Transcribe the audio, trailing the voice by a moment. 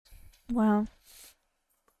Wow.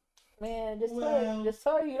 Man, just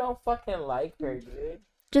tell her you don't fucking like her, dude.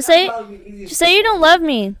 Just say you don't love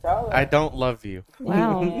me. Tell her. I don't love you.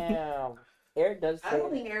 Wow. Damn. Eric does. I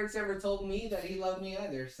don't think Eric's ever told me that he loved me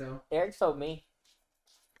either. So Eric told me.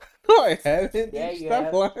 No, I haven't. Yeah, you Stop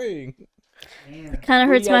have. lying. man, Kind of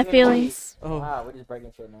Who hurts you my guys gonna be? feelings. Oh. Wow, we're just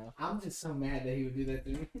breaking shit now. I'm just so mad that he would do that to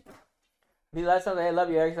me. He last time I love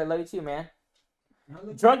you, Eric. I love you too, man.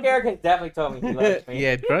 Drunk Eric has definitely told me he loves me.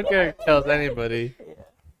 Yeah, drunk Eric tells anybody.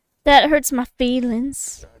 That hurts my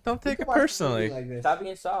feelings. Don't take You it can watch a movie personally. like this. Stop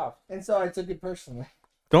being soft. And so I took it personally.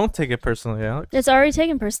 Don't take it personally, Alex. It's already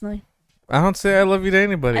taken personally. I don't say I love you to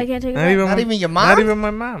anybody. I can't take it Not back. even, Not my, even your mom. not even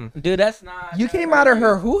my mom. Dude, that's not. You came out of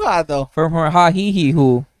her hoo-ha though. From her ha hee hee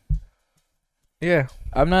hoo. Yeah.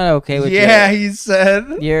 I'm not okay with Yeah, he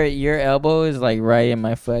said. your elbow is like right in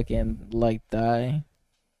my fucking like thigh.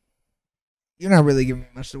 You're not really giving me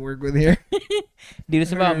much to work with here. Dude,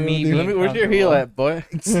 it's about me. Dude, being Where's your heel comfortable.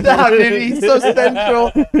 at, boy? Stop, dude. He's so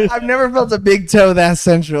central. I've never felt a big toe that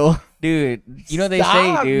central. Dude, you know what they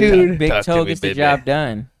Stop, say, dude. dude. Big Talk to toe me, gets the baby. job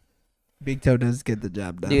done. Big toe does get the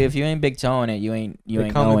job done. Dude, if you ain't big toeing it, you ain't They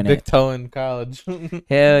ain't call me knowing Big it. Toe in college. Hell Big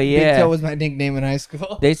toe yeah. was my nickname in high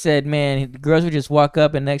school. They said, man, girls would just walk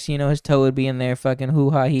up and next thing you know, his toe would be in there fucking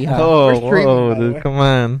hoo ha hee ha. Oh, First treatment, whoa, by the way. dude, come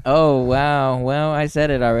on. Oh wow. Well, I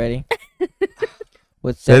said it already.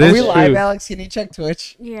 What's That that? Are is we live, true. Alex? Can you check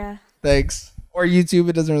Twitch? Yeah. Thanks. Or YouTube.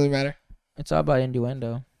 It doesn't really matter. It's all about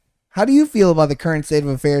innuendo. How do you feel about the current state of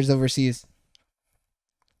affairs overseas?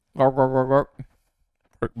 Bark, bark, bark, bark.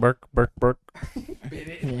 Burk, burk, burk, burk.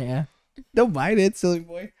 Yeah. Don't bite it, silly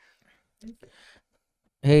boy.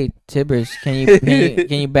 Hey, Tibbers, can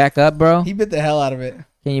you back up, bro? He bit the hell out of it.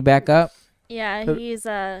 Can you back up? Yeah, he's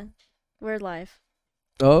we're live.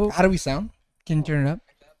 Oh, How do we sound? Can you turn it up?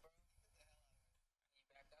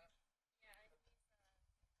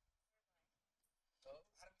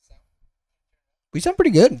 We sound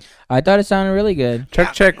pretty good. I thought it sounded really good.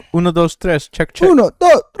 Check, check. Uno, dos, tres. Check, check. Uno,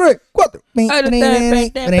 dos, tres, cuatro.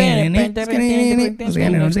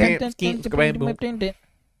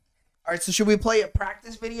 All right, so should we play a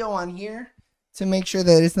practice video on here to make sure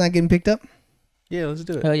that it's not getting picked up? Yeah, let's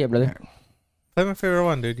do it. Hell yeah, brother. Play my favorite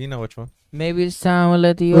one, dude. You know which one. Maybe it's time we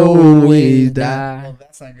let the Always old ways die. die. Well,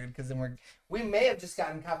 that's not good because then we may have just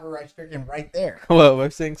gotten copyright stricken right there. Hello,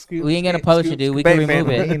 I'm saying scoop. We ain't gonna post it, dude. We can remove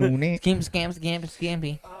it. We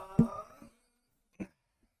Scampy.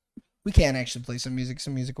 can actually play some music.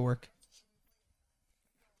 Some music will work.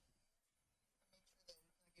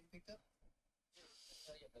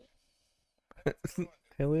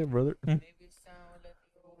 Hell yeah, brother. Hmm.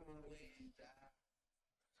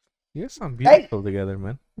 You guys sound beautiful together,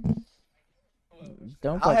 man.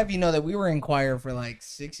 Don't I'll fuck, have you know that we were in choir for like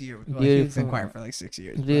 6 years. Well, he was in choir for like 6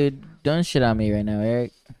 years. but- dude. Don't shit on me right now,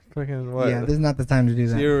 Eric. Fucking what? Yeah, this is not the time to do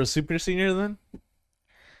So that. you're a super senior then?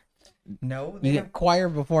 No, they You- have choir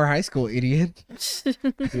before high school, idiot.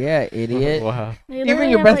 Yeah, idiot. Wow. They Even literally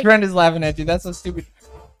your have, best like- friend is laughing at you. That's so stupid.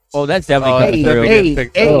 Oh, that's Oh, definitely that's coming definitely through. getting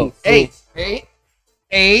picked up.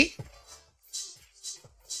 Eight.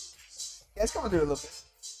 Yeah, it's coming through a little bit.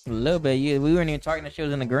 A little bit. We weren't even talking that she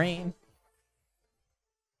was in the green.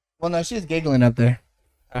 Well, no, she's giggling up there.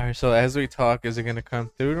 Alright, so as we talk, is it gonna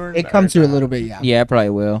come through or It comes through a little bit, yeah. Yeah, I probably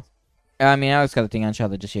will. I mean, Alex got the thing on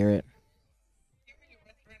shot to just hear it.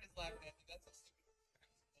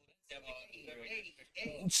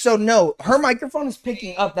 So no, her microphone is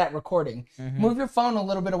picking up that recording. Mhm. Move your phone a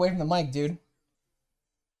little bit away from the mic, dude.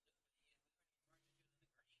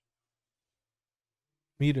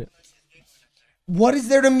 Mute it. What is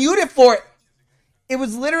there to mute it for? It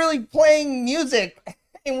was literally playing music,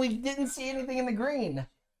 and we didn't see anything in the green.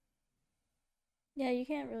 Yeah, you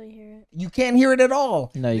can't really hear it. You can't hear it at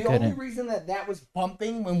all. No, you the only couldn't. reason that was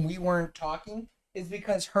bumping when we weren't talking is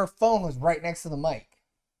because her phone was right next to the mic.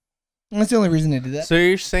 That's the only reason it did that. So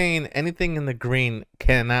you're saying anything in the green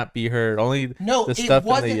cannot be heard? Only No, the it stuff in the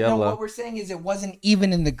wasn't. No, yellow. what we're saying is it wasn't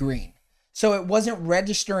even in the green. So it wasn't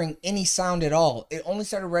registering any sound at all. It only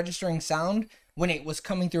started registering sound when it was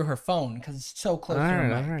coming through her phone because it's so close to her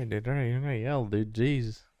mic. Alright, dude. Alright, you're gonna yell, dude.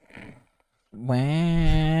 Jeez. Wow.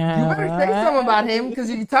 You better say something about him because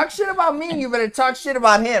if you talk shit about me, you better talk shit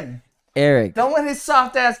about him. Eric. Don't let his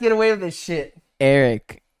soft ass get away with this shit.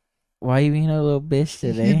 Eric. Why you being a little bitch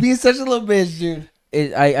today? You're being such a little bitch, dude.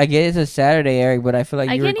 I get it's a Saturday, Eric, but I feel like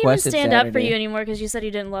I you can't even requested stand Saturday. up for you anymore because you said you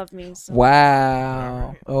didn't love me. So.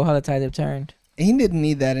 Wow. Oh, how the tide have turned. He didn't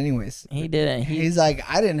need that anyways. He didn't. He's like,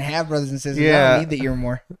 I didn't have brothers and sisters. I Yeah. don't need the ear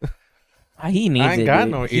more. He needs I ain't it, got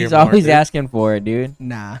dude. no He's ear always more, dude. asking for it, dude.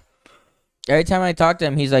 Nah. Every time I talk to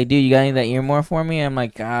him, he's like, "Dude, you got any of that ear more for me?" I'm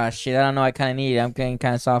like, "Ah, shit, I don't know. I kind of need it. I'm getting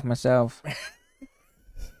kind of soft myself."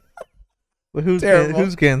 Well, who's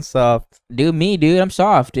Terrible. getting soft? Dude, me, dude. I'm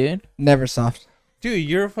soft, dude. Never soft. Dude,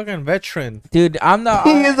 you're a fucking veteran. Dude, I'm the.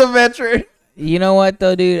 He is a veteran. You know what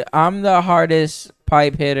though, dude? I'm the hardest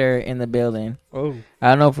pipe hitter in the building. Oh. I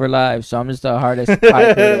don't know if we're live, so I'm just the hardest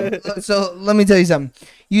pipe hitter. So let me tell you something.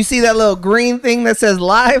 You see that little green thing that says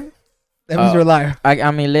live? That means we're live.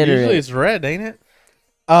 I'm illiterate. Usually it's red, ain't it?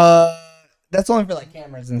 That's only for like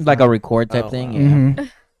cameras and Like stuff. a record type Oh, thing. wow. Yeah.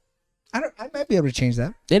 Mhm. I might be able to change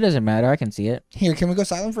that. It doesn't matter. I can see it. Here, can we go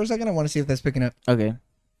silent for a second? I want to see if that's picking up. Okay.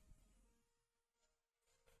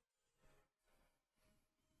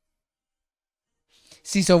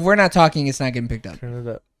 See, so if we're not talking, it's not getting picked up. Turn it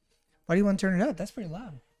up. Why do you want to turn it up? That's pretty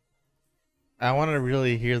loud. I want to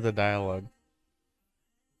really hear the dialogue.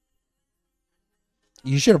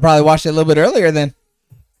 You should have probably watched it a little bit earlier then.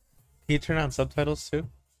 Can you turn on subtitles too?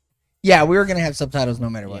 Yeah, we were going to have subtitles no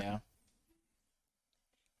matter what. Yeah.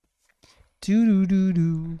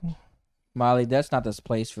 Doo-doo-doo-doo. Molly, that's not this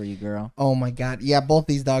place for you, girl. Oh my God. Yeah, both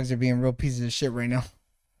these dogs are being real pieces of shit right now.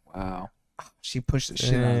 Wow. She pushed the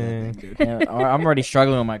shit out of that thing, dude. Yeah, I'm already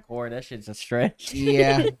struggling with my core. That shit's a stretch.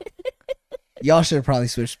 Yeah. Y'all should have probably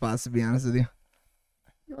switched spots, to be honest with you.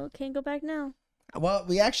 Well, can't go back now. Well,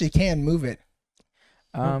 we actually can move it.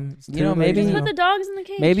 You know, maybe Just put the dogs in the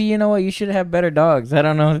cage. maybe you know what, you should have better dogs. I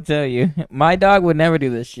don't know what to tell you. My dog would never do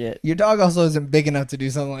this shit. Your dog also isn't big enough to do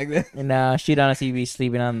something like that. And she'd honestly be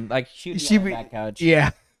sleeping on like she'd She'd be be- on the back couch. Yeah.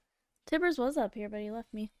 Tibbers was up here, but he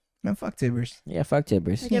left me. Man, fuck Tibbers. Yeah, fuck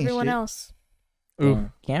Tibbers. Like He ain't everyone shit. else. Ooh.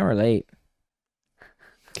 Damn, can't relate.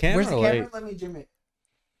 Can't Where's the relate. camera? Let me zoom it.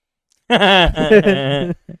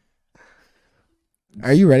 Let's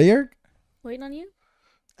Are you ready, Eric? Waiting on you?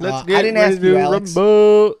 I didn't ask you, Alex.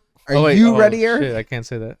 Rumble. Are you ready, Eric? Shit, I can't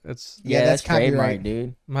say that. It's Yeah, that's trademark, copyright.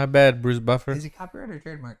 dude. my bad, Bruce Buffer. Is it copyright or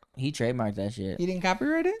trademark? He trademarked that shit. He didn't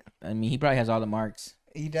copyright it? I mean, he probably has all the marks,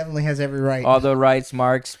 He definitely has every right. all the rights,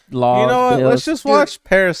 marks, laws. You know what? bills. Let's just Dude. watch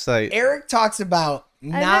Parasite. Eric talks about I've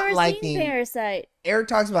not never liking. seen Parasite. Eric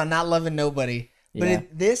talks about not loving nobody. But Yeah. if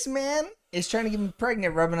this man is trying to get me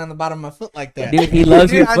pregnant, rubbing on the bottom of my foot like that. Dude, he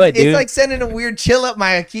loves your foot, dude. It's like sending a weird chill up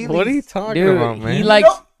my Achilles. What are you talking Dude, about, man?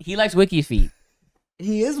 he likes Wiki Feet.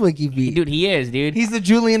 He is Wiki Feet. Dude, he is, dude. He's the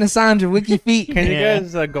Julian Assange of Wiki Feet. Can you Yeah.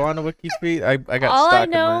 guys go on to WikiSpeed? I got All stuck I in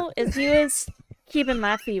know is he was keeping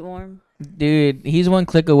my feet warm. Dude, he's one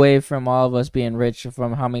click away from all of us being rich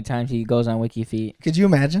from how many times he goes on Wiki Feet. Could you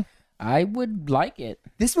imagine? I would like it.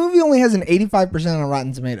 This movie only has an 85% on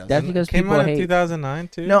Rotten Tomatoes. That's that. because Came people out in hate. 2009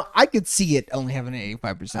 too. No, I could see it only having an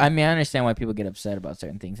 85%. I mean, I understand why people get upset about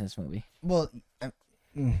certain things in this movie. Well, I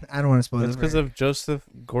don't want to spoil it's it. because of Joseph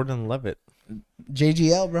Gordon-Levitt.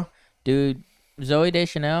 JGL, bro. Dude, Zoe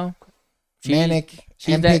Deschanel, Manic,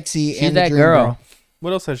 she's and that- Pixie, she's and the that Dream girl.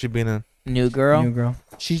 What else has she been in? new girl. New girl.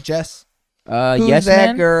 She's Jess. Who's Yes that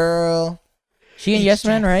Man. girl? She and She's Yes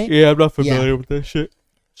Man, Jess. right? Yeah, I'm not familiar with that shit.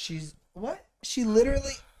 She's what? She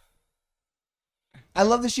literally. I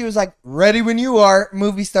love that she was like, "Ready when you are."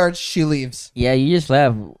 Movie starts. She leaves. Yeah, you just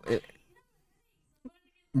left.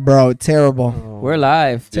 Bro, terrible. We're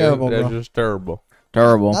live. Terrible, That's bro. just terrible.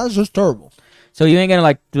 Terrible. That was just terrible. So you ain't gonna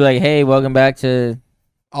like do like, hey, welcome back to.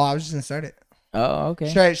 Oh, I was just gonna start it. Oh,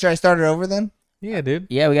 okay. Should I start it over then? Yeah, dude.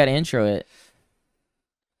 Yeah, we got to intro it.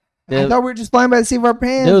 I Dude, thought we were just flying by the seat of our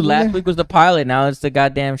pants. dude, last week was the pilot. Now it's the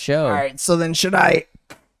goddamn show. All right, so then should I?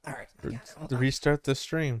 All right. Restart the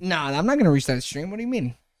stream. No, I'm not gonna restart the stream. What do you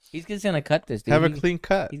mean? He's just gonna cut this, dude. Have a He- clean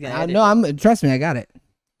cut. He's gonna edit No, it. I'm. Trust me, I got it.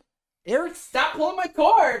 Eric, stop pulling my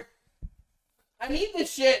cord. I need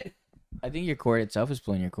this shit. I think your cord itself is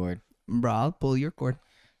pulling your cord. Bro, I'll pull your cord.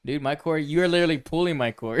 Dude, my cord, you're literally pulling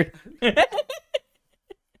my cord.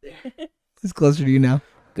 It's closer to you now.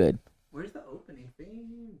 Good. Where's the opening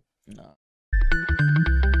thing? No.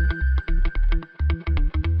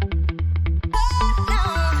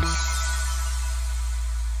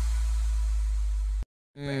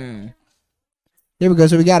 Mm. There we go.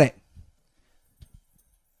 So we got it.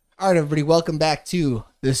 All right, everybody. Welcome back to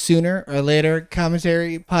the Sooner or Later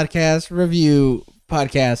Commentary Podcast Review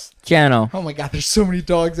Podcast. Channel. Oh my God, there's so many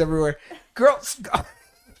dogs everywhere. Girls, go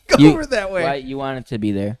You- over that way. Why you want it to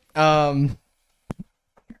be there?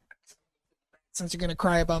 Since you're gonna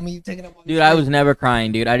cry about me taking up all Dude, this I space. was never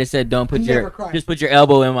crying, dude. I just said don't put Never your cried. just put your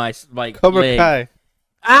elbow in my like Cobra leg. Kai.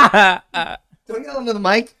 Ah! Don't yell into the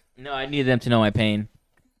mic. No, I need them to know my pain.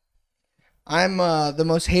 I'm the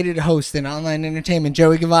most hated host in online entertainment,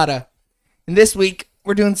 Joey Guevara. And this week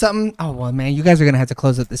we're doing something. Oh well, man, you guys are gonna have to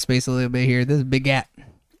close up this space a little bit here. This is a big gap.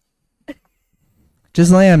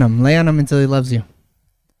 Just lay on him. Lay on him until he loves you.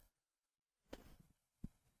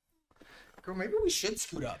 maybe we should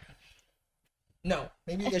scoot up. No,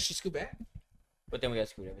 maybe you guys should scoot back. But then we gotta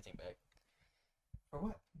scoot everything back. Or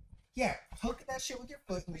what? Yeah, hook that shit with your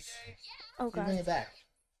foot and Oh bring god. it back.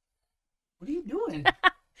 What are you doing?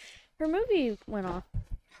 Her movie went off.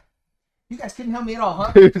 You guys couldn't help me at all,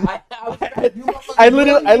 huh? Dude, You motherfuckers I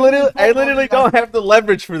really literally don't have the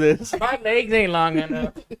leverage for this. My legs ain't long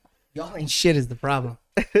enough. Y'all ain't shit is the problem.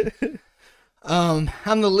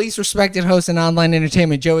 I'm the least respected host in online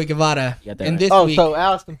entertainment, Joey Guevara. You got that And right. this Oh, week, so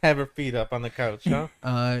Alice can have her feet up on the couch,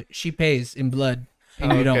 huh? she pays in blood,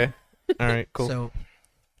 and Oh, you don't. okay. All right, cool. So,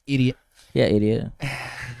 idiot. Yeah, idiot.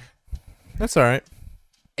 That's all right.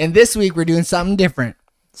 And this week we're doing something different.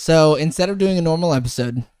 So instead of doing a normal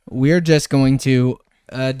episode, we're just going to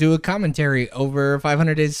do a commentary over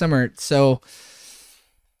 500 Days of Summer. So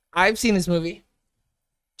I've seen this movie.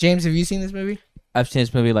 James, have you seen this movie? I've seen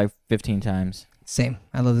this movie like 15 times. Same.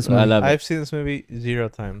 I love this So movie. I love it. I've seen this movie 0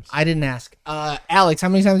 times. I didn't ask. Alex, how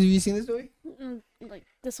many times have you seen this movie? Like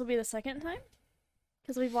this will be the second time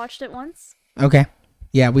because we've watched it once. Okay.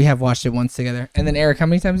 Yeah, we have watched it once together. And then Eric, how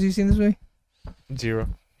many times have you seen this movie? 0.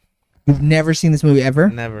 You've never seen this movie ever?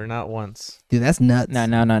 Never, not once. Dude, that's nuts. No,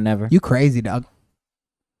 never. You crazy, dog.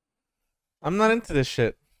 I'm not into this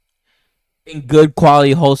shit. In good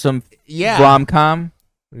quality, wholesome Yeah. rom-com.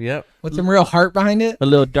 Yep. With some real heart behind it? A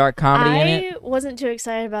little dark comedy in it. I wasn't too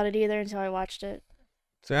excited about it either until I watched it.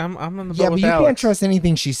 So I'm on the boat Yeah, but with you Alex. can't trust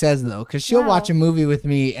anything she says, though, because she'll Wow. watch a movie with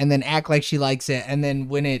me and then act like she likes it. And then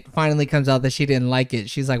when it finally comes out that she didn't like it,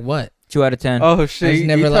 she's like, what? 2 out of 10. Oh shit! just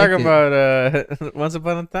never You liked talking it. about Once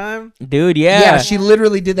Upon a Time? Dude, yeah. She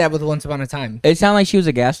literally did that with Once Upon a Time. It sounded like she was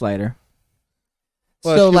a gaslighter.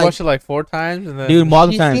 Well, So, she like, watched it like 4 times, and then Dude,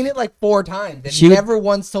 multiple she's times. seen it like 4 times and She would- never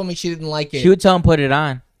once told me she didn't like it. She would tell him put it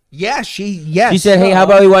on. Yeah, yes. She said, "Hey, how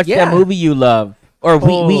about we watch Yeah. that movie you love?" Or we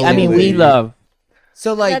Holy. love.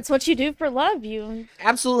 So, like, That's what you do for love. You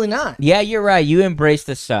absolutely not. Yeah, you're right. You embrace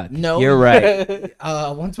the suck. No. You're right.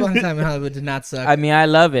 Once Upon a Time in Hollywood did not suck. I mean, I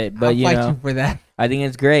love it, but I'll you fight know, you for that. I think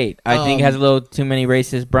it's great. I think it has a Um, little too many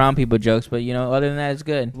racist brown people jokes, but you know, other than that, it's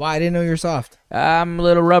good. Why? I didn't know you were soft. I'm a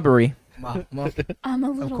little rubbery. Well, I'm a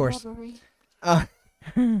little course. rubbery.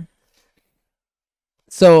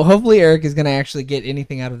 so hopefully Eric is gonna actually get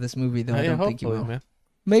anything out of this movie, though. I don't think he hopefully, will. man.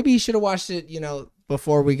 Maybe he should have watched it,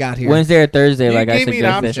 before we got here. Wednesday or Thursday, You like I gave me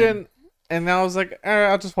an suggested. option, and I was like, all right,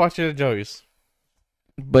 I'll just watch it at Joey's.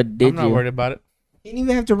 But did I'm not you? worried about it. He didn't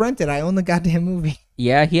even have to rent it. I own the goddamn movie.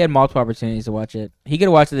 Yeah, he had multiple opportunities to watch it. He could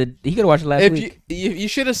have watched it. He could have watched it last If week. you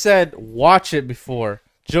should have said watch it before.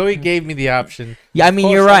 Joey gave me the option. Yeah, I mean,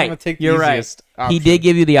 Of you're course I'm right. gonna take the You're right. easiest He option. did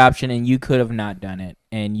give you the option, and you could have not done it,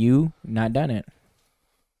 and you not done it.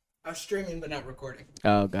 I was streaming but not recording.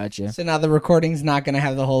 Oh, gotcha. So now the recording's not gonna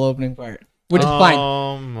have the whole opening part, which is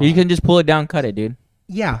fine. You can just pull it down, cut it, dude.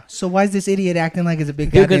 Yeah. So why is this idiot acting like it's a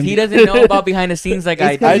big Dude, goddamn because he doesn't know about behind the scenes like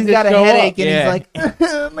I It's because do. he's got a just show headache up. and Yeah. he's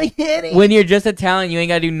like, my headache. When you're just a talent, you ain't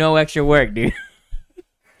gotta do no extra work, dude.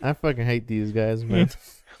 I fucking hate these guys, man.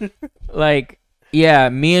 Like, yeah,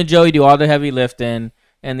 me and Joey do all the heavy lifting,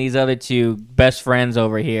 and these other two best friends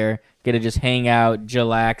over here get to just hang out,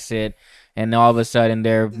 chillax it, and all of a sudden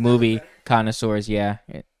they're movie connoisseurs. Yeah,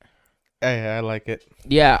 Hey, I like it.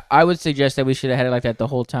 yeah. I would suggest that we should have had it like that the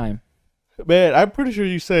whole time, Man, I'm pretty sure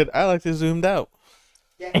you said I like it zoomed out.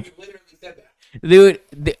 Yeah, you literally said that.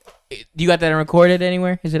 dude. You got that recorded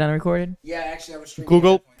anywhere? Is it unrecorded? Yeah, actually, I was streaming.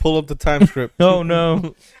 Google, pull up the time script. Oh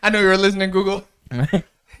no. I know you were listening, Google.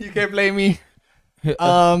 You can't blame me.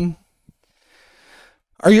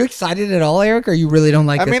 Are you excited at all, Eric, or you really don't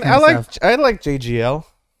like I this mean, kind of stuff? I like JGL.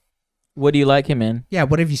 What do you like him in? Yeah,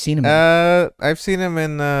 what have you seen him in? I've seen him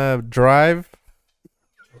in Drive.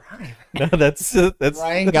 No, that's Ryan That's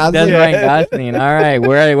Gosling? Yeah. Ryan Gosling. All right,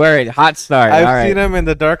 we're at hot start. All I've right. seen him in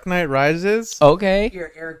The Dark Knight Rises. Okay.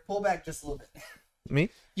 Here, Eric, pull back just a little bit. Me?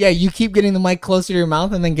 Yeah, you keep getting the mic closer to your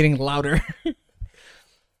mouth and then getting louder.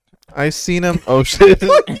 I've seen him. Oh shit!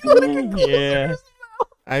 Yeah.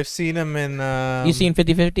 I've seen him in. You seen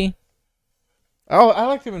 50-50? Oh, I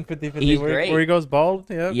liked him in 50-50. He's where, great. where he goes bald.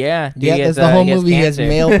 Yeah. Yeah. Dude, Yeah, he that's has, the whole he has movie. He has cancer.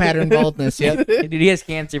 male pattern baldness. Yep. Dude, he has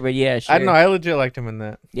cancer, but yeah, sure. I don't know. I legit liked him in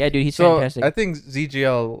that. Yeah, dude, he's So fantastic. I think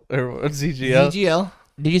ZGL or ZGL. ZGL.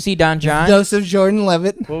 Did you see Don John? Joseph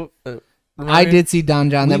Jordan-Levitt. Well, I did see Don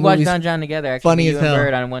John. We That watched movie's Don John together. Actually, funny me, as you and hell.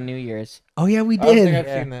 Bird on one New Year's. Oh yeah, we I don't think did. I've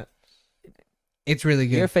Yeah. seen that. It's really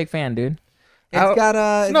good. You're a fake fan, dude. It's got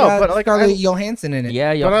No, but, like, Scarlett I- Johansson in it.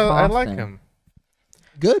 Yeah, But I like him.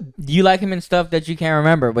 Good. You like him in stuff that you can't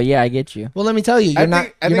remember, but yeah, I get you. Well, let me tell you, I you're not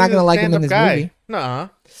think you're not he's gonna a like him in stand-up this guy. movie. Nuh-uh.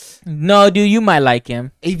 No, dude, you might like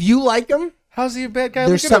him. If you like him, How's he a bad guy?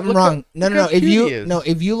 there's Look at him. something Look wrong. how- No, look no, how no. If cute you he is. no,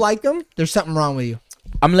 if you like him, there's something wrong with you.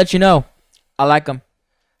 I'm gonna let you know. I like him.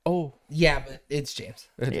 Oh, Yeah, but it's James.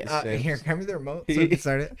 it's James. Here, can I have the remote so we can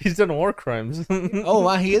start it? He's done war crimes. Oh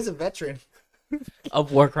wow, he is a veteran.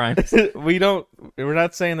 Of war crimes. We're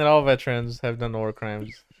not saying that all veterans have done war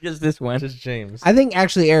crimes. Just this one. Just James. I think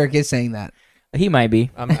actually Eric is saying that. He might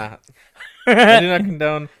be. I'm not. I do not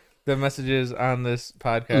condone the messages on this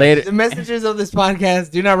podcast. Later. The messages of this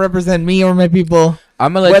podcast do not represent me or my people,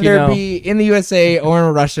 I'm gonna let whether you know. it be in the USA or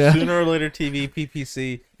in Russia. Sooner or later, TV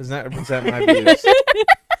PPC does not represent my views.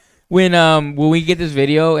 When we get this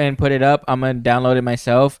video and put it up, I'm gonna download it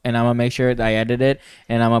myself and I'm gonna make sure that I edit it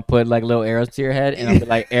and I'm gonna put like little arrows to your head and I'm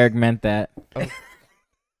like Eric meant that. Oh.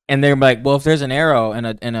 And they're like, well, if there's an arrow in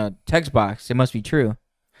a text box, it must be true.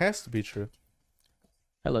 Has to be true.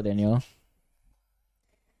 Hello, Danielle.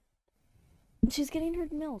 She's getting her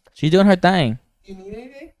milk. She's doing her thing. You need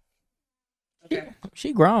anything?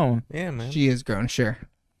 She grown. Yeah, man. She is grown, sure.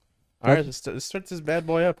 All right, let's start this bad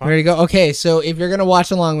boy up. Huh? Ready to go? Okay, so if you're gonna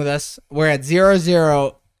watch along with us, we're at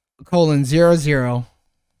 00:00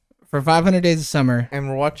 for 500 Days of Summer And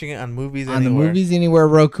we're watching it on Movies on the Anywhere. Movies Anywhere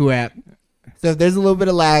Roku app. So if there's a little bit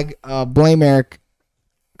of lag, blame Eric,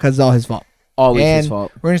 cause it's all his fault. Always his And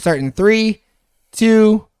fault. we're gonna start in 3,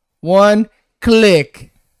 2, 1,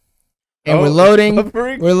 click. And we're loading.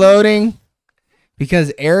 buffering. We're loading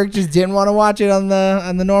because Eric just didn't want to watch it on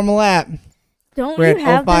the normal app. Don't We're you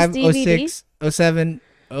at have this 05, DVD? 06, 07,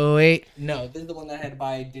 08. No, this is the one that I had to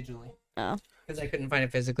buy digitally. Oh. Because I couldn't find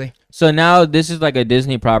it physically. So now this is like a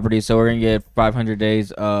Disney property, so we're gonna get 500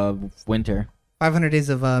 days of winter, 500 Days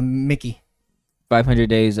of Mickey. 500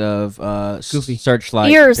 days of Goofy.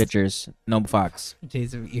 Searchlight Ears. pictures. No Fox.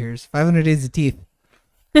 Days of Ears. 500 Days of Teeth.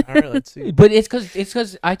 All right, let's see. But it's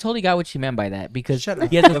because I totally got what she meant by that because Shut up.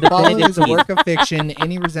 he has a The following definitive is a teeth, work of fiction.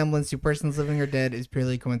 Any resemblance to persons living or dead is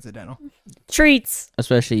purely coincidental. Treats.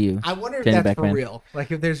 especially you. I wonder if Jenny that's for Beckman. real.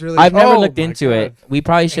 Like if there's really. I've never Oh looked my into God. it. We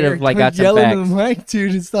probably should have Eric, like don't got some yell into facts. the mic,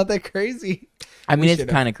 dude. It's not that crazy. I mean, We it's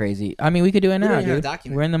should've. kind of crazy. I mean, we could do it don't now, even have a dude.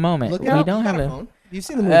 document. We're in the moment. Look We it up. don't You have got a a. phone. You've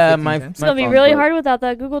seen the movie 15 my- times. It's gonna be phone's really broke. hard without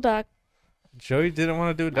that Google Doc. Joey didn't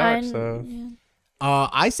want to do a doc, so Yeah.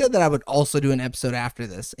 I said that I would also do an episode after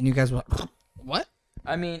this, and you guys were like, what?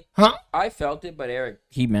 I mean, Huh? I felt it, but Eric,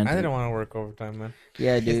 he meant I it. didn't want to work overtime, man.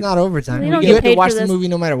 Yeah, dude. It's not overtime. We You don't had get to paid watch for the this. movie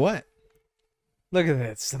no matter what. Look at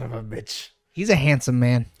that son of a bitch. He's a handsome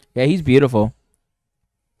man. Yeah, he's beautiful.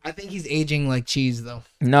 I think he's aging like cheese, though.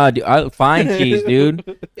 No, dude, fine cheese, dude.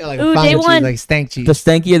 Yeah, like Ooh, fine day cheese, one. like stank cheese. The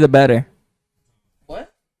stankier, the better.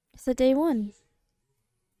 What? It's a day one.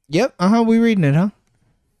 Yep. We reading it, huh?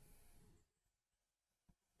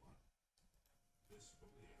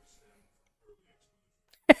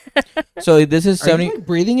 So this is Are you 70. like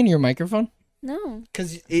breathing in your microphone? No.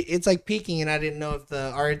 Because it's like peaking, and I didn't know if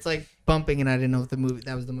or it's like bumping, and I didn't know if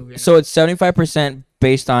that was the movie. So it's 75%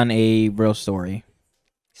 based on a real story.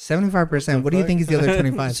 75%. What do you fuck? think is the other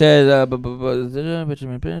 25? It says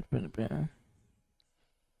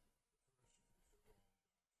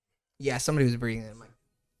Yeah, somebody was breathing in the mic.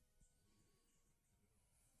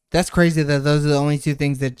 That's crazy that those are the only two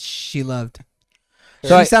things that she loved. So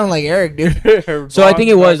So I- you sound like Eric, dude. So I think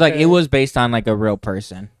it was like it was based on like a real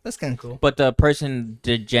person, That's kind of cool. but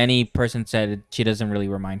the Jenny person said she doesn't really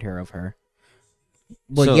remind her of her.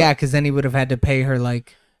 Well, So- yeah, because then he would have had to pay her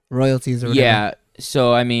like royalties or whatever. Yeah.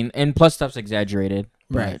 So I mean, and plus stuff's exaggerated.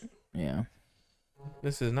 But, Right. Yeah.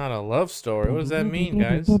 This is not a love story. What does that mean,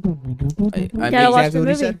 guys? I You mean, gotta watch exactly the what he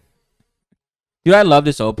movie. said. dude, I love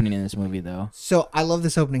this opening in this movie though. So I love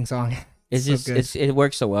this opening song. It's So just good. it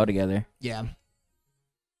works so well together. Yeah.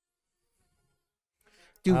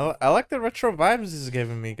 Dude. I like the retro vibes this is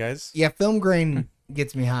giving me, guys. Yeah, film grain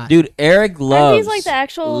gets me hot. Dude, Eric Aren't loves. these like the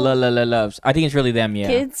actual loves. I think it's really them. Yeah.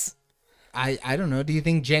 kids? I don't know. Do you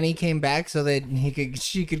think Jenny came back so that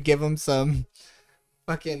she could give him some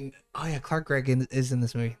fucking oh yeah, Clark Gregg is in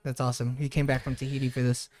this movie. That's awesome. He came back from Tahiti for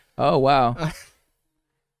this. Oh wow.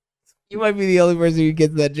 You might be the only person who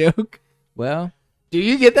gets that joke. Well, Do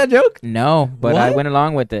you get that joke? no, but I What? went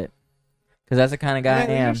along with it because that's the kind of guy I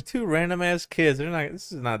Man, am. there's two random ass kids. They're not.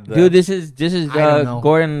 This is not. Them. Dude, this is I don't know.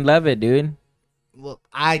 Gordon Levitt, dude. Well,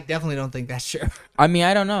 I definitely don't think that's true. I mean,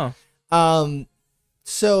 I don't know.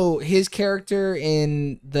 So his character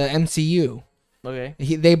in the MCU, Okay.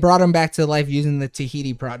 they brought him back to life using the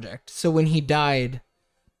Tahiti project. So when he died,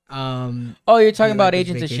 Oh, you're talking he, about like, was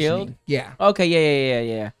Agents of vacationing. Shield? Yeah. Okay,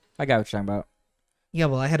 yeah. I got what you're talking about. Yeah,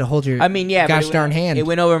 well, I had to hold your I mean, yeah, but gosh it went- darn hand. It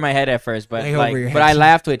went over my head at first, but Way like, over your but I head.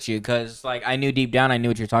 laughed with you because like I knew deep down I knew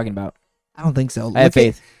what you're talking about. I don't think so. I have Look at-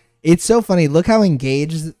 faith. It's so funny. Look how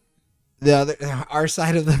engaged our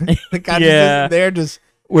side of the consciousness Yeah. is. They're just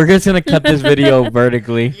We're just gonna cut this video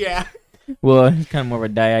vertically. yeah. Well, it's kind of more of a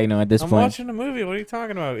diagonal at this I'm point. watching a movie. What are you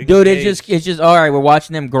talking about? Dude, Engaged. it's just all right. We're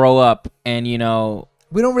watching them grow up, and you know.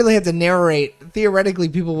 We don't really have to narrate. Theoretically,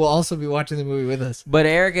 people will also be watching the movie with us. But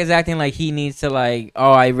Eric is acting like he needs to like.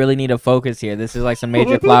 Oh, I really need to focus here. This is like some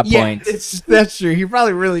major plot points. That's true. He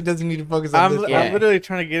probably really doesn't need to focus on I'm this. Yeah. literally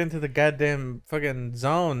trying to get into the goddamn fucking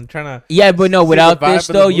zone. Trying to. Yeah, but no. See Without the vibe this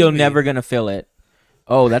of the though, you're movie. never gonna feel it.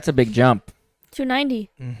 Oh, that's a big jump. 290.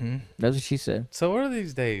 Mm-hmm. That's what she said. So what are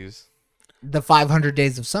these days? The 500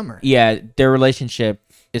 Days of Summer. Yeah, their relationship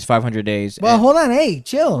is 500 days. Well, hold on. Hey,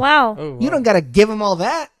 chill. Wow. Oh, You don't got to give them all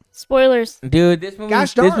that. Spoilers. Dude, this movie.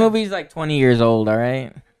 Gosh This darn. movie's like 20 years old. All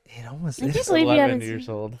right, It almost I can't is. believe you 11 haven't years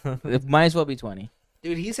seen. old. it might as well be 20.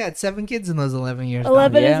 Dude, he's had 7 kids in those 11 years. dog.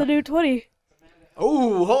 11 Yeah. is the new 20.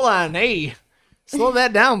 Oh, hold on. Hey, slow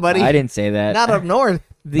that down, buddy. I didn't say that. Not up north.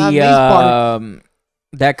 not The these parts.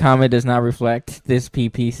 that comment does not reflect this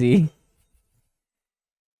PPC.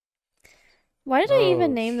 Why did I Oh,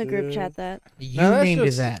 even name the group shit. chat that? You No, that's named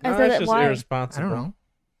just- it that. I no, said that's it, just why? I irresponsible. don't know.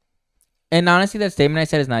 And honestly, that statement I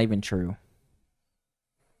said is not even true.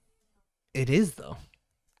 It is, though.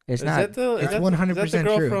 It's Is not. that the, is It's that 100% is that the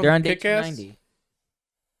girl true. from They're on day Kick-Ass? 290.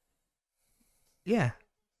 Yeah.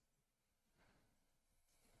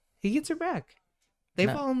 He gets her back. They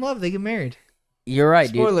No. fall in love. They get married. You're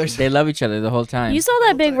right, dude. Spoilers. They love each other the whole time. You saw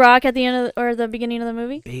that big rock at the end of or the beginning of the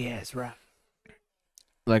movie? Yes, right.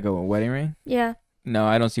 Like a wedding ring? Yeah. No,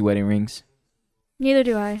 I don't see wedding rings. Neither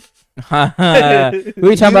do I. What are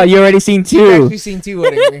you talking about? You already seen You've two. actually seen 2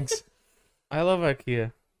 wedding rings. I love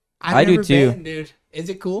IKEA. I've I do never too. been, dude. Is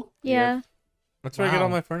it cool? Yeah. That's where I get all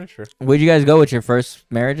Wow. my furniture. Where'd you guys go with your first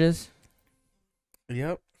marriages?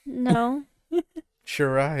 Yep. No.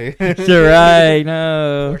 Sure, I. Sure, right.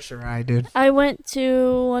 No. For sure, I dude. I went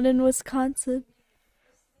to one in Wisconsin.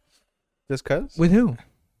 Just cuz? With who?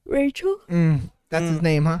 Rachel? That's his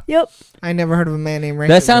name, huh? Yep. I never heard of a man named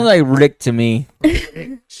Rachel. That sounds like Rick to me.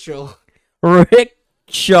 Rachel. Rick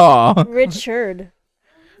Shaw. Richard.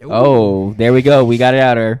 Oh, there we go. We got it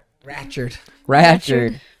out of her. Ratchet.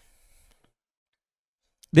 Ratchet.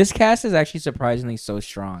 This cast is actually surprisingly so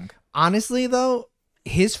strong. Honestly, though,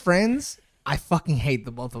 his friends, I fucking hate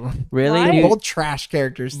the both of them. Really? Why? They're both trash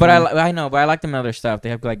characters. to But me. I know, but I like them in other stuff. They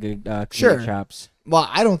have like good comedic Sure. chops. Well,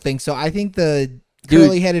 I don't think so. I think the Dude,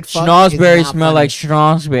 curly-headed fuck Schnozberry is not smell funny. like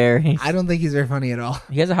Schnozberry. I don't think he's very funny at all.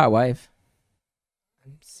 He has a hot wife.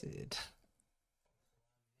 Sid.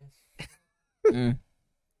 Mm.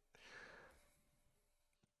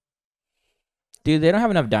 Dude, they don't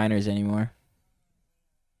have enough diners anymore.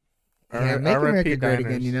 Yeah, make America great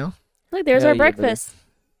again, you know? Look, there's Hell our yeah, buddy. breakfast.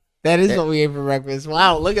 That is Yeah. what we ate for breakfast.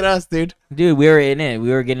 Wow, look at us, dude. Dude, we were in it. We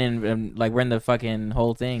were getting like we're in the fucking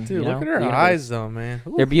whole thing. Dude, you look know? at her Beautiful. eyes, though, man.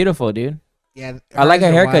 Ooh. They're beautiful, dude. Yeah, I like eyes her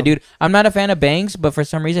are haircut, wild. dude. I'm not a fan of bangs, but for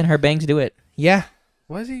some reason her bangs do it. Yeah,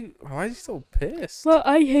 Why is he so pissed? Well,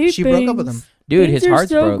 I hate she broke up with him. Dude, Bangs his are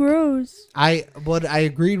heart's so broke. gross. I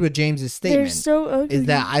agreed with James's statement They're so ugly. is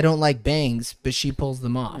that I don't like bangs, but she pulls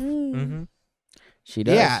them off. Mm-hmm. She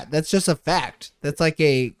does. Yeah, that's just a fact. That's like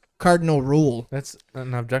a cardinal rule. That's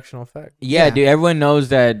an objectionable fact. Yeah, Yeah. dude. Everyone knows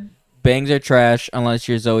that bangs are trash unless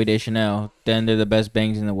you're Zoe Deschanel. Then they're the best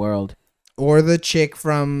bangs in the world. Or the chick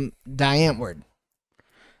from Diane Ward.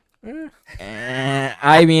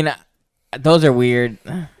 I mean, those are weird.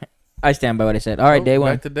 I stand by what I said. All right, Oh, day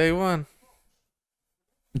one, Back to day one.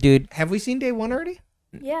 dude. Have we seen day one already?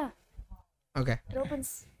 Yeah. Okay. It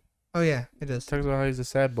opens. Oh yeah, it is. Talks about how he's a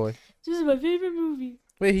sad boy. This is my favorite movie.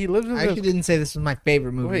 Wait, he lives with I actually didn't say this was my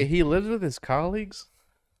favorite movie. Wait, he lives with his colleagues?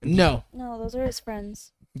 No. No, those are his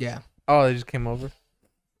friends. Yeah. Oh, they just came over.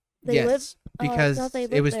 They yes. live. Oh, I because thought they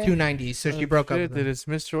it lived was there. 290, so she Oh, broke up shit, with Did him. it's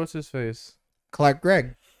Mr. What's his face? Clark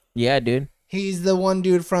Gregg. Yeah, dude. He's the one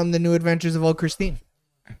dude from The New Adventures of Old Christine.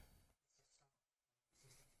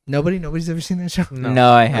 Nobody's ever seen that show.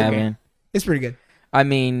 No, I haven't. It's pretty good. I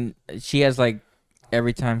mean, she has like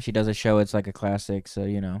every time she does a show, it's like a classic. So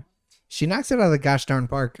you know. She knocks it out of the gosh darn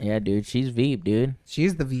park. Yeah, dude. She's Veep, dude.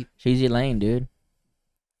 She's the Veep. She's Elaine, dude.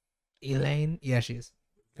 Elaine. Yeah, she is.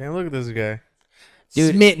 Man, look at this guy.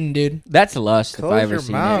 Dude. Smitten, dude. That's lust if Close I ever your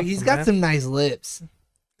seen mouth. it. He's got man. some nice lips.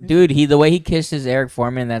 Dude, the way he kisses Eric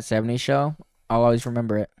Foreman in that 70s show, I'll always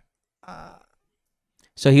remember it.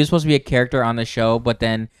 So he was supposed to be a character on the show, but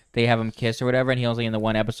then they have him kiss or whatever, and he was only in the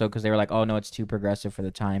one episode because they were like, "Oh no, it's too progressive for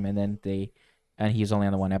the time," and then he was only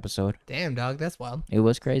on the one episode. Damn, dog, that's wild. It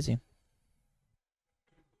was crazy.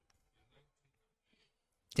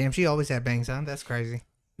 Damn, she always had bangs on. That's crazy.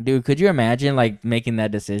 Dude, could you imagine like making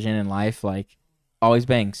that decision in life, like always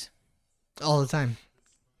bangs? All the time.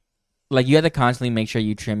 Like you had to constantly make sure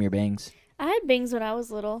you trim your bangs. I had bangs when I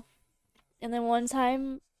was little, and then one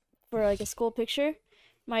time, for like a school picture,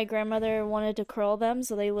 my grandmother wanted to curl them,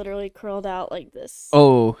 so they literally curled out like this.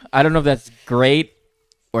 Oh, I don't know if that's great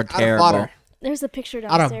or I'd have terrible. fought her. There's a picture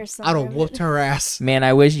I'd downstairs. have somewhere of whooped it. her ass. Man,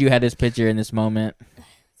 I wish you had this picture in this moment.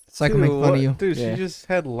 So I can make fun what- of you. Dude, Yeah. she just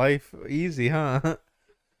had life easy, huh?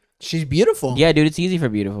 She's beautiful. Yeah, dude, it's easy for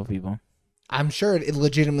beautiful people. I'm sure it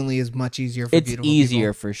legitimately is much easier for It's beautiful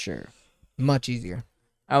easier for sure. people. Much easier.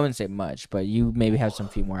 I wouldn't say much, but you maybe have some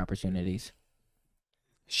few more opportunities.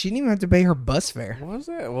 She didn't even have to pay her bus fare. What was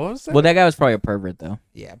that? What was that? Well, that guy was probably a pervert though.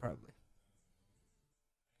 Yeah, probably.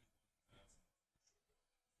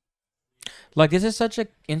 Like, this is such an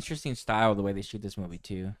interesting style the way they shoot this movie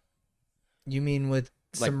too. You mean with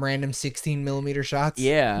Like- some random 16mm shots?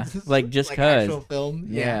 Yeah, like just like cause. actual film?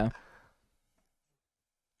 Yeah.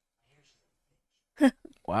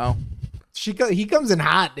 Wow. He comes in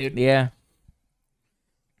hot, dude. Yeah.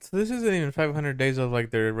 So this isn't even 500 days of like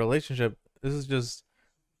their relationship. This is just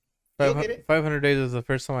You'll get it. 500 days is the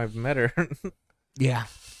first time I've met her. Yeah.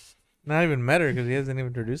 Not even met her because he hasn't even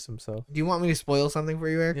introduced himself. Do you want me to spoil something for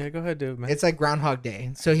you, Eric? Yeah, go ahead, dude, man. It's like Groundhog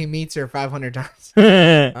Day. So he meets her 500 times.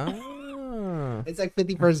 Ah. It's like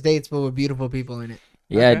 51st dates, but with beautiful people in it.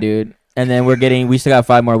 Yeah, Okay. dude. And then we still got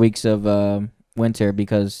 5 more weeks of winter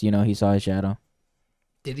because, you know, he saw his shadow.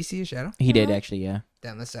 Did he see a shadow? He did Uh-huh. actually, yeah.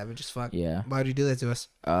 Damn, that's savage as fuck. Yeah. Why'd you do that to us?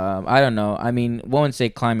 I don't know. I mean, one would say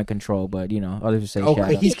climate control, but, you know, others would say Oh,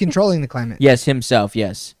 shadow. he's controlling the climate. Yes, himself,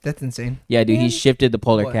 yes. That's insane. Yeah, dude, he Man. shifted the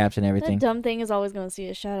polar What? caps and That everything. dumb thing is always going to see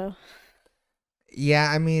a shadow.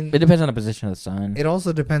 Yeah, I mean, It depends on the position of the sun. it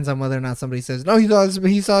also depends on whether or not somebody says, no,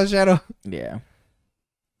 he saw a shadow. Yeah.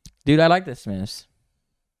 Dude, I like the Smiths.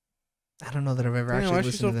 I don't know that I've ever Man, actually why is she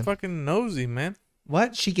listened to so them. fucking nosy, man?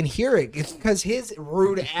 What? She can hear it. It's because his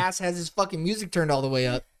rude ass has his fucking music turned all the way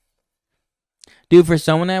up. Dude, for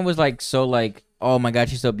someone that was like so like, oh my god,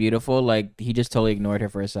 she's so beautiful, like he just totally ignored her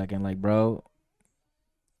for a second. Like, bro,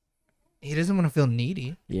 He doesn't want to feel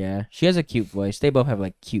needy. yeah. She has a cute voice. They both have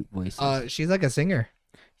like cute voices. She's like a singer.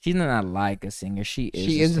 She's not like a singer. She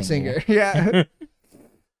is a singer. Yeah.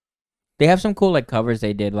 They have some cool like covers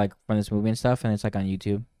they did like from this movie and stuff, and it's like on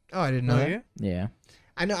YouTube. Oh, I didn't know Oh, that. yeah? Yeah.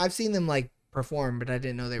 I know. I've seen them like perform, but I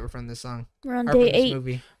didn't know they were from this song. We're on Or from day this 8.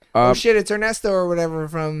 movie. Oh Um, shit! It's Ernesto or whatever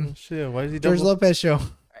from Shit, why is he George double? Lopez show.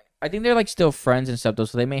 I think they're like still friends and stuff though,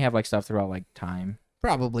 so they may have like stuff throughout like time.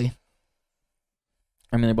 Probably.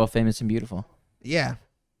 I mean, they're both famous and beautiful. Yeah.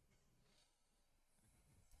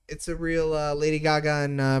 It's a real Lady Gaga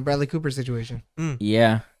and Bradley Cooper situation.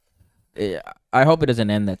 Yeah. I hope it doesn't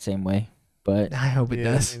end that same way, but I hope it Yeah,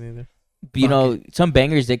 does. me neither. you know, some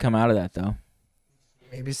bangers did come out of that though.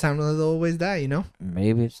 Maybe it's time to let the old ways die. You know.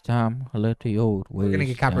 Maybe it's time to let the old ways. We're gonna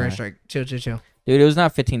get copyright die. strike. Chill, chill, chill. Dude, it was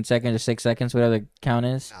not 15 seconds or 6 seconds, whatever the count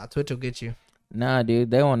is. Nah, Twitch will get you. Nah,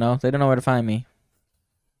 dude, they won't know. They don't know where to find me.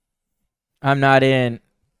 I'm not in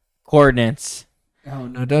coordinates. Oh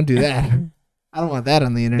no! Don't do that. I don't want that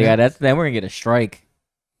on the internet. Yeah, then we're gonna get a strike.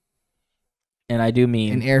 And I do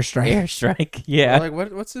mean An airstrike. airstrike. Yeah. Like,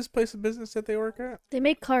 what's this place of business that they work at? They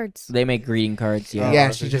make cards. They make greeting cards. Yeah. Yeah,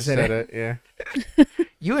 Oh, she they just said it. Yeah.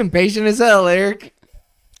 You impatient as hell, Eric.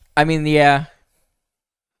 I mean, yeah.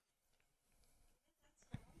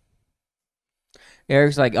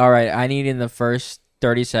 Eric's like, all right, I need in the first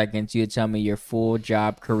 30 seconds you to tell me your full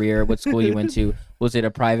job career, what school you went to. Was it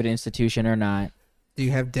a private institution or not? Do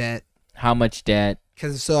you have debt? How much debt?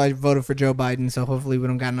 Because I voted for Joe Biden, so hopefully we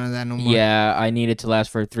don't got none of that no more. Yeah, I need it to last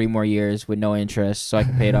for 3 more years with no interest so I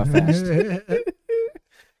can pay it off fast.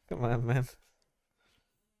 Come on, man.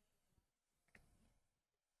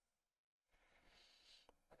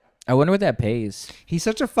 I wonder what that pays. He's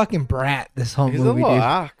such a fucking brat. This whole He's a movie, little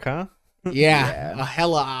dude. huh? Yeah, a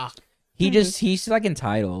hella. He's like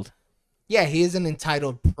entitled. Yeah, he is an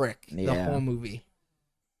entitled prick. The Yeah. whole movie.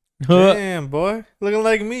 you Damn, boy. Looking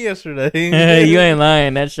like me yesterday. ain't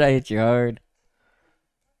lying. That shot hit you hard.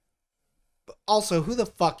 Also, who the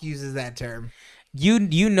fuck uses that term?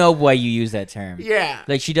 You know why you use that term. Yeah,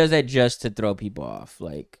 Like she does that just to throw people off.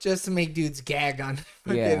 Like just to make dudes gag on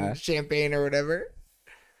fucking Yeah. champagne or whatever.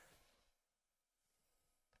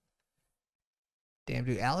 Damn,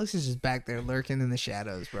 dude, Alex is just back there lurking in the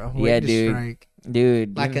shadows, bro. Yeah, Waiting to dude. strike.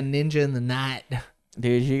 dude, Like a ninja in the night.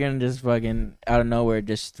 dude, you're gonna just fucking out of nowhere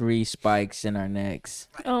just 3 spikes in our necks.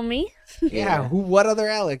 Oh, me? Yeah, who? What other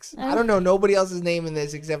Alex? I don't know nobody else's name in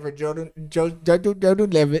this except for Jordan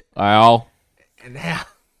Levitt Ow. and Hal.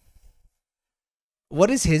 What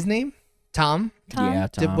is his name? Tom. Tom? Yeah,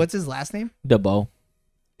 Tom. What's his last name? Dubois.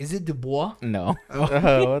 Is it Dubois? No.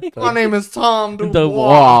 Oh, what the? My name is Tom Dubois.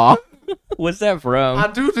 Dubois. What's that from? I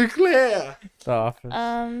do declare. The office.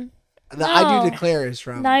 I No. do declare is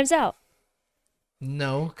from. Knives Out.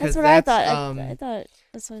 No, because That's what I thought. I thought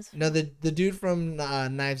that's what. No, the dude from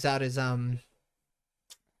Knives Out is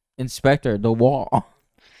Inspector the Wall.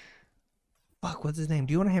 fuck. What's his name?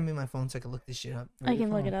 Do you want to hand me my phone so I can look this shit up? I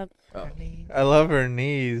can look it up. Oh. I love her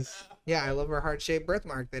knees. Yeah, I love her heart-shaped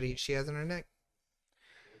birthmark that she has on her neck.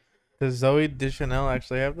 Does Zoe Deschanel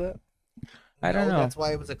actually have that? I don't No, know. That's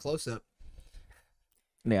why it was a close-up.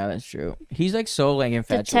 Yeah, that's true. He's like so like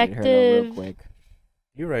infatuated with her though, real Detective- quick.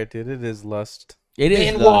 You're right, dude. It is lust. It is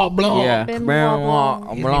Benoit the, Blanc. yeah, Benoit Benoit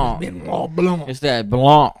Blanc. Blanc. Benoit Blanc. It's that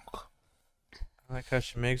Blanc. I like how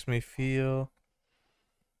she makes me feel.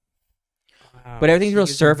 Wow. But everything's She real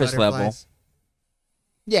gives me surface level. butterflies.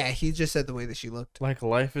 Yeah, he just said the way that she looked. Like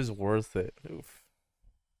life is worth it. Oof.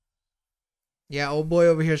 Yeah, old boy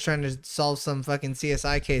over here is trying to solve some fucking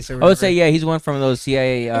CSI case or I whatever. would say yeah, he's one from those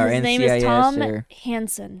CIA or His NCIS name is Tom or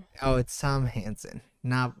Hansen. Oh, it's Tom Hansen,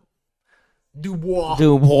 not Dubois.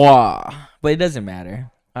 Dubois. But it doesn't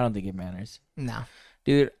matter. I don't think it matters. No.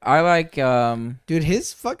 Dude, I like Dude,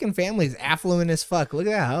 his fucking family's affluent as fuck. Look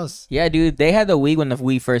at that house. yeah, dude, they had the Wii when the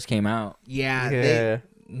Wii first came out. Yeah, Yeah.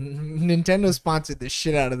 Nintendo sponsored the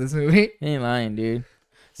shit out of this movie. You ain't lying, dude.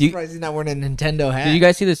 You- Surprised he's not wearing a Nintendo hat. Did you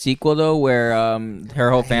guys see the sequel though, where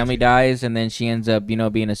her whole family dies and then she ends up, being a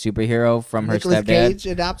superhero from her Nicolas stepdad? Cage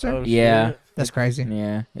adopts her? Oh, Yeah. shit. That's crazy.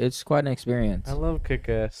 Yeah, it's quite an experience. I love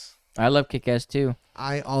Kick-Ass. I love Kick-Ass too.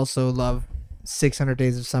 I also love 600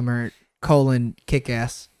 Days of Summer,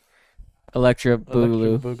 Kick-Ass. Electra Electric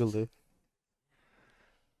Boogaloo. Boogaloo.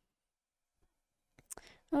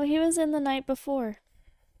 Oh, he was in The Night Before.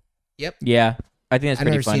 Yeah, I think that's I've pretty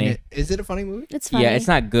never seen funny. it. Is it a funny movie? It's funny. Yeah, it's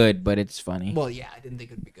not good, but it's funny. Well, yeah, I didn't think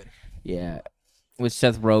it would be good. Yeah, with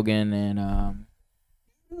Seth Rogen and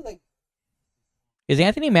is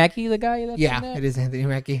Anthony Mackie the guy that's in Yeah, that? it is Anthony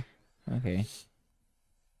Mackie. Okay.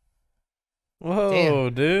 Whoa,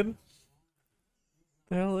 dude.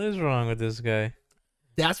 The hell is wrong with this guy?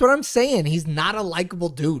 That's what I'm saying. He's not a likable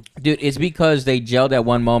dude. Dude, it's because they gelled at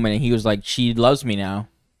one moment and he was like, "She loves me now."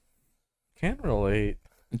 Can't relate.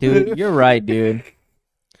 Dude, you're right, dude.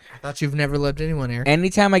 I thought you've never loved anyone, Eric.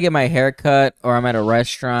 Anytime I get my hair cut or I'm at a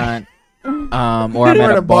restaurant, or I'm Or at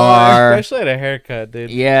at a a bar. bar, Especially at a haircut, dude.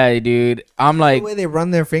 yeah, dude, I'm the like, way they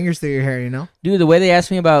run their fingers through your hair, you know? dude, the way they ask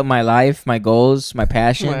me about my life, my goals, my My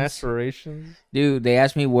passions, aspirations. dude, they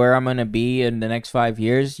ask me where I'm gonna be in the next 5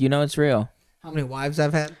 years. You know it's real. How many wives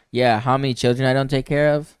I've had? Yeah, how many children I don't take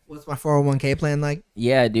care of? What's my 401k plan like?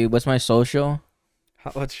 Yeah, dude, what's my social?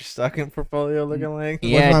 What's your stocking portfolio looking like?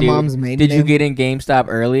 Yeah, What's my dude. mom's maiden Did you name? get in GameStop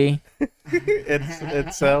early?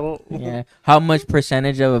 It's settled. Yeah. How much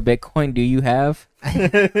percentage of a Bitcoin do you have?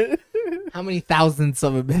 How many thousandths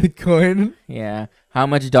of a Bitcoin? Yeah. How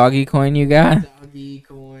much doggy coin you got? Doggy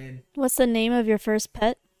coin. What's the name of your first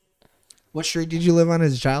pet? What street did you live on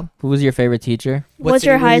as a child? Who was your favorite teacher? What What's city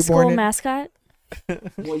your were high you born school in? mascot?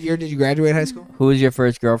 What year did you graduate high school? Who was your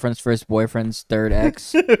first girlfriend's first boyfriend's third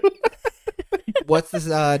ex? What's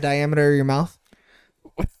the diameter of your mouth?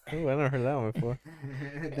 Ooh, I never heard that one before.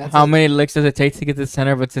 That's How many licks does it take to get to the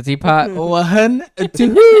center of a Tootsie Pop? 1,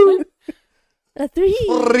 2, A 3.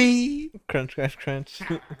 3. Crunch, crunch, crunch.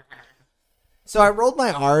 So I rolled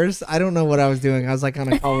my R's. I don't know what I was doing. I was like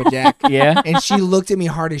on a call with Jack. Yeah. And she looked at me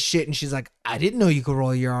hard as shit and she's like, I didn't know you could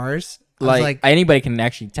roll your R's. I was Like, like, anybody can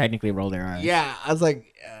actually technically roll their eyes. yeah. I was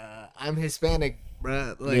like, I'm Hispanic,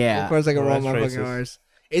 bruh. Like, Yeah. of course I can Oh, roll that's my fucking racist. R's.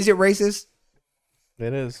 Is it racist?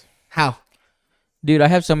 It is. How? Dude, I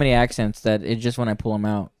have so many accents that it's just when I pull them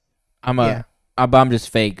out. Yeah. I'm just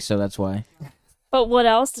fake, so that's why. But what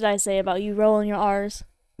else did I say about you rolling your R's?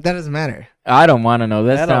 That doesn't matter. I don't want to know.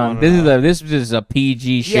 I don't wanna know. This is a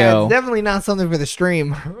PG Yeah, show. it's definitely not something for the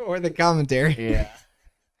stream or the commentary. Yeah.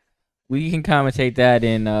 We can commentate that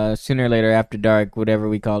in Sooner or Later After Dark, whatever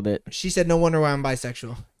we called it. She said, no wonder why I'm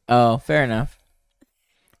bisexual. Oh, fair enough.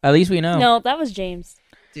 At least we know. No, that was James.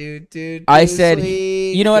 Dude, I said-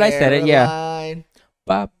 you know what, I said it, yeah. Caroline.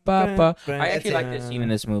 Ba, ba, ba. That's I actually it. like this scene in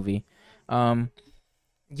this movie.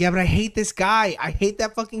 Yeah, but I hate this guy. I hate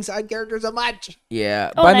that fucking side character so much.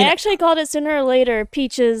 Yeah. Oh, but I and mean, I actually called it Sooner or Later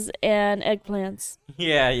Peaches and Eggplants.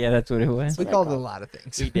 yeah, that's what it was. We called it a lot of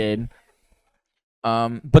things. We did.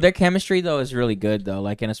 But their chemistry though is really good though,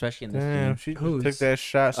 like, and especially in this Damn, scene. she just Who's? took that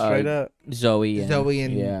shot straight up. Zoe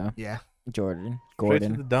and yeah. Jordan, Straight to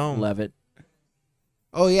the Gordon, dome. Levitt.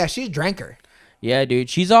 Oh yeah, she's a drinker. Yeah, dude,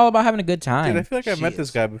 she's all about having a good Dude, I time. feel like I've She met this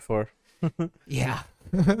is. guy before. Yeah.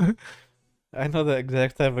 I know that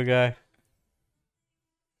exact type of guy.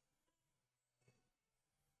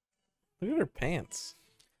 Look at her pants.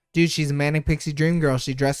 Dude, she's a manic pixie dream girl.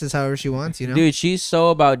 She dresses however she wants, you know? Dude, she's so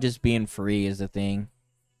about just being free is the thing.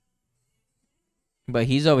 But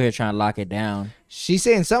he's over here trying to lock it down. She's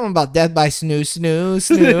saying something about death by snoo,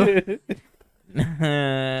 snoo,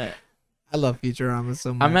 snoo. I love Futurama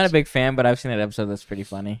so much. I'm not a big fan, but I've seen that episode. That's pretty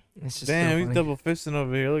funny. It's just Damn, so he's funny. double fisting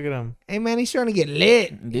over here. Look at him. Hey man, he's trying to get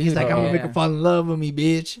lit. Dude, He's like, I'm gonna make yeah. her fall in love with me,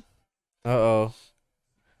 bitch. Uh-oh.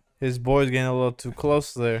 His boy's getting a little too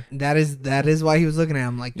close there. That is why he was looking at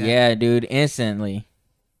him like that. Yeah, dude, instantly.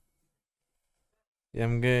 Yeah,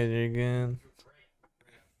 I'm good. You're good.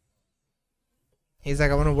 He's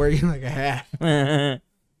like, I want to wear you like a hat.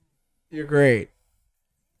 You're great.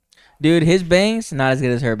 Dude, his bangs not as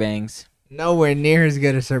good as her bangs. Nowhere near as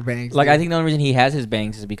good as her bangs. Like, dude. I think the only reason he has his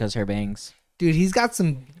bangs is because her bangs. Dude, he's got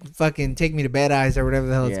some fucking take me to bed eyes or whatever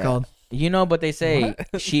the hell it's Yeah. called. You know what they say?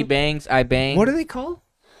 She bangs, I bang. What are they called?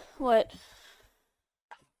 What?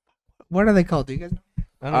 What are they called? Do you guys know?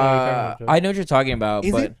 I don't know what you're talking about, Joe. I know what you're talking about,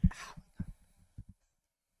 Is but it?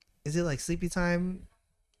 Is it like sleepy time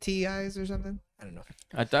tea eyes or something? I don't know.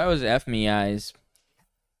 I thought it was F me eyes.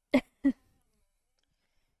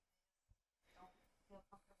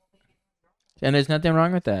 And there's nothing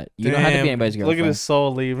wrong with that. You don't have to Damn, be anybody's Look girlfriend. at his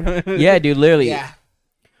soul leave. Yeah, dude, literally. Yeah,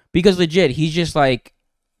 Because legit, he's just like,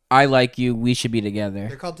 I like you, we should be they're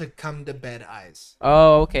together. called to come to bed eyes.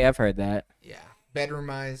 Oh, okay, I've heard that. Yeah, bedroom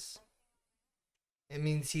eyes. It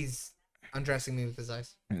means he's undressing me with his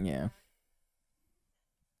eyes. Yeah.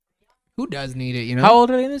 Who does need it? You know, How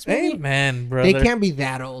old are they in this movie? Hey, man, brother. they can't be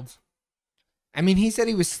that old. I mean, he said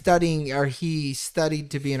he was studying, or he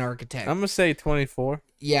studied to be an architect. I'm going to say 24.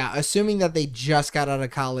 Yeah, assuming that they just got out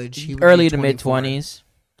of college. He would Early be to mid 24.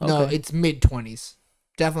 20s. No, Okay. it's mid 20s.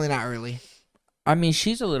 Definitely not early. I mean,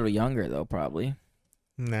 she's a little younger, though, probably.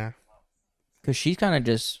 Nah. Because she's kind of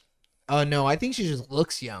just, Oh no, I think she just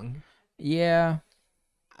looks young. yeah.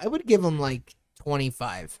 I would give him like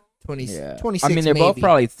 25, 20, Yeah. 26. I mean, they're both maybe.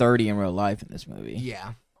 probably 30 in real life in this movie.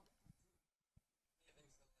 Yeah.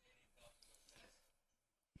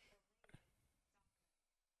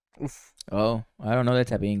 Oof. Oh, I don't know that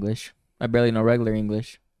type of English. I barely know regular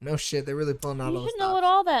English. No shit, they're really pulling out You all should the know what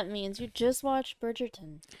stops. all that means. You just watched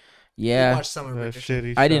Bridgerton. Yeah, Watch Summer That Bridgerton.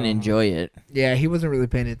 shitty I didn't show. enjoy it. Yeah, he wasn't really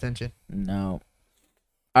paying attention. No.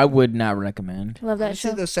 I would not recommend. Love that Honestly,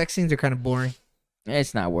 show. those sex scenes are kind of boring.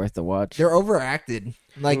 It's not worth the watch. They're overacted.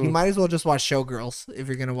 Like you Ooh. might as well just watch Showgirls if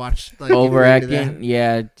you're gonna watch. Like, get into that. Overacting,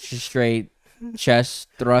 yeah, just straight chest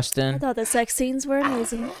I thrusting. thought the sex scenes were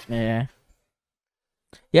amazing. Yeah.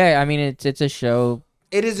 Yeah, I mean it's a show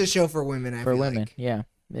It is a show for women. I for feel women. like. Yeah,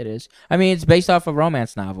 it is. I mean, it's based off a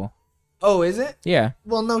romance novel. Oh, is it? Yeah.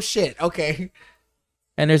 Well, no shit. Okay.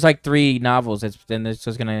 And there's like 3 novels. It's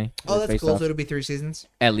just gonna. Oh, it's that's based cool. off, So it'll be 3 seasons.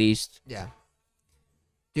 at least. Yeah.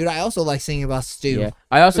 Dude, I also like singing about Stu. Yeah.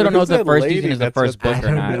 I also don't know if Who's the that first lady season is the that's first up book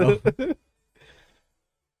there? or I not. don't know.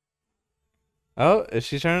 Oh, is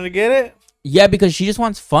she trying to get it? Yeah, because she just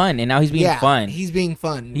wants fun, and now he's being Yeah, fun. He's being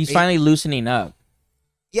fun. He's He- finally loosening up.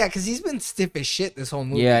 Yeah, because he's been stiff as shit this whole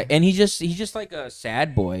movie. Yeah, and he's just like a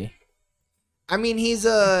sad boy. I mean, he's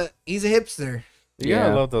a hipster. You gotta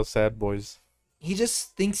Yeah. love those sad boys. He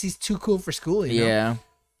just thinks he's too cool for school. You know? Yeah.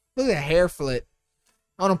 Look at that hair flip.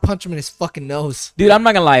 I want to punch him in his fucking nose. Dude, I'm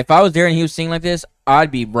not gonna lie. If I was there and he was singing like this, I'd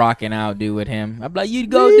be rocking out, dude, with him. I'd be like, "You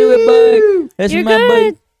go do it, bud. That's You're my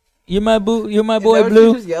good. boy. You're my boo. You're my boy,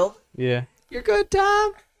 Blue." yelled? Yeah. You're good,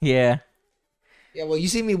 Tom. Yeah. Yeah, well, you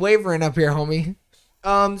see me wavering up here, homie.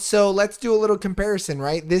 So let's do a little comparison,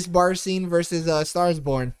 right? This bar scene versus Stars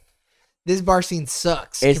Born. This bar scene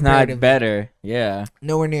sucks. It's not comparatively. better. Yeah,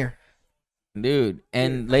 Nowhere near. dude.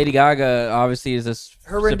 And Lady Gaga obviously is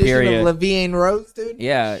Her rendition superior. of La Vie en Rose, dude.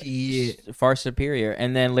 Yeah, Shit. far superior.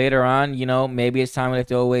 And then later on, maybe it's time we have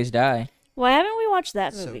to always die. Why haven't we watched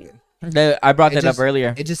that So movie? good. I brought It that just- up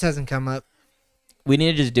earlier. It just hasn't come up. We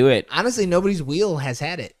need to just do it. Honestly, nobody's wheel has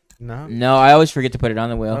had it. No. No, I always forget to put it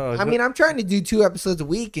on the wheel. Oh, I mean, I'm trying to do 2 episodes a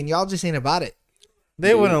week, and y'all just ain't about it.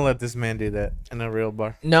 they wouldn't let this man do that in a real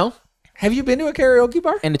bar. No? Have you been to a karaoke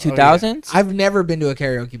bar? In the Oh, yeah. 2000s, I've never been to a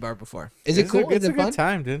karaoke bar before. Is it cool? It's Is a it fun? good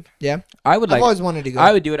time, dude. Yeah. I would I've like. always wanted to go.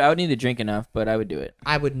 I would do it. I would need to drink enough, but I would do it.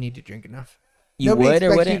 I would need to drink enough. You Nobody would or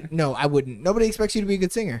expects wouldn't? You, no, I wouldn't. Nobody expects you to be a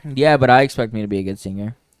good singer. Yeah, but I expect me to be a good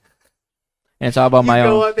singer. And it's all about You my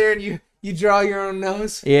go own. up there and you draw your own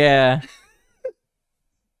nose. Yeah.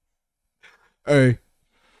 Hey,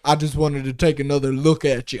 I just wanted to take another look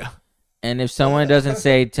at you. And if someone doesn't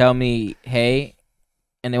say, tell me, hey,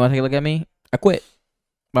 and they want to take a look at me, I quit.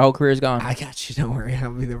 My whole career's gone. I got you. Don't worry.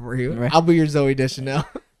 I'll be there for you. Right. I'll be your Zoe Deschanel.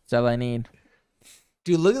 That's all I need.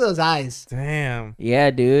 Dude, look at those eyes. Damn.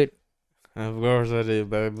 Yeah, dude. Of course I do,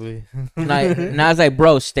 baby. And I was like,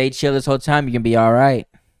 bro, stay chill this whole time. You can be all right.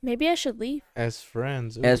 Maybe I should leave. As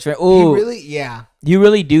friends. Ooh. As for He ooh, really, yeah. you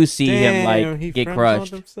really do see him Damn, like he get friend-zoned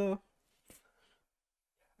crushed. himself?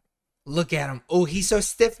 Look at him. Oh, he's so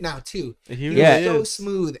stiff now too. He He's really so is.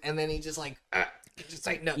 smooth, and then he just like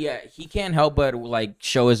no. Yeah, he can't help but like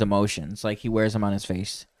show his emotions. Like he wears them on his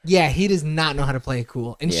face. Yeah, he does not know how to play it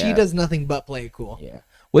cool, and she Yeah. does nothing but play it cool. Yeah,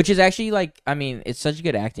 which is actually like, I mean, it's such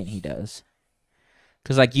good acting he does.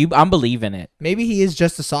 Cause like I'm believing it. Maybe he is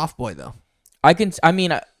just a soft boy though. I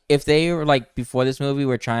mean, if they were like before this movie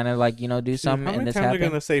were trying to like do something How and many this times are happened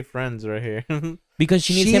gonna say friends right here? because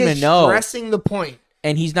she needs She him is to know, stressing the point.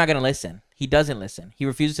 and he's not gonna listen. He doesn't listen. He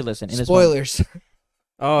refuses to listen. In this moment. Spoilers.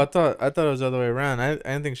 Oh, I thought it was the other way around. I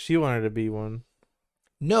didn't think she wanted to be one.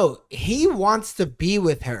 No, he wants to be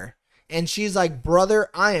with her. And she's like, brother,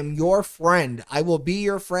 I am your friend. I will be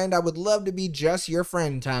your friend. I would love to be just your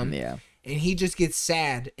friend, Tom. Yeah. And he just gets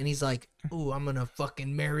sad. And he's like, ooh, I'm going to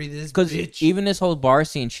fucking marry this Because bitch. even this whole bar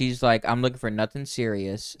scene, she's like, I'm looking for nothing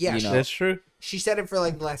serious. Yeah, you know. That's true. She said it for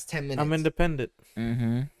like the last 10 minutes. I'm independent.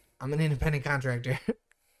 Mm-hmm. I'm an independent contractor.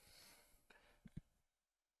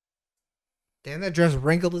 Damn, that dress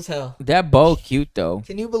wrinkled as hell. That bow cute though.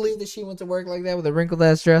 Can you believe that she went to work like that with a wrinkled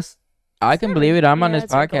ass dress? I can believe it. I'm on Yeah, this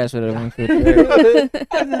it's wrinkled. podcast with a wrinkled shirt.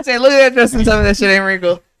 I was gonna say, look at that dress and tell me that shit ain't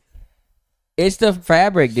wrinkled. It's the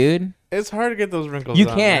fabric, dude. It's hard to get those wrinkles. You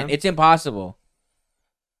out, can't. man. It's impossible.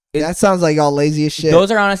 That sounds like y'all lazy as shit.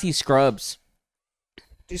 Those are honestly scrubs.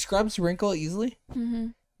 Do scrubs wrinkle easily? Mm-hmm.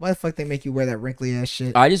 Why the fuck they make you wear that wrinkly ass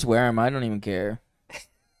shit? I just wear them. I don't even care.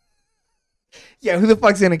 Yeah, who the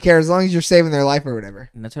fuck's gonna care as long as you're saving their life or whatever?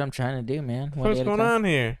 And that's what I'm trying to do, man. One What's day at a going time. on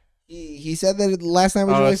here? He said that last night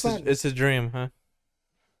was Oh, really it's fun. it's a dream, huh?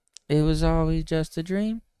 It was always just a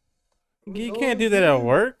dream. You can't do that at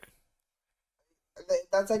work.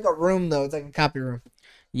 That's like a room though. It's like a copy room.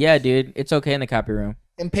 Yeah, dude. It's okay in the copy room.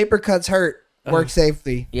 And paper cuts hurt. Work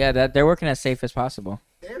safely. Yeah, that they're working as safe as possible.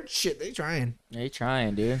 They're shit. They trying. They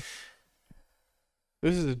trying, dude.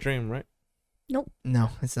 This is a dream, right? No,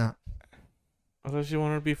 it's not. I thought she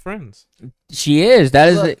wanted to be friends. She is. That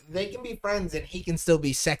is Look, it. they can be friends and he can still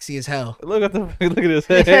be sexy as hell. Look at look at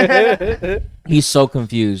this. He's so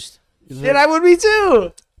confused. Shit, I would be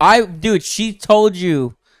too. Dude, she told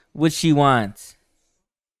you what she wants.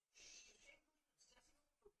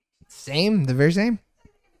 Same, the very same.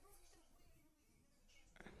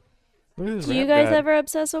 Look at this Do you rap guys god. ever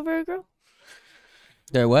obsess over a girl?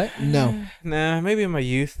 They're what? No, Nah, maybe in my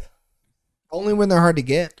youth. only when they're hard to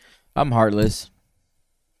get. I'm heartless.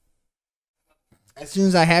 As soon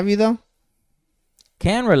as I have you though,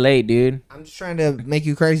 Can relate, dude. I'm just trying to make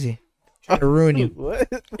you crazy. Trying to ruin you. What?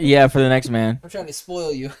 Yeah, for the next man. I'm trying to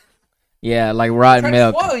spoil you. Yeah, like rotten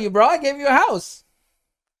milk. spoil you, bro. I gave you a house.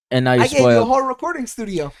 And now you're I gave you a spoiled. whole recording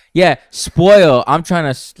studio. Yeah, spoil. I'm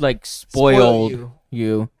trying to like spoil you.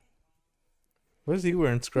 you. What is he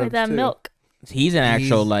wearing scrubs Like that too? milk. He's an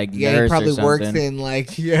actual He's- like yeah, nurse he probably or something. works in like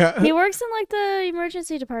He works in like the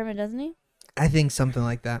emergency department, doesn't he? I think something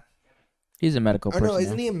like that. He's a medical Oh person. no,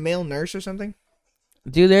 isn't he a male nurse or something?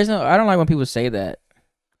 Dude, there's no. I don't like when people say that.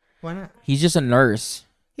 Why not? He's just a nurse.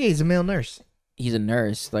 Yeah, he's a male nurse. He's a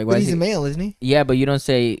nurse. Like why? But Is he's he... a male, isn't he? Yeah, but you don't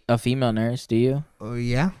say a female nurse, do you? Oh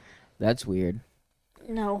yeah. That's weird.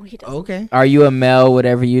 No, he doesn't. Okay. Are you a male?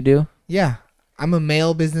 Whatever you do. Yeah, I'm a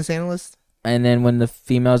male business analyst. And then when the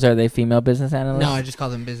females are they female business analysts? No, I just call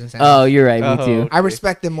them business Oh, analysts. you're right. Me Oh. too. I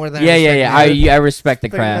respect them more than Yeah, I yeah, respect yeah. I respect the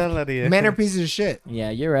Take the craft. hell outta here. men are pieces of shit. Yeah,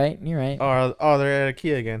 you're right. You're right. Oh, they're at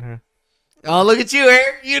IKEA again, huh? Oh, look at you,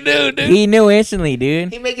 Eric. You do, dude. He knew instantly,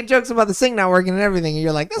 dude. He making jokes about the sink not working and everything, and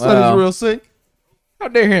you're like, that's Wow. not his real sink. How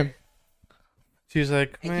dare him? She's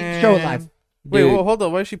like, Hey, keep man. the show alive. Wait, Dude. well, hold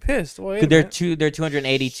on. Why is she pissed? Wait, a They're minute. they're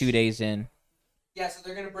 282 days in. Yeah, so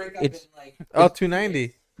they're gonna break up It's- in like. Oh,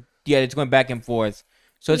 290. Yeah, it's going back and forth.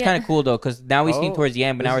 So it's Yeah. kind of cool though, because now we've seen Oh, towards the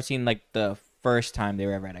end, but now this- we're seeing like the first time they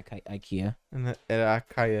were ever at IKEA. And at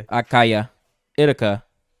IKEA. Akaya, Ithaca.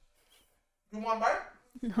 You want bar?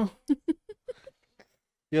 No.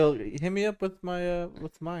 Yo, hit me up with my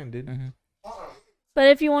with mine, dude. Mhm. But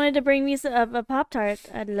if you wanted to bring me a Pop Tart,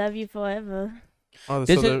 I'd love you forever. Oh,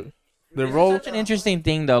 This so is- the It's roll. such an interesting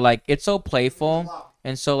thing though. Like it's so playful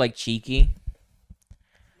and so like cheeky.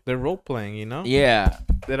 They're role playing, you know. Yeah.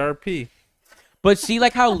 That RP. But see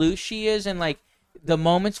like how loose she is and like the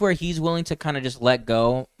moments where he's willing to kind of just let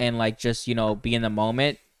go and like just, be in the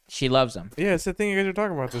moment, she loves him. Yeah, it's the thing you guys are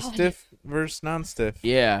talking about. The stiff versus non-stiff.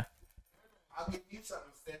 Yeah. I'll give you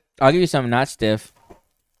something, Steph. I'll give you something not stiff.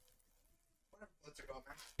 What's it called,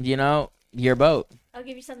 man? Your boat. I'll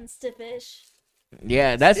give you something stiffish.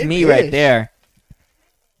 Yeah, that's me Stiff-ish. right there.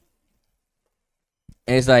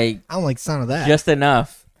 It's like I don't like the sound of that. just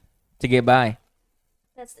enough to get by.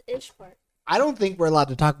 That's the ish part. I don't think we're allowed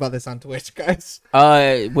to talk about this on Twitch, guys. What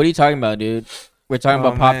are you talking about, dude? We're talking Oh,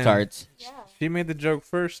 about Pop man. Tarts. Yeah. She made the joke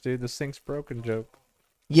first, dude. The sink's broken joke.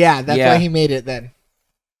 Yeah, that's Yeah. why he made it then.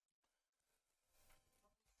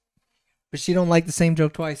 But she don't like the same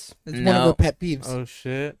joke twice. It's one of No. her pet peeves. Oh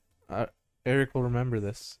shit. Eric will remember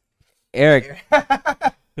this. Eric. All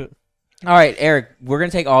right, Eric. We're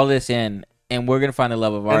gonna take all this in, and we're gonna find the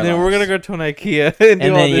love of our And then lives. we're gonna go to an IKEA and do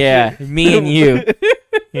And all then this yeah, shit. me and you.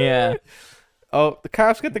 Yeah. Oh, the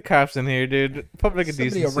cops! Get the cops in here, dude. Public Somebody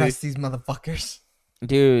indecency. arrest these motherfuckers.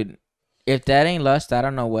 Dude, if that ain't lust, I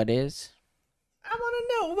don't know what is. I want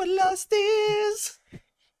to know what lust is.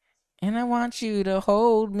 And I want you to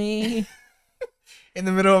hold me. In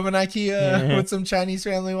the middle of an IKEA Yeah. with some Chinese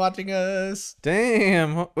family watching us.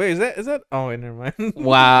 Damn. Wait, is that? Oh, wait, never mind.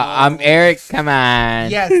 Wow, I'm Eric. Come on.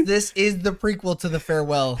 Yes, this is the prequel to the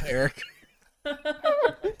farewell, Eric. This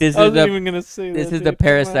I is wasn't the even gonna say this that. is the dude. Come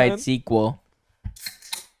Parasite on. sequel.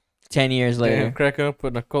 10 years later, Damn, cracking up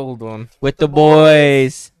with a cold one. with the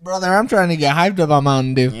boys. Brother, I'm trying to get hyped up on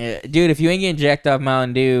Mountain Dew. Yeah, dude, if you ain't getting jacked off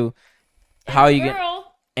Mountain Dew, how you get?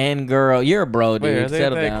 Girl. And girl, you're a bro, dude. Wait, are they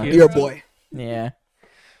Settle that down. cute? You're a boy. Yeah.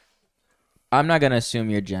 I'm not gonna assume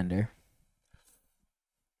your gender.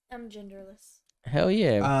 I'm genderless. Hell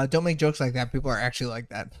yeah. Don't make jokes like that. People are actually like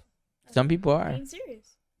that. Some people are. Being serious.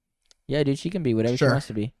 Yeah, dude, she can be whatever she Sure. wants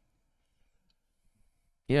to be.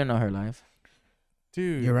 You don't know her life.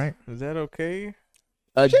 Dude, You're right. Is that okay?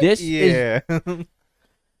 This is Yeah.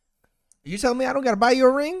 You tell me I don't gotta buy you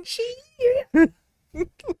a ring?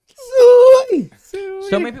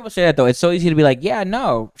 so many people say that though. It's so easy to be like, yeah,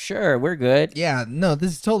 no, sure, we're good. Yeah, no,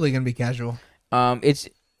 this is totally gonna be casual. It's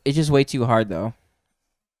just way too hard though.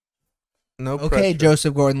 No Okay, pressure.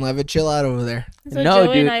 Joseph Gordon-Levitt, chill out over there. So No,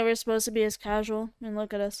 Joey dude. and I were supposed to be as casual, and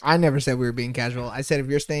look at us. I never said we were being casual. I said if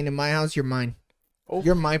you're staying in my house, you're mine. Oh.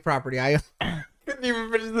 You're my property. I couldn't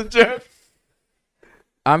even finish the joke.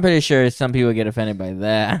 I'm pretty sure some people get offended by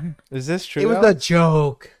that. Is this true? It was though? a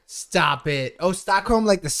joke. Stop it. Oh, Stockholm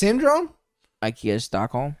like the syndrome? IKEA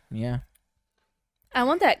Stockholm, yeah. I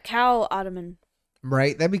want that cow ottoman.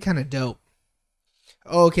 Right? That'd be kind of dope.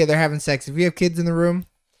 Oh, okay, they're having sex. If you have kids in the room,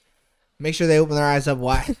 make sure they open their eyes up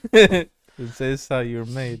wide. It says how you were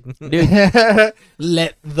made. Dude,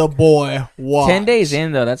 Let the boy watch. 10 days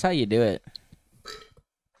in though, that's how you do it.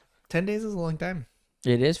 10 days is a long time.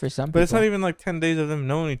 It is for some people. But it's not even like 10 days of them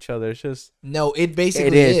knowing each other. It's just No, it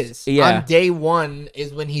basically It is. Yeah. On day one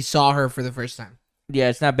is when he saw her for the first time. Yeah,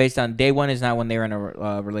 it's not based on day one. Is not when they were in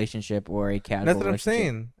a relationship or a casual. that's what I'm relationship.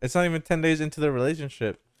 saying. It's not even 10 days into the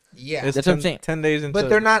relationship. Yeah. It's That's what I'm 10 saying. 10 days into. But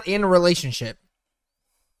they're not in a relationship.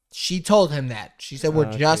 She told him that. She said we're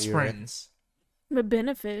Okay, just you're right. friends. The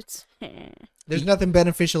benefits. There's nothing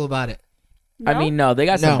beneficial about it. I mean, no, they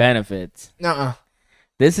got No. some benefits. Nuh-uh.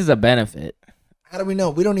 This is a benefit. How do we know?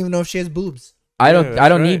 We don't even know if she has boobs. I don't. Yeah, I that's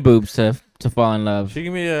don't need right. boobs to fall in love, She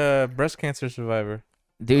can be a breast cancer survivor.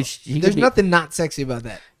 dude. She could There's be- nothing not sexy about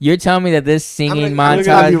that. You're telling me that this singing I'm Look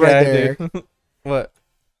gonna at you montage? right this there, guy, dude. What?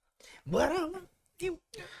 What I want you-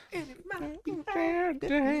 and it might be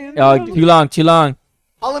Oh, too long, too long.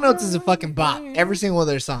 Hall & Oates is a fucking bop. Every single one of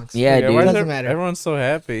their songs. Yeah, why dude. is Doesn't matter. Everyone's so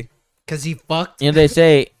happy. Because he fucked. You know they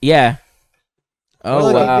say, yeah. Oh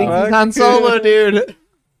Look, he wow. thinks he's Fuck. Han Solo, dude.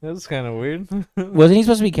 That's kind of weird. Wasn't he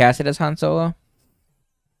supposed to be casted as Han Solo?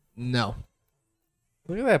 No.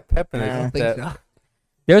 Look at that pep in I it. I don't Look think at that. so.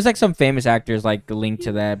 There was like some famous actors like linked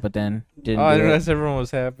to that, but then didn't. Oh, I do didn't it. realize everyone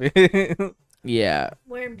was happy. Yeah,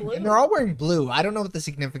 Wearing blue. And they're all wearing blue. I don't know what the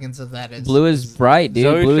significance of that is. blue is bright, dude.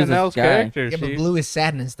 Zoe Blue Chanel's is the sky. character. Yeah, but she, blue is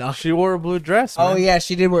sadness, dog. she wore a blue dress. Oh, man. yeah,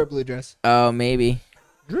 she did wear a blue dress. Oh, maybe.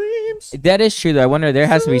 Dreams. That is true though. I wonder there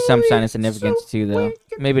has to be some Sweet, sign of significance too though.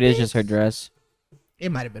 sweet Maybe it is just her dress.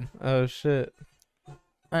 It might have been. Oh shit.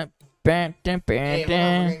 Hey, Hey, hold on,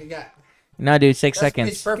 we're gonna get- No, dude, 6 That's seconds.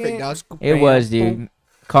 pitch perfect, dog. It was, dude.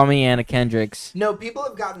 Call me Anna Kendricks. No, people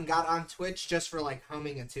have got on Twitch just for like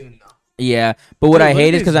humming a tune, though. Yeah, but what Dude, I look hate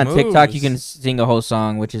at is because these on TikTok you moves. can sing a whole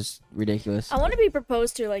song, which is ridiculous. I want to be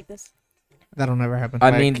proposed to like this. That'll never happen. I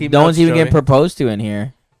Alright, mean, keep no one's notes, even getting Joey. proposed to in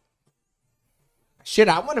here. Shit,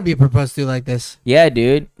 I want to be proposed to like this. Yeah,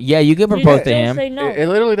 dude. Yeah, you can You propose just to don't him. Say no. It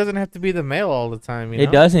literally doesn't have to be the male all the time. You know?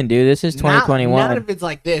 It doesn't, dude. This is Not 2021. if it's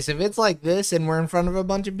like this. If it's like this and we're in front of a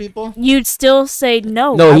bunch of people, You'd still say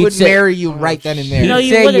no. No, I he'd would say- marry you right then and He'd there. No,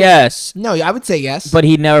 you say wouldn't. yes, No, I would say yes. but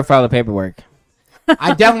he'd never file the paperwork.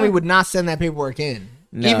 I definitely would not send that paperwork in.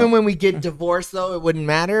 No. Even when we get divorced, though, it wouldn't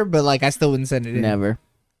matter. But like, I still wouldn't send it in. Never.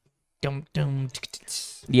 Dum, dum,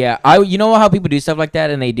 Yeah, you know how people do stuff like that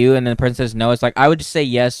and they do, and then the person says no. It's like I would just say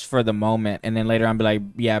yes for the moment, and then later on be like,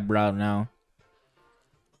 yeah, bro, no.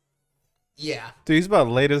 Yeah. Dude, he's about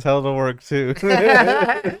late as hell to work too.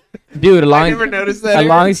 Dude, I never noticed that. as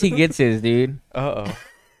long as he gets his, dude. Uh-oh.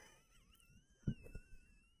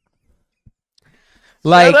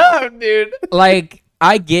 Like, Shut up, dude. like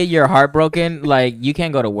I get you're heartbroken. Like, you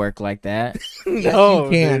can't go to work like that. Yes, No, you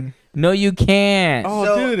can. dude. No, you can't. Oh,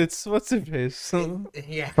 So- dude, it's what's her face?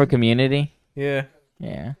 Yeah. For Community. Yeah.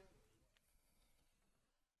 Yeah.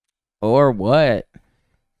 Or what?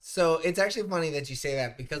 So it's actually funny that you say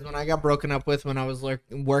that because when I got broken up with when I was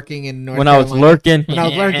working in North When I was Carolina, lurking. When I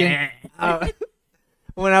was lurking.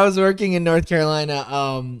 When I was working in North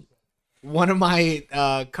Carolina, one of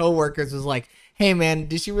my coworkers was like, "Hey man,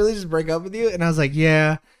 did she really just break up with you?" And I was like,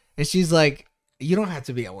 "Yeah." And she's like, "You don't have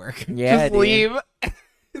to be at work. Yeah, just dude. leave."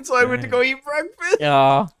 And so I went to go eat breakfast.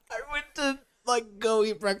 Oh, I went to like go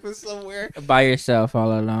eat breakfast somewhere. by yourself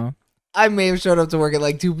all alone. I may have showed up to work at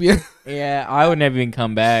like 2 p.m. Yeah, I would never even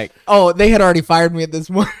come back. Oh, they had already fired me at this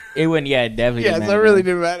point. It wouldn't. Yeah, it definitely. Yeah, didn't so it matter. really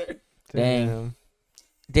didn't matter. Dang.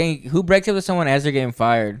 Dang, who breaks up with someone as they're getting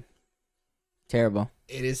fired? Terrible.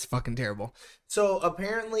 It is fucking terrible. So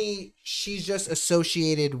apparently she's just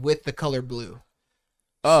associated with the color blue.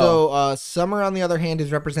 Oh. So Summer, on the other hand,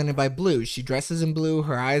 is represented by blue. She dresses in blue,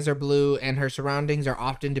 her eyes are blue, and her surroundings are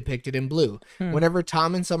often depicted in blue. Whenever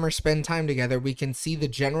Tom and Summer spend time together, we can see the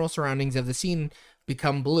general surroundings of the scene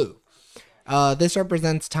become blue. This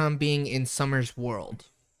represents Tom being in Summer's world.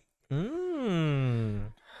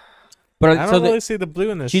 But I so don't really see the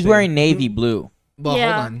blue in this. she's scene. wearing navy blue. Well,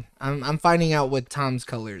 Yeah. hold on. I'm finding out what Tom's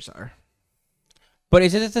colors are. But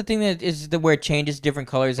is this the thing that is the where it changes different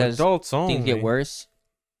colors as adults only. things get worse?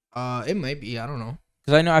 It might be. I don't know.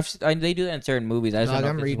 Because I know they do that in certain movies. I just Dog, don't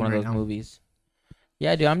I'm know if it's reading one of right those now. movies.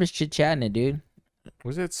 Yeah, dude, I'm just chit chatting it, dude.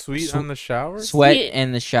 Was it sweet Sw- on the shower? Sweat Sweet.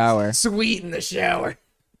 in the shower. Sweet in the shower.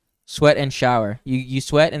 Sweat and shower. You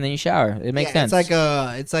sweat and then you shower. It makes sense.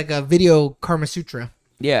 It's like a video Karma Sutra.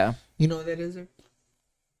 Yeah, You know what that is? Sir?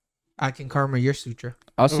 I can karma your sutra.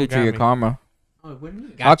 I'll got suture your me. karma. Oh, what do you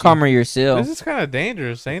mean? I'll karma your seal. This is kind of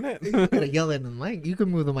dangerous, ain't it? You gotta yell at the mic. You can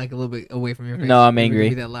move the mic a little bit away from your face. No, I'm It wouldn't angry.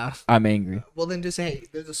 Be that loud. I'm angry. Well, then just say, hey,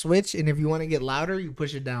 there's a switch, and if you want to get louder, you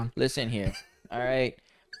push it down. Listen here. All right.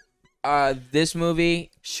 This movie.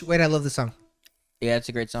 Shh, wait, I love the song. Yeah, it's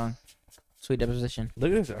a great song. Sweet deposition.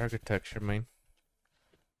 Look at this architecture, man.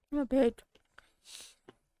 Oh, big.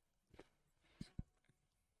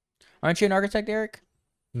 Aren't you an architect, Eric?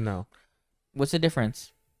 No, What's the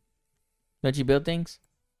difference? Don't you build things?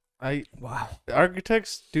 Wow.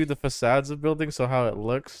 architects do the facades of buildings, so how it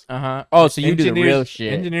looks. Uh huh. Oh, so you do the real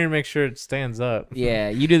shit. Engineer make sure it stands up. Yeah,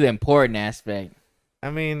 you do the important aspect. I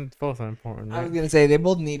mean, both are important. I Right? was gonna say they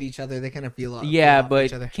both need each other. They kind of feel off. Yeah, feel off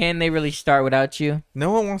each but other. can they really start without you?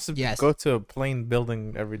 No one wants to Yes. go to a plain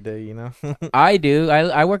building every day, you know. I do.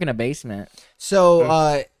 I work in a basement.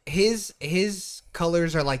 So his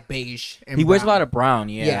colors are like beige. And He wears a brown. lot of brown.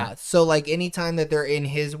 Yeah. Yeah. So like anytime that they're in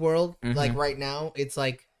his world, Mhm. like right now, it's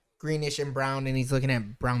like greenish and brown, and he's looking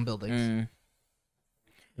at brown buildings.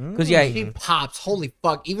 'Cause, yeah, She pops. Holy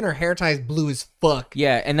fuck! Even her hair tie is blue as fuck.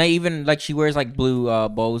 Yeah, and they even like she wears like blue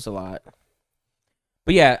bows a lot.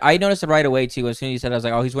 But yeah, I noticed it right away too. As soon as you said, I was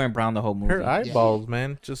like, oh, he's wearing brown the whole movie. her eyeballs,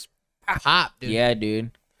 man, just Pop, dude. Yeah,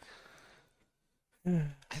 dude.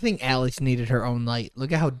 I think Alex needed her own light.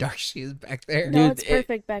 Look at how dark she is back there. No, Dude, it's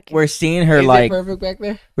perfect back here. We're seeing her Is it like perfect back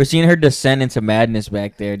there? we're seeing her descend into madness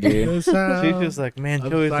back there, dude. she's just like, man,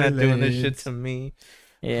 of Joey's not doing this shit silence. to me.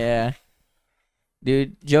 Yeah.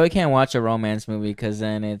 Dude, Joey can't watch a romance movie because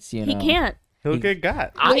then it's, you know. He can't. He'll He- get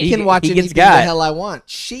got. I He- can watch he anything gets the got. hell I want.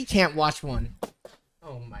 She can't watch one.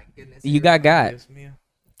 Oh my goodness. You got. Yes, Mia.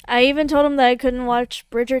 I even told him that I couldn't watch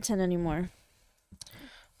Bridgerton anymore.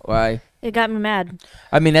 Why? It got me mad.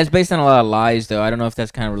 I mean, that's based on a lot of lies, though. I don't know if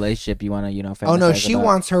that's the kind of relationship you want to, you know, Oh no, fantasize she about.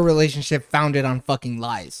 wants her relationship founded on fucking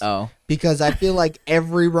lies. Oh. Because I feel like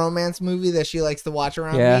every romance movie that she likes to watch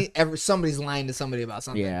around Yeah. me, somebody's lying to somebody about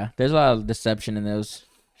something. Yeah. There's a lot of deception in those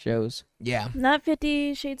shows. Yeah. Not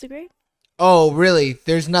 50 Shades of Grey. Oh, really?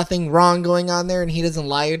 There's nothing wrong going on there, and he doesn't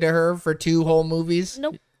lie to her for 2 whole movies.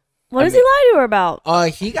 Nope. What does he lie to her about?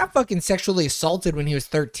 He got fucking sexually assaulted when he was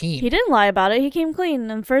 13. He didn't lie about it. He came clean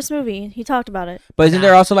in the first movie. He talked about it. But isn't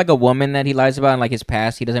there also like a woman that he lies about in like his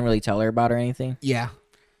past? He doesn't really tell her about or anything. Yeah, I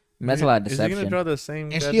mean, that's a lot of Is he gonna deception. draw the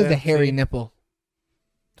same? and she has a goddamn hairy scene? nipple.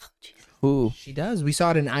 Who? She does. We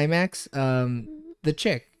saw it in IMAX. The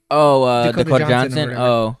chick. Oh, Dakota Dakota Johnson Johnson.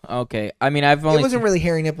 or Oh, okay. I mean, I've only. It wasn't really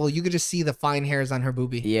hairy nipple. You could just see the fine hairs on her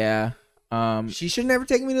boobie. Yeah. She should never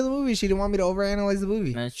take me to the movie. She didn't want me to overanalyze the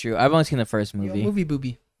movie. That's true. I've only seen the first Yo, movie. movie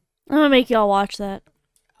boobie. I'm gonna make y'all watch that.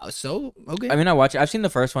 So okay, I mean, I watch it. I've seen the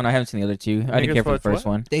first one. I haven't seen the other two. I didn't Niggas care for the watch first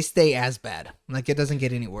what? one. they stay as bad. Like it doesn't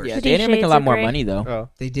get any worse. Yeah, 50 they didn't make a Shades lot of more Grey. money though. Oh,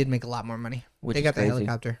 They did make a lot more money. Which They is got the crazy.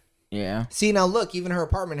 helicopter. Yeah. See now, look, even her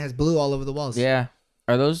apartment has blue all over the walls. Yeah.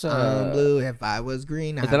 Are those? Blue. If I was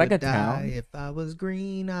green, I is that like would a die. town? If I was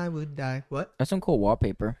green, I would die. What? That's some cool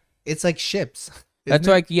wallpaper. It's like ships. That's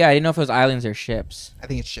isn't it? like, yeah, I didn't know if it was islands or ships. I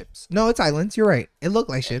think it's ships. No, it's islands. You're right. It looked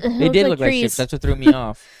like ships. They did look like ships. trees. That's what threw me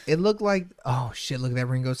off. It looked like. Oh shit! Look at that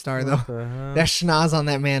Ringo Starr though. what the hell? That schnoz on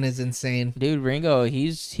that man is insane. Dude, Ringo,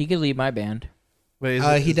 he could lead my band. Wait,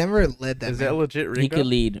 is He never led that. is man. that legit Ringo? He could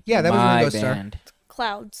lead Yeah, that was my Ringo Starr. band.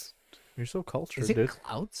 Clouds. You're so cultured, Is it dude.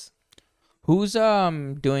 clouds? Who's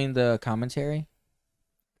doing the commentary?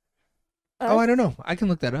 Oh, I don't know. I can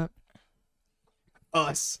look that up.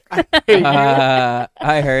 Us. I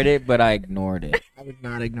heard it, but I ignored it. I was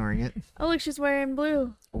not ignoring it. Oh, look, she's wearing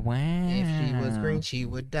blue. Wow. If she was green, she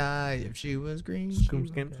would die. If she was green, she Scoom, would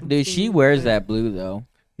skim. die. Dude, she wears that blue though.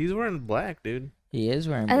 He's wearing black, dude. He is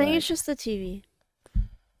wearing I black. think it's just the TV.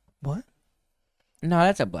 What? No,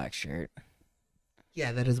 that's a black shirt.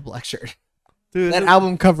 Yeah, that is a black shirt. Dude, That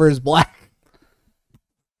album cover is black.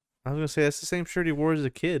 I was gonna say that's the same shirt he wore as a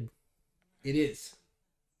kid. It is.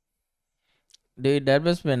 Dude, that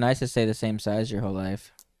must have been nice to stay the same size your whole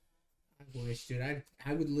life. I wish, dude.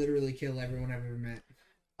 I would literally kill everyone I've ever met.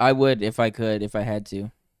 I would if I could, if I had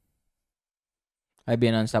to. I'd be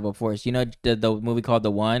an unstoppable force. You know the movie called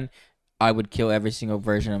The One? I would kill every single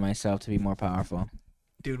version of myself to be more powerful.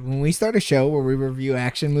 Dude, when we start a show where we review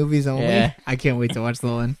action movies only, Yeah. I can't wait to watch the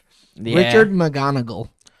one. Yeah. Richard McGonigal.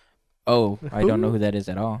 Oh, I don't know who that is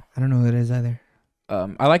at all. I don't know who it is either.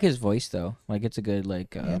 I like his voice though. Like it's a good Yeah,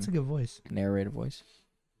 that's a good voice. narrator voice.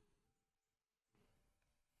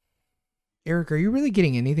 Eric, are you really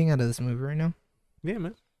getting anything out of this movie right now? Yeah,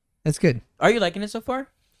 man. That's good. Are you liking it so far?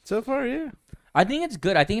 So far, yeah. I think it's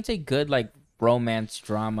good. I think it's a good like romance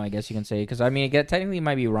drama, I guess you can say. Because I mean, technically it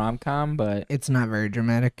might be rom com, but It's not very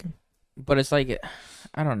dramatic. it's like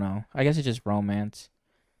I don't know. I guess it's just romance.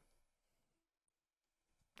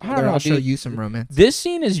 I don't There, know. I'll show Dude. you some romance. This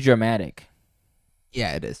scene is dramatic.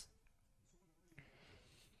 Yeah, it is.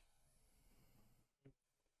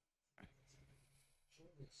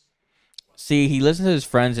 See, he listens to his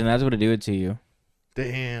friends, and that's what it do it to you.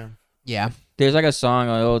 Damn. Yeah. There's like an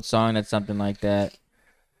old song that's something like that.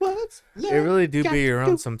 What's It really do got be to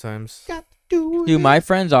around sometimes. Dude, my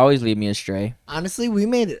friends always lead me astray. Honestly, we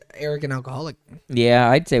made Eric an alcoholic. Yeah,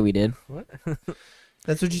 I'd say we did. What?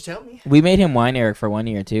 That's what you tell me. We made him wine Eric for 1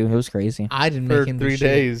 year too. It was crazy. I didn't For make him do 3 shit.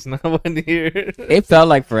 days, not 1 year. It felt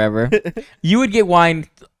like forever. You would get wine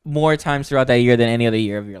more times throughout that year than any other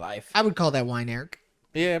year of your life. I would call that wine, Eric.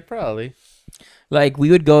 Yeah, probably. Like we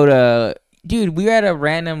would go to, dude, we were at a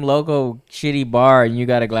random local shitty bar and you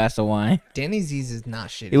got a glass of wine. Danny Z's is not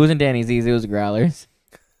shitty. It wasn't Danny's Z's, it was Growlers.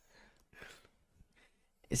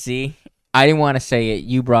 See, I didn't want to say it.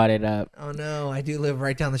 You brought it up. Oh no, I do live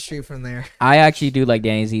right down the street from there. I actually do like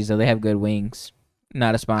Danny's Z's though. They have good wings. Not a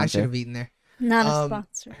I should sponsor. have eaten there. Not a Um,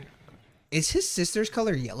 sponsor. Is his sister's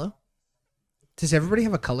color yellow? Does everybody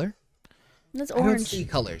have a color? That's I don't orange. see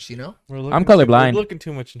colors, you know? We're looking I'm colorblind. We're looking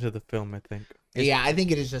too much into the film, I think. Yeah, I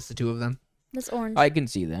think it is just the two of them. That's orange. I can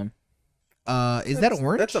see them. Is that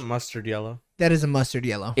orange? That's a mustard yellow. That is a mustard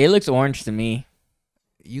yellow. It looks orange to me.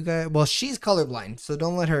 You guys, well, she's colorblind, so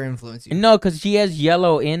don't let her influence you. No, because she has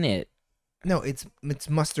yellow in it. No, it's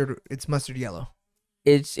mustard. It's mustard yellow.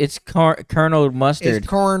 It's kernel mustard It's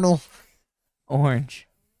cornel. orange.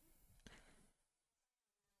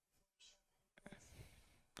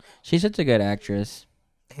 She's such a good actress.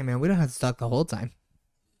 Hey man, we don't have to talk the whole time.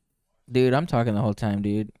 Dude, I'm talking the whole time,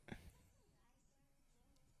 dude.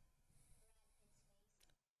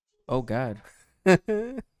 Oh, God.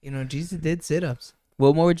 You know, Jesus did sit-ups.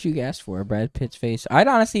 What more would you ask for? Brad Pitt's face? I'd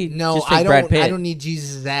honestly No, just take I Brad don't. Pitt. I don't need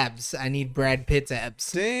Jesus' abs. I need Brad Pitt's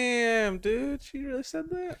abs. Damn, dude. She really said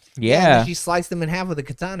that? Yeah. she sliced them in half with a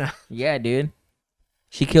katana. Yeah, dude.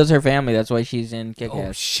 She kills her family. That's why she's in Oh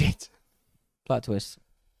Kick-Ass. shit! Plot twist.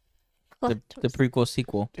 Plot The prequel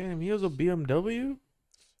sequel. Damn, he was a BMW?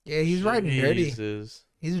 Yeah, he's riding dirty. Jesus.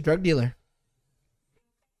 He's a drug dealer.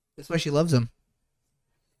 That's why she loves him.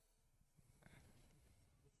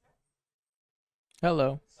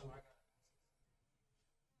 Hello.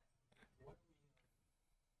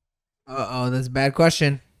 Oh, that's a bad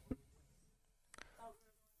question.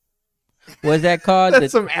 What's that called?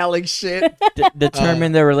 That's some Alex shit.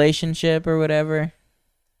 Determine the relationship or whatever.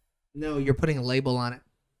 No, you're putting a label on it.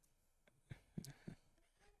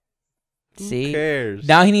 Who See? cares?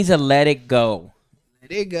 Now he needs to let it go.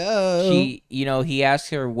 Let it go. He asks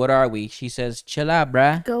her, "What are we?" She says, "Chill out,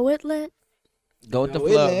 bruh." Go it lit. Go with the Go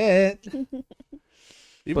with flow. it.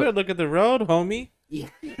 You But- better look at the road, homie. He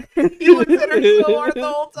looks at her so hard the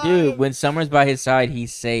whole time. Dude, when Summer's by his side,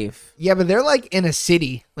 he's safe. Yeah, but they're like in a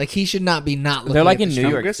city. Like he should not be not looking They're like at in the New street.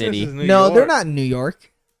 York I guess this City. is New No, they're York. not in New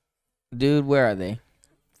York. Dude, where are they?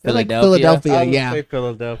 They're like I Philadelphia, would yeah. say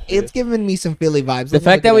Philadelphia. It's giving me some Philly vibes. The Let me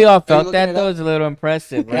fact look that it we up. all Are you felt looking that it though up? is a little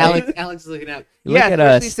impressive, right? Alex is looking up. Look yeah, at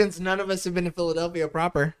especially us. since none of us have been in Philadelphia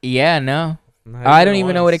proper. Yeah, no. Not I don't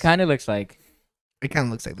even know what it once. kind of looks like. It kind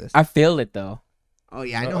of looks like this. I feel it though. Oh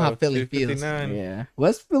yeah, I know how Philly feels. 259. Yeah.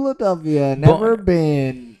 West Philadelphia, never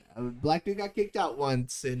been. A black dude got kicked out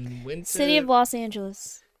once and went to... City of Los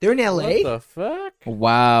Angeles. They're in LA. What the fuck?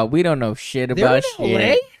 Wow, we don't know shit They're about in shit.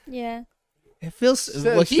 LA. Yeah. It feels. Says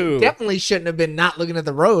Well, he who? definitely shouldn't have been not looking at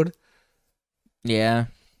the road. Yeah.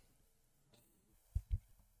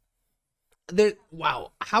 There.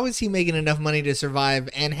 Wow. How is he making enough money to survive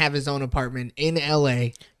and have his own apartment in LA?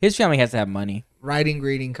 His family has to have money. Writing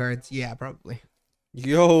greeting cards. Yeah, probably.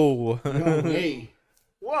 Yo.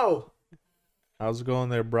 Whoa. How's it going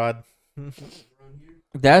there, broad?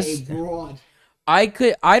 That's broad. I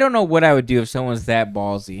don't know what I would do if someone was that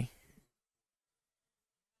ballsy.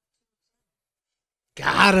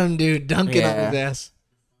 Got him, dude. Dunking on Yeah. his ass.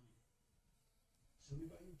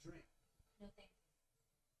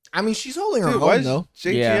 I mean, she's holding her Dude, why own is though,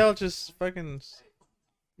 JGL Yeah. just fucking?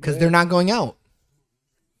 because they're not going out.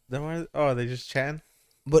 Then why? Oh, they just chatting.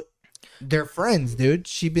 But they're friends, dude.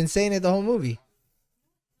 She's been saying it the whole movie.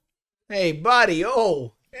 Hey, buddy.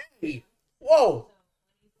 Oh, hey. Whoa.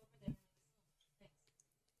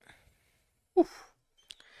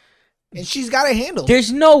 And she's got it handled.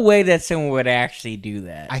 There's no way that someone would actually do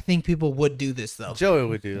that. I think people would do this though. Joey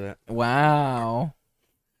would do that. Wow.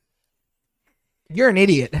 You're an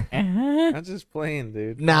idiot. I'm just playing,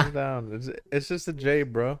 dude. Nah. Calm down. It's just a J,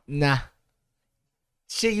 bro. Nah.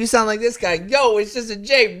 Shit, you sound like this guy. Yo, it's just a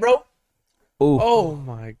J, bro. Ooh. Oh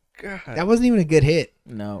my god. That wasn't even a good hit.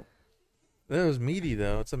 No. That was meaty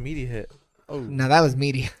though. It's a meaty hit. Oh. No, that was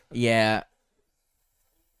meaty. Yeah.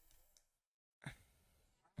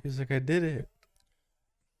 He's like, I did it.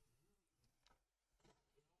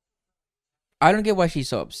 I don't get why she's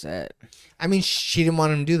so upset. I mean, she didn't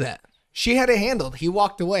want him to do that. She had it handled. He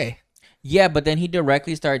walked away. Yeah, but then he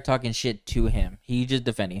directly started talking shit to him. He just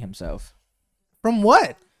defending himself. From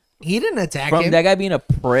what? He didn't attack From him. that guy being a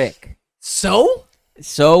prick. So?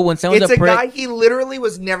 So when someone's It's a a prick, guy he literally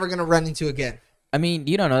was never going to run into again. I mean,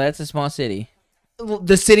 you don't know. That's a small city.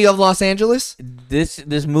 The city of Los Angeles? This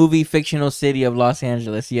movie fictional city of Los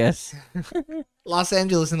Angeles. Yes. Los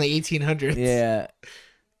Angeles in the 1800s. Yeah.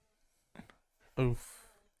 Oof.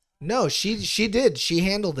 No, she did. She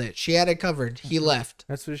handled it. She had it covered. He left.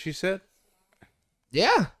 That's what she said.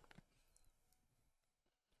 Yeah.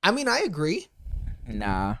 I mean, I agree.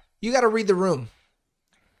 Nah. You got to read the room.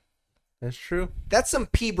 That's true. That's some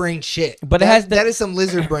pea brain shit. But it That- has the- that is some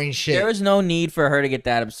lizard brain shit. There was no need for her to get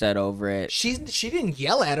that upset over it. She didn't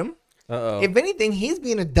yell at him. Uh oh. If anything, he's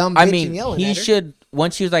being a dumb bitch I and mean, yelling he at her. should.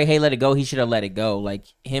 Once she was like, "Hey, let it go," he should have let it go. Like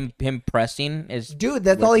him pressing is. Dude,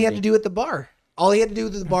 that's what all he he had to did. do at the bar. All he had to do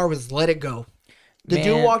at the bar was let it go. The dude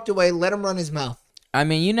Man. walked away, let him run his mouth. I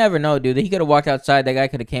mean, you never know, dude. He could have walked outside. That guy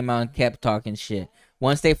could have came out and kept talking shit.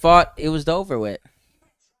 Once they fought, it was over with.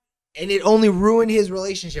 And it only ruined his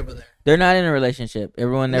relationship with her. They're not in a relationship.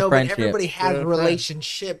 Everyone, their No, friendship. but everybody has They're friends.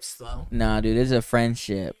 relationships, though. Nah, dude, it's a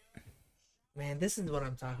friendship. Man, this is what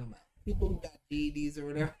I'm talking about. People who got DDs or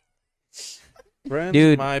whatever. Friends,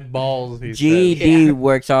 Dude, my balls. He said. GED Yeah.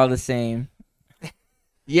 works all the same.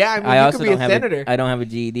 Yeah, I mean, I you also could be don't a have senator. I don't have a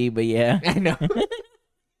GED, but yeah. I know.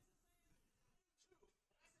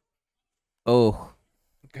 Oh,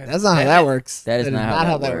 God That's not how damn that it. works. That is not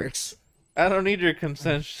how that works. I don't need your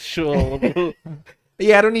consensual.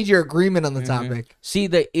 Yeah, I don't need your agreement on the Mhm. topic. see,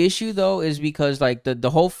 the issue though is because like the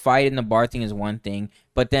whole fight in the bar thing is one thing,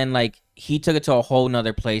 but then like he took it to a whole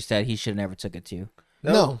nother place that he should never took it to.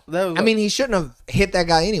 No. that was. I mean, he shouldn't have hit that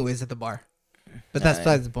guy anyways at the bar. But that's Alright.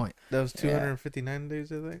 besides the point. that was 259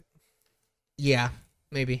 days. I think. Yeah,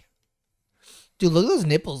 maybe. Dude, look at those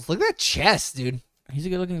nipples. Look at that chest, dude. He's a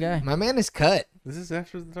good looking guy. My man is cut. This is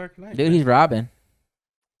after the Dark Knight. Dude, man. he's Robin.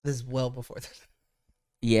 This is well before that.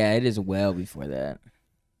 Yeah, it is well before that.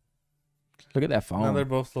 Look at that Now phone. they're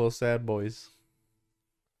both little sad boys.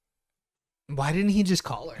 Why didn't he just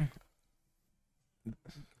call her?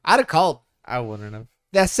 I'd have called I wouldn't have.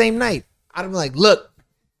 that same night. I'd have been like, look,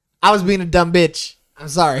 I was being a dumb bitch. I'm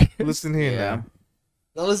sorry. Listen here Yeah. now.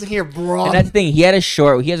 Now listen here, bro. And that's the thing. He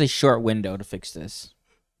has a short window to fix this.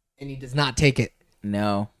 And he does not take it.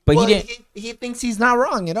 No, but Well, he didn't. He thinks he's not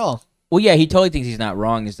wrong at all. Well, yeah, he totally thinks he's not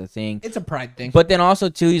wrong is the thing. It's a pride thing. But then also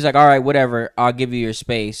too, he's like, all right, whatever, I'll give you your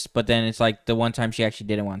space. But then it's like the one time she actually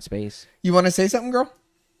didn't want space. You want to say something, girl?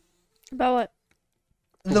 About what?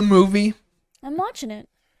 The movie. I'm watching it.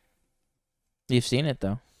 You've seen it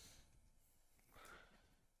though.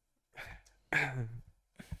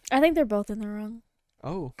 I think they're both in the wrong.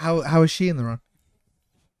 Oh, How is she in the wrong?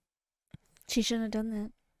 She shouldn't have done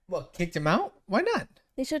that. What, kicked him out? Why not?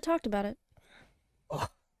 They should have talked about it.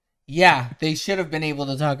 Yeah, they should have been able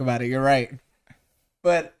to talk about it. You're right.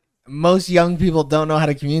 But most young people don't know how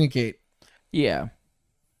to communicate. Yeah.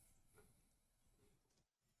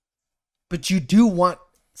 But you do want...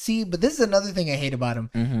 See, but this is another thing I hate about him.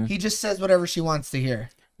 Mm-hmm. He just says whatever she wants to hear.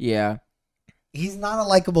 Yeah. He's not a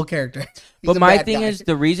likable character. He's But a my bad thing guy. is,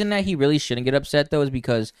 the reason that he really shouldn't get upset though is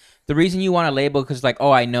because the reason you want to label, because like,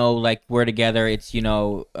 oh, I know, like we're together. It's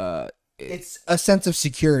It's a sense of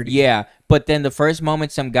security. yeah. But then the first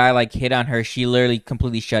moment some guy like hit on her, she literally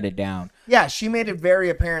completely shut it down. Yeah, she made it very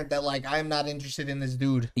apparent that, like, I'm not interested in this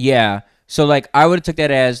dude. Yeah. So like I would have took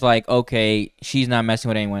that as like, okay, she's not messing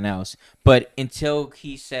with anyone else. But until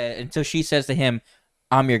she says to him,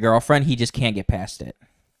 I'm your girlfriend, he just can't get past it.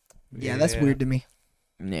 Yeah, that's weird to me.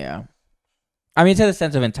 Yeah. I mean, it's a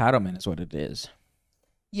sense of entitlement is what it is.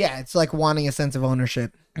 Yeah, it's like wanting a sense of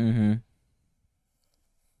ownership. Mm-hmm.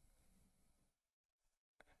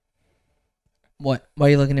 What? Why are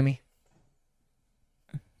you looking at me?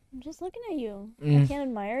 I'm just looking at you. I Mm. can't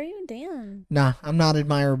admire you? Damn. Nah, I'm not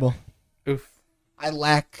admirable. oof. I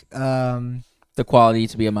lack, The quality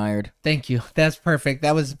to be admired. thank you. That's perfect.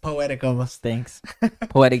 That was poetic almost. Thanks.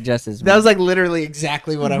 Poetic justice. That was like literally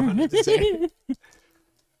exactly what I wanted to say.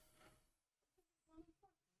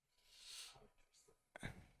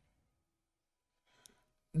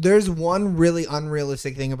 There's one really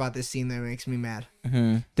unrealistic thing about this scene that makes me mad.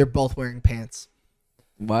 hmm They're both wearing pants.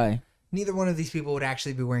 Why? Neither one of these people would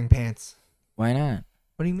actually be wearing pants. Why not?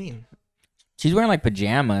 What do you mean? She's wearing like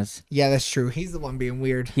pajamas. Yeah, that's true. He's the one being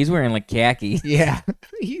weird. He's wearing like khaki. Yeah,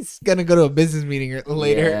 he's gonna go to a business meeting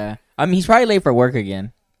later. Yeah. I mean, he's probably late for work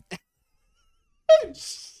again.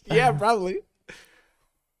 Yeah, probably.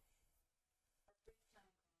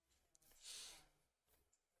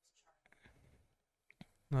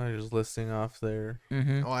 No, just listing off there.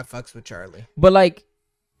 hmm Oh, I fucks with Charlie. But like,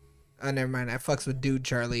 Oh, never mind. I fucks with dude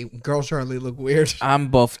Charlie. Girl Charlie look weird. I'm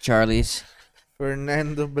both Charlies.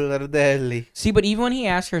 Fernando Bellardelli. See, but even when he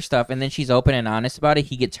asks her stuff and then she's open and honest about it,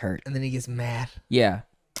 he gets hurt. And then he gets mad. Yeah.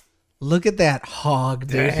 Look at that hog,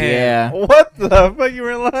 dude. Damn. Yeah. What the fuck? You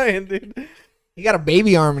were lying, dude. He got a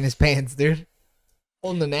baby arm in his pants, dude.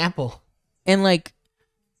 Holding an apple. And like,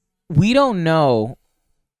 we don't know.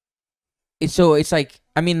 So it's like,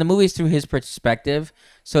 I mean, the movie's through his perspective,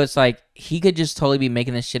 so it's like he could just totally be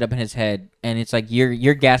making this shit up in his head, and it's like you're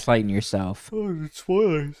gaslighting yourself. Oh,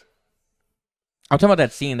 spoilers. I'm talking about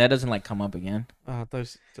that scene that doesn't like come up again. I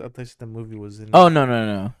thought the movie was in. Oh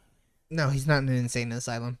no. No, he's not in an insane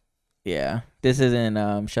asylum. Yeah, this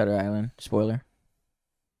isn't Shutter Island. Spoiler.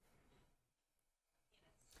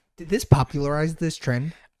 Did this popularize this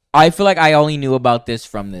trend? I feel like I only knew about this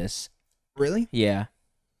from this. Really? Yeah.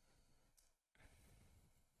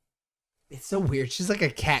 It's so weird. She's like a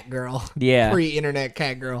cat girl. Yeah. Pre-internet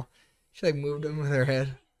cat girl. She like moved him with her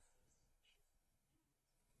head.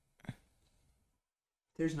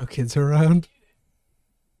 There's no kids around.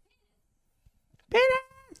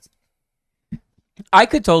 I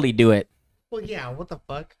could totally do it. Well, yeah. What the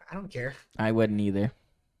fuck? I don't care. I wouldn't either.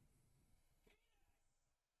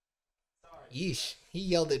 Yeesh. He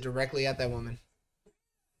yelled it directly at that woman.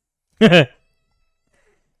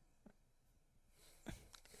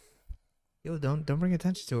 Yo, don't bring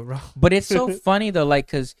attention to it, bro. But it's so funny though, like,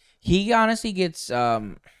 cause he honestly gets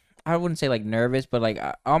I wouldn't say like nervous, but like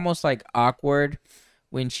almost like awkward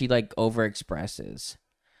when she like overexpresses.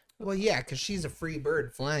 Well, yeah, because she's a free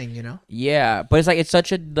bird flying, you know? Yeah, but it's like it's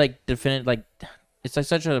such a like definite like it's like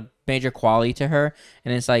such a major quality to her,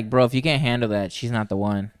 and it's like, bro, if you can't handle that, she's not the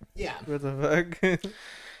one. Yeah. What the fuck?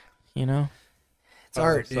 You know, It's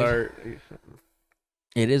art, dude. Art.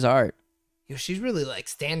 it is art. Yo, she's really like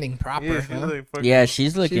standing proper. Yeah, huh? like fucking- Yeah, she's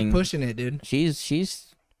She's looking. pushing it, dude.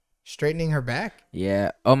 She's Straightening her back.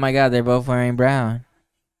 yeah. Oh my God, they're both wearing brown.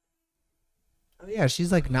 Oh, yeah,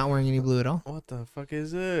 she's like not wearing any blue at all. What the fuck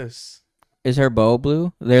is this? Is her bow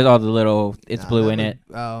blue? There's all the little. It's Nah, blue that in look- it.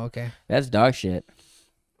 Oh, okay. That's dog shit.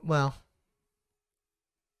 Well,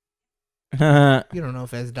 Is you don't know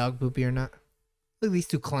if that's dog poopy or not. Look at these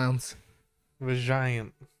two clowns. It was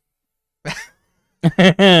giant.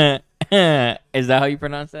 that how you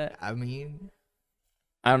pronounce that? I mean,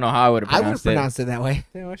 I don't know how I would have I would have pronounced it. pronounced it that way.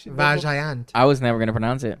 Damn, why she Vajayant. I was never gonna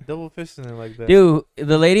pronounce it. double fisting it like that? Dude,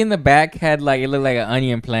 the lady in the back had like it looked like an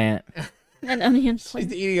onion plant. An onion She's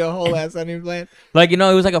plant. eating a whole ass onion plant. Like it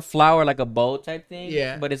was like a flower, like a bowl type thing.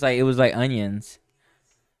 Yeah. But it's like it was like onions.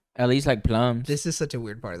 At least like plums. This is such a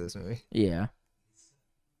weird part of this movie. Yeah.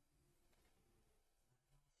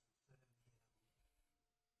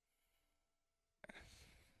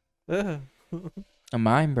 Ugh. A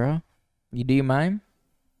mime, bro. You do your mime?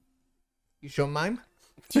 You show mime?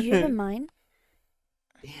 Do you have a mime?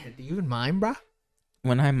 Yeah, do you even mime, bro?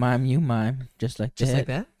 When I mime, you mime. Just like Just that. like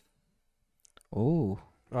that? Oh.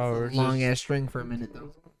 Oh, we're Long just- ass string for a minute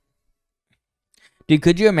though. Dude,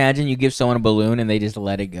 could you imagine you give someone a balloon and they just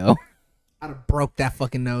let it go? I'd have broke that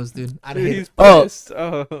fucking nose, dude. I'd have Dude, hit he's it. Oh. pissed.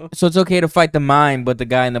 Oh. So it's okay to fight the mime, but the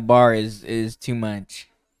guy in the bar is too much.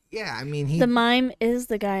 Yeah, I mean he The mime is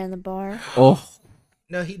the guy in the bar. Oh.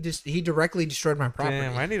 no, he directly destroyed my property.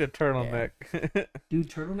 Damn, I need a turtleneck. Dude,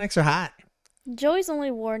 turtlenecks are hot. Joey's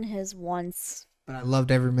only worn his once. But I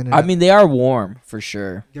loved every minute. I of it. mean, they are warm for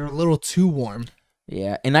sure. They're a little too warm.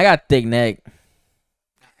 Yeah, and I got thick neck.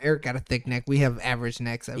 Eric got a thick neck. We have average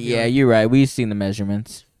necks. I feel Yeah, like. you're right. We've seen the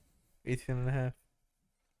measurements. 18 and a half.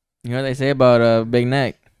 You know what they say about a big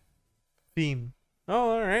neck? Theme.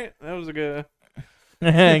 Oh, all right. That was a good.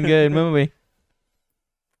 Good movie.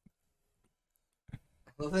 I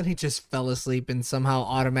love that he just fell asleep and somehow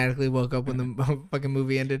automatically woke up when the fucking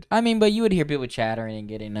movie ended. I mean, but you would hear people chattering and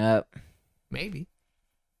getting up. Maybe.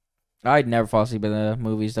 I'd never fall asleep in the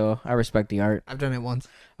movies, though. I respect the art. I've done it once.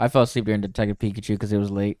 I fell asleep during Detective Pikachu because it was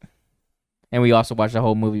late. And we also watched the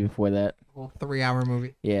whole movie before that. Whole 3-hour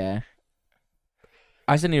movie. Yeah.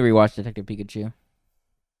 I still need to rewatch Detective Pikachu.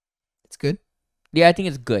 It's good. Yeah, I think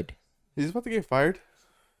it's good. He's about to get fired.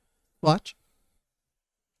 Watch.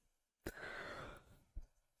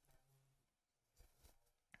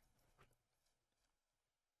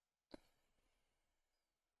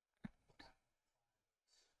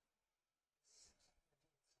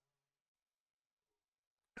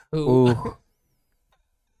 Ooh.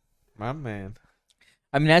 My man.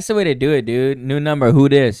 I mean, that's the way to do it, dude. New number, who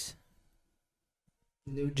this?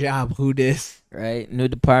 New job. Who dis? Right? New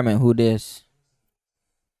department, who this?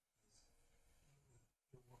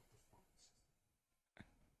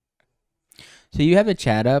 So you have the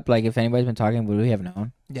chat up? Like, if anybody's been talking, would we have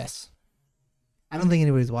known? Yes. I don't think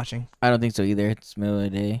anybody's watching. I don't think so either. It's middle of the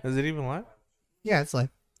day. Is it even live? Yeah, it's like,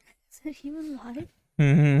 Is it even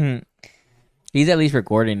live? He's at least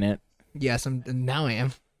recording it. yes, now I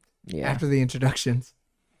am. Yeah. After the introductions.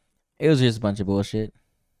 It was just a bunch of bullshit.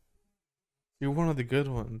 You're one of the good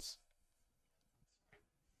ones.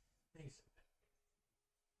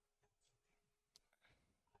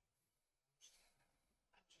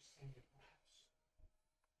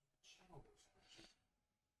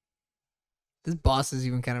 This boss is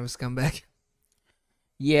even kind of a scumbag.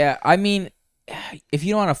 Yeah, I mean, if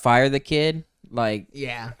you don't want to fire the kid, like,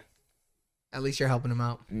 Yeah. At least you're helping him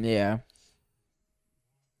out. yeah.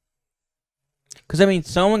 Because, I mean,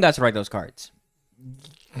 someone got to write those cards.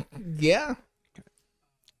 Yeah.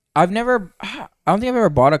 I don't think I've ever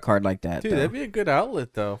bought a card like that. Dude, though. that'd be a good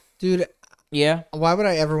outlet, though. Dude, Yeah, why would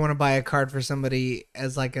I ever want to buy a card for somebody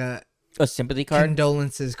as like a a sympathy card.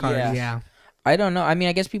 condolences card? Yeah. Yeah. I don't know. I mean,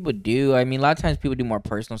 I guess people do. I mean, a lot of times people do more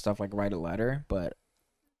personal stuff, like write a letter. But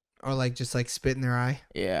Or like just like spit in their eye.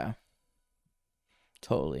 yeah,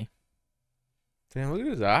 totally, Damn, look at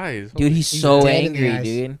his eyes. dude. Holy He's He's so dead in the angry, eyes.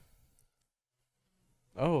 dude.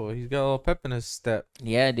 Oh, he's got a little pep in his step.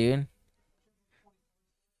 Yeah, dude.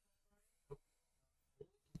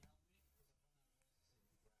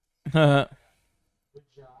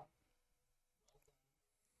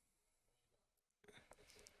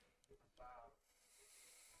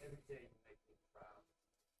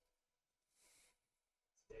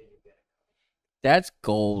 That's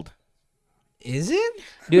gold, Is it?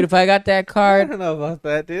 dude. If I got that I card, don't know about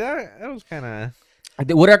that, dude. That was kind of.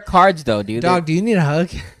 what are cards though, dude? Dog, do you need a hug?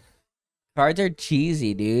 Cards are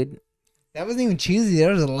cheesy, dude. That wasn't even cheesy. That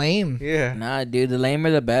was lame. Yeah. Nah, dude. The lamer,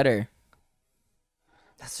 the better.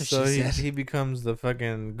 That's what So she he, said. he becomes the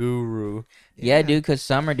fucking guru. Yeah, dude. Cause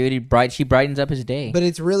summer, dude. She brightens up his day. But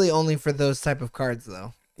it's really only for those type of cards,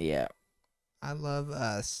 though. Yeah, I love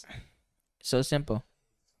us. so simple.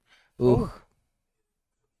 Ooh.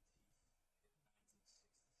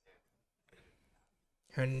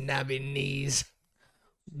 Her knobby knees.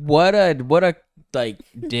 What a like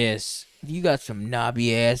diss. You got some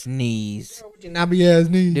knobby ass knees. Your knobby ass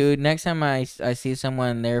knees. Dude, next time I see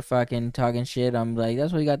someone they're fucking talking shit, I'm like,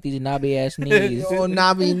 that's why you got these knobby ass knees. Oh,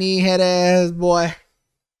 knobby knee head ass boy.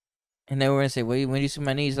 And then we're gonna say, "Wait, when you see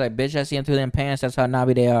my knees?" Like, bitch, I see them through them pants. That's how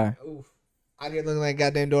knobby they are. Oof. Out here looking like a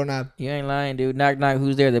goddamn doorknob. You ain't lying, dude. Knock, knock.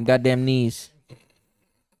 Who's there? Them goddamn knees.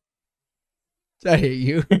 I hate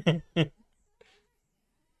you.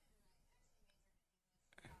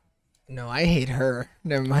 No, I hate her.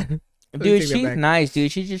 Never mind. Let me Dude, take that she's back. nice,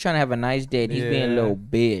 dude. She's just trying to have a nice date. He's being a Yeah. little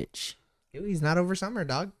bitch. Ew, he's not over summer,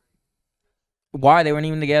 dog. Why? They weren't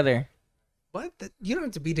even together. What? You don't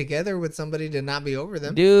have to be together with somebody to not be over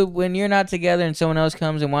them. Dude, when you're not together and someone else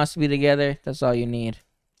comes and wants to be together, that's all you need.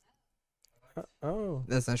 Oh.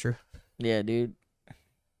 That's not true. Yeah, dude.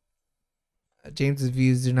 James's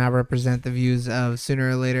views do not represent the views of Sooner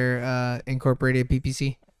or Later Incorporated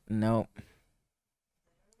PPC. Nope.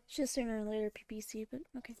 It's just sooner or later PPC, but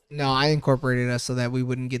okay. No, I incorporated us so that we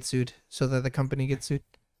wouldn't get sued, so that the company gets sued.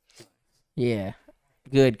 Yeah.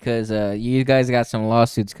 Good, because you guys got some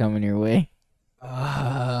lawsuits coming your way.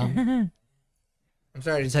 I'm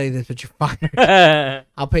sorry to tell you this, but you're fired.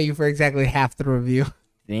 I'll pay you for exactly half the review.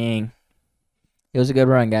 Dang. It was a good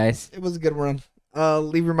run, guys. It was a good run.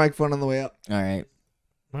 Leave your microphone on the way up. All right.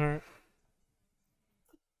 All right.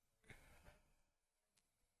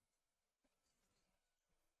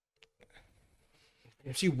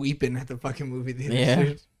 She weeping at the fucking movie theater.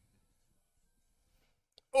 Yeah.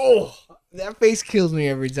 Oh, that face kills me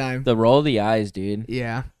every time. The roll of the eyes, dude.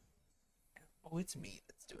 Yeah. Oh, it's me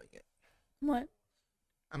that's doing it. What?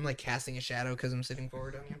 I'm like casting a shadow because I'm sitting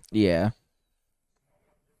forward on you. Yeah.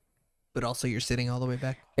 But also you're sitting all the way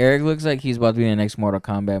back. Eric looks like he's about to be in the next Mortal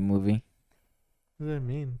Kombat movie. What does that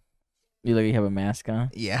mean? You look like you have a mask on.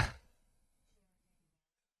 Yeah.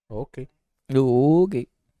 Okay. Ooh, okay.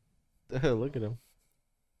 Look at him.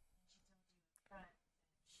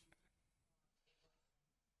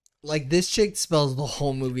 Like this chick spells the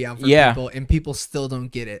whole movie out for Yeah. people and people still don't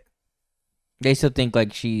get it. They still think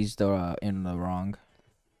like she's the in the wrong.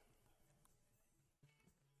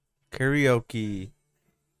 Karaoke.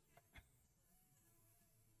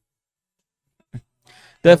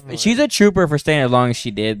 She's a trooper for staying as long as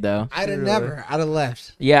she did, though. I'd have Really? never. I'd have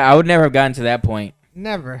left. Yeah, I would never have gotten to that point.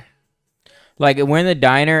 Never. Like we're in the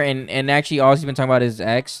diner, and actually, all he's been talking about is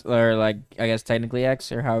ex, or like I guess technically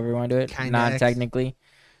ex, or however you want to do it. Kinda Not ex. technically,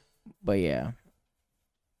 but yeah.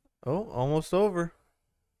 Oh, almost over.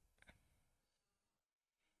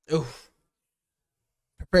 Oof.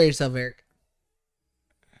 Prepare yourself, Eric.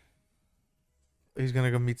 He's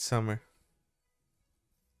gonna go meet Summer.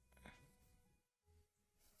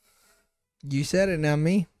 You said it, not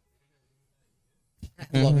me.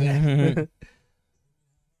 I love that.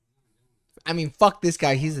 I mean, fuck this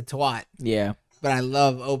guy. He's a twat. Yeah. But I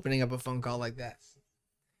love opening up a phone call like that.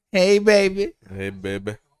 Hey, baby. Hey,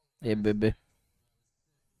 baby. Yeah, baby.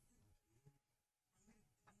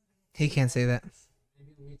 He can't say that.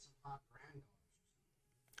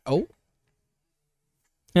 Oh,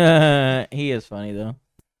 He is funny though,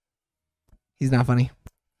 he's not funny.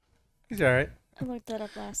 He's all right. I looked that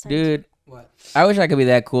up last night. dude. What? I wish I could be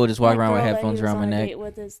that cool, just walk That around with girl that headphones he was around my on a neck. date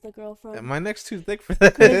with is the girl from My neck's too thick for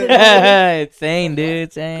that. It's insane, dude.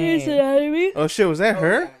 It's Grey's insane. Anatomy. Oh shit, was that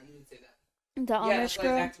her? The Amish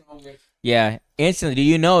girl. Yeah, instantly. Do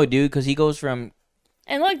you know, dude? Because he goes from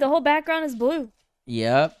And look, the whole background is blue.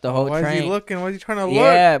 yep, the whole Why train. is he looking? Why is he trying to look?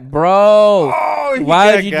 Yeah, bro. Oh, he Why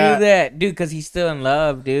got would you do that, dude? Because he's still in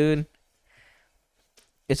love, dude.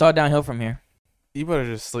 It's all downhill from here. You better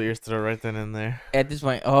just slit your throat right then and there. At this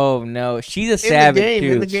point, oh no, she's a savage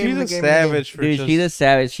too. She's a savage for Dude, just... she's a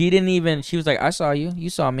savage. She didn't even. She was like, "I saw you. You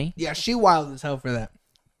saw me." Yeah, she wild as hell for that.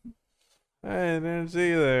 I didn't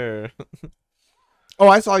see there. Oh,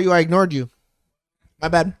 I saw you. I ignored you. My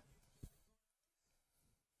bad.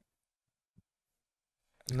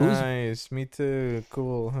 Nice. Me too.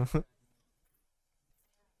 Cool.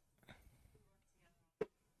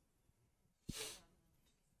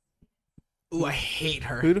 Ooh, I hate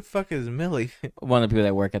her. Who the fuck is Millie? One of the people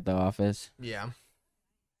that work at the office. Yeah.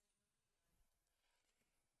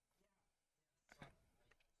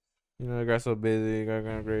 You know, I got so busy, got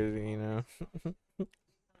kind of crazy, you know.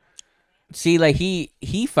 See, like he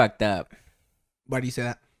fucked up Why do you say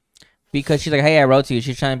that? because she's like, "Hey, I wrote to you."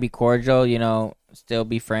 She's trying to be cordial, you know, still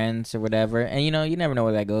be friends or whatever. And you know, you never know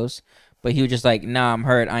where that goes. But he was just like, "Nah, I'm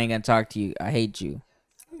hurt. I ain't gonna talk to you. I hate you."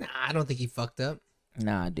 Nah, I don't think he fucked up.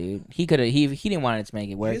 Nah, dude. He could have. He didn't want it to make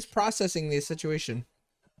it work. He is processing the situation.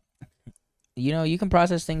 You know, you can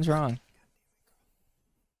process things wrong.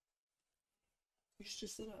 You should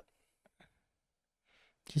just sit up.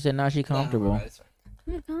 She said, "Nah, she comfortable."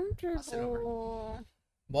 I'm comfortable.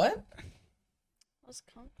 What? I was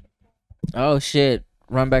comfortable. Oh shit!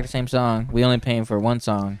 Run back the same song. We only paying for one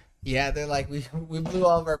song. Yeah, they're like we blew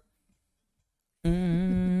all of our.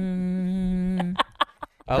 Mm-hmm.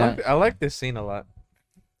 I like this scene a lot.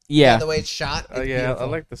 Yeah, The way it's shot. It's Yeah, I beautiful.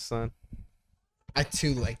 like the sun. I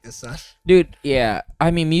too like this son. dude. Yeah,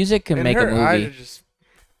 I mean, music can And make a her eyes movie. are just.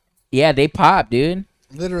 Yeah, they pop, dude.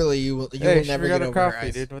 Literally, you will Hey, she never forgot get her over her coffee,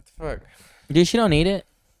 eyes. dude. What the fuck? Dude, she don't need it.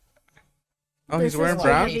 Oh, This he's wearing is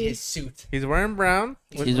brown. heavy. His suit. He's wearing brown.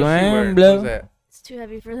 What- She's what's she wearing What blue. was that? It's too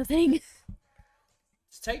heavy for the thing.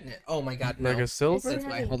 Just tighten it. Oh my god, Like no. a silver. It's-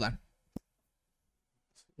 That's why. Hold on.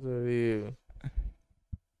 You.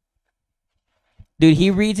 Dude,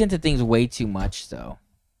 he reads into things way too much, though.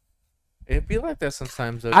 It'd be like that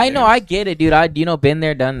sometimes. Though, I know, James. I get it, dude. Been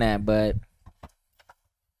there, done that, but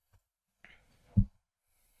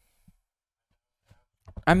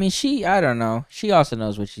I mean, I don't know. She also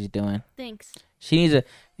knows what she's doing. Thanks. She needs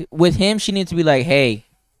with him, she needs to be like, hey,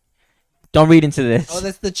 don't read into this. Oh,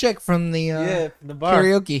 that's the chick from the the bar.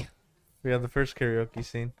 karaoke. We have the first karaoke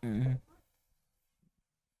scene. Mhm.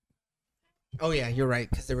 Oh yeah, you're right,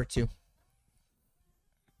 because there were two.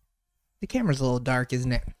 The camera's a little dark,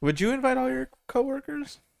 isn't it? Would you invite all your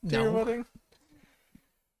coworkers to your No. wedding?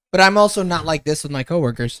 But I'm also not like this with my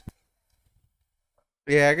coworkers.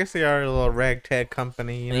 Yeah, I guess they are a little ragtag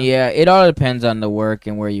company. You know? Yeah, it all depends on the work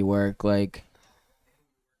and where you work. Like,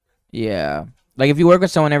 yeah, like if you work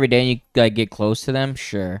with someone every day and you like get close to them,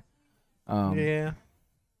 sure. Yeah.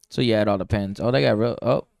 So yeah, it all depends. Oh, they got real.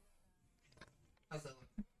 Oh,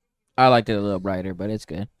 I liked it a little brighter, but it's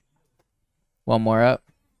good. One more up.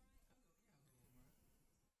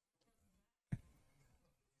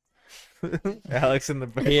 Alex in the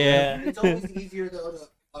back. It's always easier though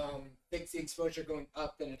to fix the exposure going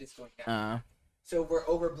up than it is going down. So if we're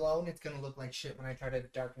overblown, it's gonna look like shit when I try to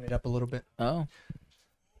darken it up a little bit. Oh,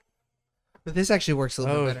 But this actually works a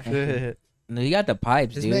little Oh bit better. shit. no, you got the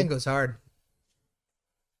pipes, This dude. man goes hard.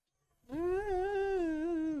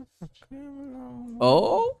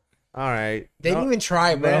 Oh, All right. They didn't even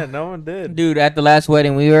try, bro. Man, no one did. dude, at the last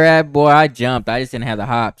wedding we were at, boy, I jumped. I just didn't have the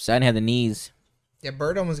hops. I didn't have the knees. Yeah,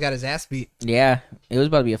 Bird almost got his ass beat. Yeah, it was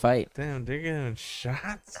about to be a fight. Damn, they're getting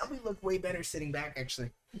shots. Now we look way better sitting back,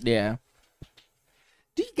 actually. Yeah,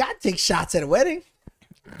 Dude, you gotta take shots at a wedding.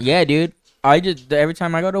 yeah, dude. I just every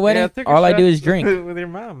time I go to a wedding, take a all I do shot is drink. with your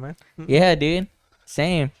mom, man. Yeah, dude.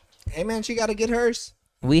 Same. Hey man, she gotta get hers.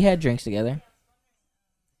 We had drinks together.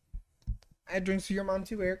 I had drinks for your mom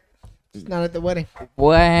too, Eric. Just not at the wedding.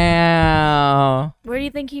 Wow. Where do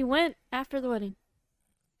you think he went after the wedding?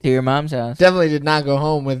 To your mom's house. Definitely did not go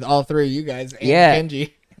home with all three of you guys and Yeah.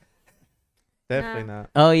 Kenji. Definitely not.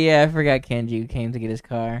 Oh yeah, I forgot Kenji came to get his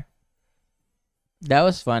car. That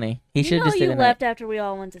was funny. He You should know just stayed you the night. left after we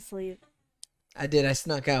all went to sleep. I did. I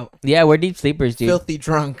snuck out. Yeah, we're deep sleepers, dude. Filthy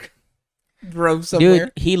drunk. Drove somewhere.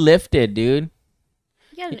 Dude, he lifted, dude.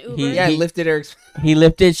 You got an He- Uber. Yeah, I lifted Eric's. He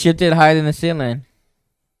lifted, shifted higher than the ceiling.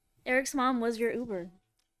 Eric's mom was your Uber.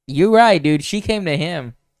 You right, dude. She came to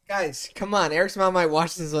him. Guys, come on. Eric's mom might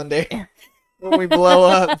watch this one day when we blow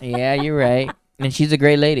up. Yeah, you're right. And she's a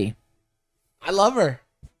great lady. I love her.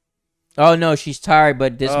 Oh no, she's tired,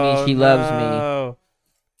 but this means Oh, she loves me. no.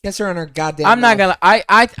 Kiss her on her goddamn. I'm not mouth. gonna.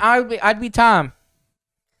 I'd be Tom.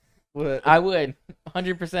 What? I would,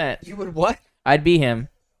 100%. You would what? I'd be him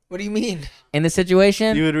What do you mean? in this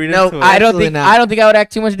situation. You would read No, into it. I don't Absolutely think. not. I don't think I would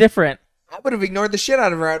act too much different. I would have ignored the shit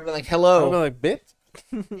out of her. I'd been like, I would be "Hello." like, bitch.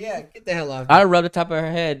 Yeah, get the hell out. I'd rub the top of her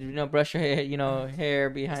head. Brush her hair. Hair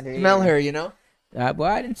behind her. Smell ear. her, you know. Well,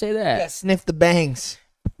 I didn't say that, Yeah, sniff the bangs.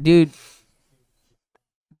 dude.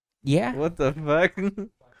 Yeah, What the fuck?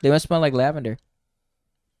 they must smell like lavender.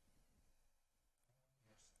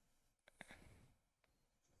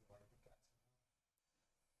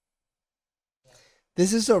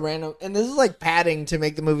 This is so random, and this is like padding to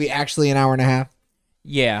make the movie actually an hour and a half.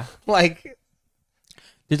 Yeah, Like,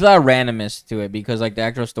 there's a lot of randomness to it because like the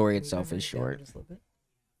actual story itself is short. So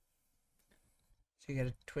you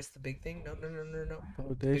gotta twist the big thing. No.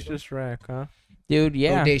 Audacious rack, huh? Dude,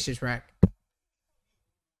 yeah. Audacious rack.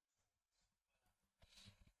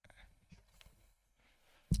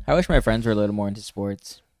 I wish my friends were a little more into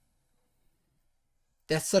sports.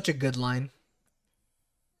 That's such a good line.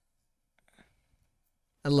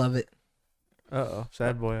 I love it. Uh-oh.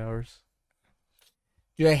 Sad boy hours.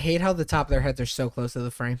 Dude, I hate how the top of their heads are so close to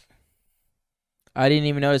the frame. I didn't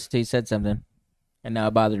even notice until you said something, and now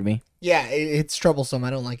it bothered me. Yeah, it's troublesome. I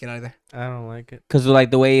don't like it either. I don't like it. Cause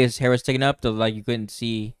like the way his hair was taken up, you couldn't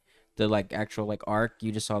see the like actual like arc.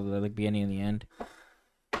 You just saw the like beginning and the end.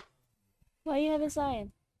 Why you haven't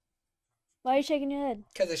signed? Why are you shaking your head?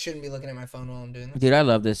 Because I shouldn't be looking at my phone while I'm doing this. Dude, I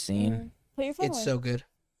love this scene. Put your phone It's away. so good.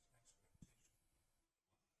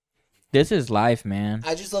 This is life, man.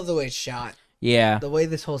 I just love the way it's shot. Yeah. The way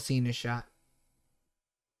this whole scene is shot.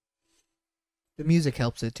 The music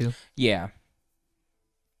helps it too. Yeah.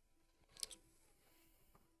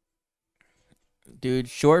 Dude,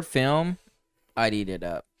 short film, I'd eat it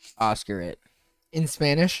up. Oscar it. In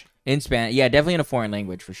Spanish, In Spanish. Yeah, definitely in a foreign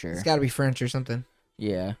language for sure. it's got to be French or something.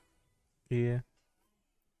 Yeah. Yeah.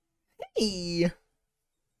 Hey.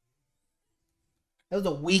 That was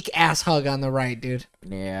a weak ass hug on the right, dude.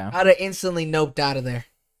 Yeah. I'd have instantly noped out of there.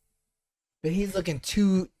 But he's looking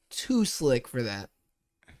too slick for that.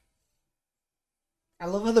 I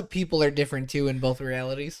love how the people are different too in both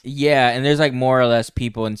realities. Yeah, and there's like more or less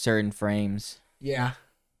people in certain frames. Yeah.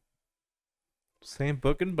 Same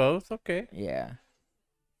book in both. Okay. Yeah.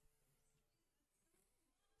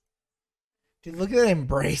 Dude, look at that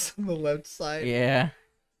embrace on the left side. Yeah.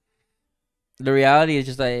 The reality is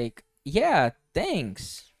just like, yeah,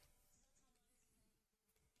 thanks.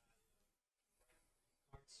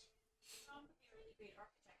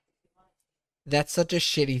 That's such a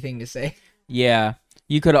shitty thing to say. Yeah.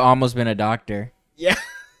 You could have almost been a doctor. Yeah.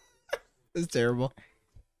 That's terrible.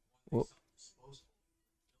 Well-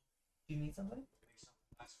 Do you need something?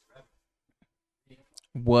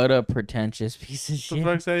 What a pretentious piece of What the shit.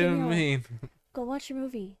 fuck's that even Daniel. mean? Go watch your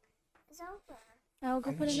movie. I'll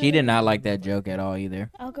go put it. She did not like that joke at all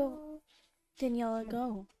either. I'll go. Daniela,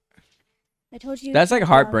 go. I told you. That's like to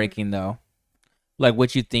go. heartbreaking though. Like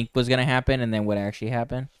what you think was gonna happen and then what actually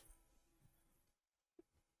happened.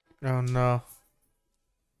 Oh no.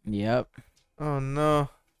 Yep. Oh no.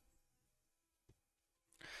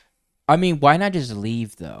 I mean, why not just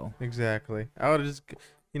leave though? Exactly. I would have just,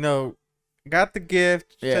 got the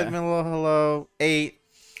gift, Yeah. said me a little hello, ate,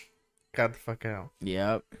 got the fuck out.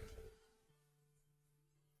 Yep.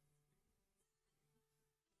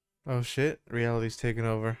 Oh shit, reality's taking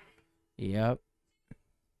over. Yep.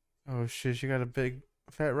 Oh shit, she got a big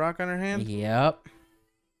fat rock on her hand? Yep.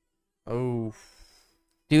 Oh.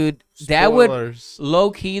 Dude, that would Spoilers.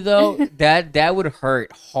 low key though, that would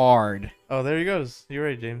hurt hard. Oh, there he goes. You're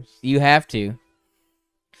right, James. You have to.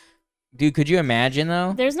 Dude, could you imagine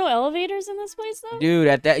though? There's no elevators in this place though. Dude,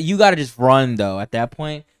 at that you gotta just run though. At that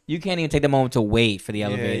point, you can't even take the moment to wait for the Yeah,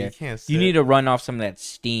 elevator. you can't You sit. need to run off some of that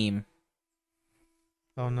steam.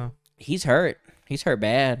 Oh no. He's hurt. He's hurt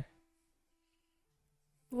bad.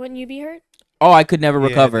 Wouldn't you be hurt? Oh, I could never Yeah,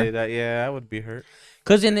 recover. dude, yeah, I would be hurt.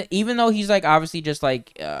 Cause even though he's like obviously just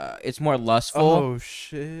like it's more lustful. Oh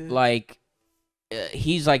shit. Like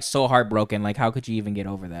he's like so heartbroken. Like how could you even get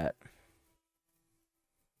over that?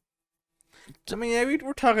 I mean, yeah,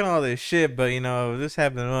 we're talking all this shit, but if this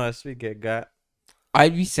happened to us, we get got.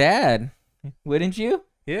 I'd be sad, wouldn't you?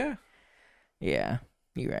 Yeah. Yeah,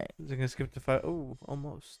 you're right. Is it gonna skip the fight? Oh,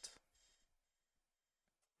 almost.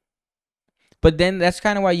 But then that's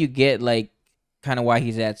kind of why you get like, kind of why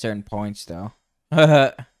he's at certain points though.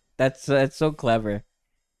 That's so clever.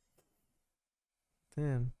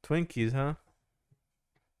 Damn, Twinkies, huh?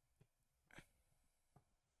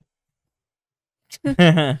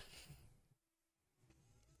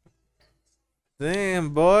 Damn,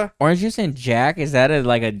 boy. Orange juice and Jack, is that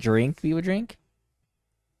like a drink people drink?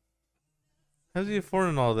 How's he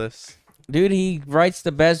affording all this? Dude, he writes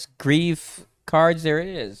the best grief cards there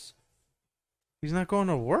is. He's not going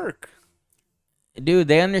to work. Dude,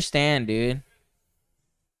 they understand, dude.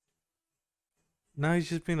 Now he's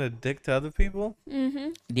just being a dick to other people. Mm-hmm.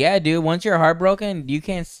 Yeah, dude. Once you're heartbroken, you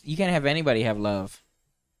can't have anybody have love.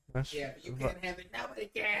 That's, Yeah, you can't have it. Nobody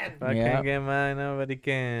can. if I Yeah. can't get mine, nobody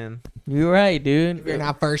can. You're right, If dude. you're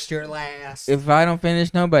not first, you're last. If I don't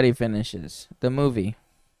finish, nobody finishes the movie.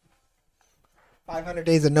 500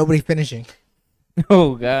 days of nobody finishing.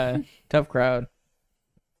 Oh god, tough crowd.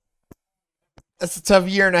 That's a tough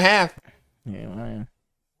year and a half. Yeah, man.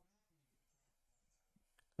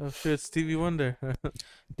 Oh shit, Stevie Wonder. Dude,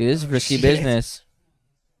 this is risky shit. business.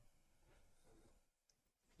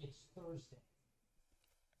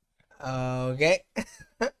 Okay.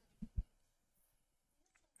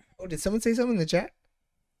 Oh, did someone say something in the chat?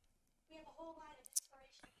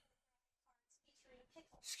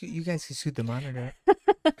 You guys can scoot the monitor.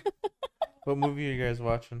 What movie are you guys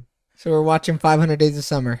watching? So we're watching 500 Days of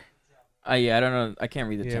Summer. Yeah, I don't know. I can't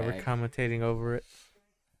read the Yeah, we're tag. commentating over it.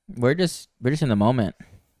 We're just in the moment.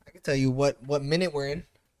 I can tell you what minute we're in.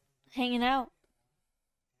 Hanging out.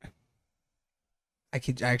 I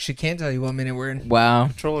actually can't tell you what minute we're in. Wow.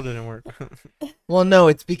 Controller didn't work. Well, no,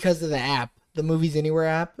 it's because of the app, the Movies Anywhere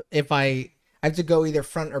app. If I have to go either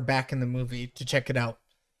front or back in the movie to check it out.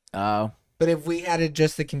 Oh. But if we had it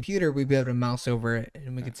just the computer, we'd be able to mouse over it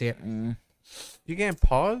and we could see it. Mm. You can't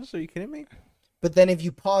pause? Are you kidding me? But then if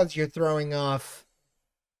you pause, you're throwing off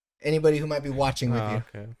anybody who might be watching with Oh, you.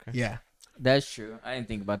 okay. Yeah. That's true. I didn't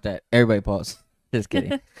think about that. Everybody pause. Just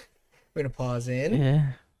kidding. We're gonna pause in.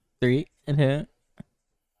 Yeah. 3 and a.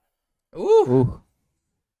 Ooh. Ooh.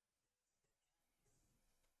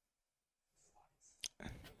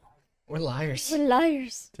 We're liars. We're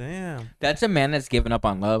liars. Damn. That's a man that's given up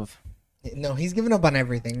on love. No, he's given up on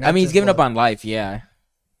everything. I mean, he's given up on life, yeah.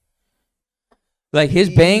 Like, his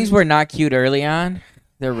bangs were not cute early on.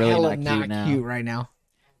 They're really Hella not cute now. cute right now.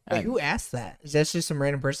 Wait, I- who asked that? Is that just some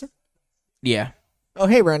random person? Yeah. Oh,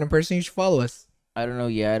 hey, random person, you should follow us. I don't know.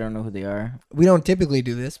 Yeah, I don't know who they are. We don't typically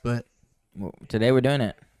do this, but Well, today we're doing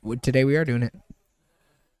it. today we are doing it.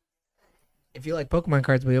 If you like Pokemon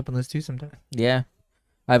cards, we open those too sometime. Yeah.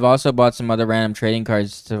 I've also bought some other random trading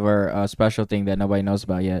cards for a special thing that nobody knows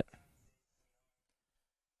about yet.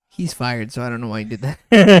 He's fired, so I don't know why he did that.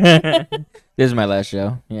 This is my last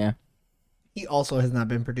show. Yeah. He also has not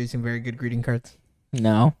been producing very good greeting cards.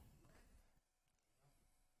 No.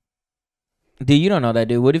 Dude, you don't know that,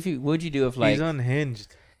 dude. What would you do if, like, He's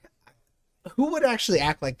unhinged. Who would actually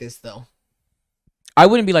act like this, though? I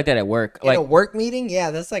wouldn't be like that at work. In Like, a work meeting?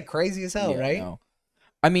 Yeah, that's like crazy as hell, yeah, right? no.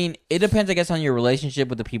 I mean, it depends, I guess, on your relationship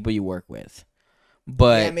with the people you work with.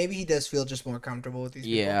 But Yeah, maybe he does feel just more comfortable with these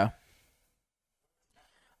people. yeah.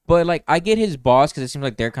 But, like, I get his boss because it seems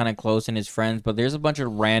like they're kind of close and his friends, but there's a bunch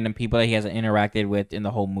of random people that he hasn't interacted with in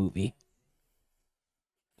the whole movie.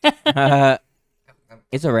 It's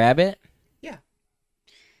a rabbit?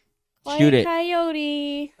 Quiet Shoot it.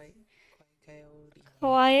 Coyote.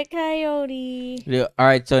 Quiet coyote. Yeah, all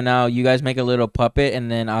right, so now you guys make a little puppet, and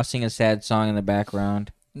then I'll sing a sad song in the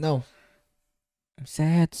background. No.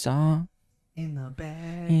 Sad song In the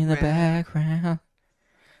back. in the background.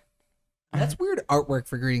 That's weird artwork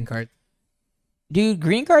for greeting cards. Dude,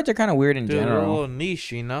 green cards are kind of weird in Dude, they're a general. little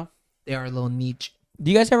niche, you know? They are a little niche. Do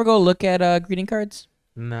you guys ever go look at greeting cards?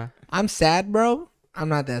 Nah. I'm sad, bro. I'm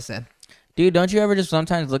not that sad. Dude, don't you ever just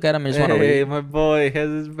sometimes look at them and just want to Hey, read? my boy has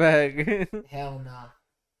his back. Hell nah.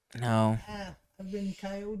 No. I've been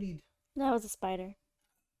coyoted. That was a spider.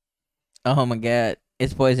 Oh my god,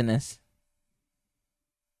 it's poisonous.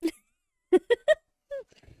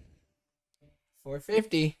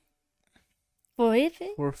 $450. For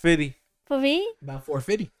We're fitty. me? About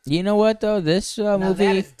 $450. You know what though? This Now that movie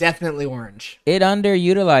is definitely orange. it It's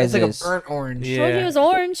underutilizes. like a burnt orange. Yeah. Told you it was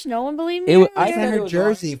orange. No one believed me. It wa- earlier. That's not said it her was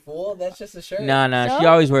jersey, fool. That's just a shirt. Nah, she No?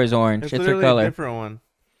 always wears orange. It's It's her literally a color. different one.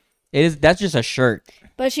 It is. That's just a shirt.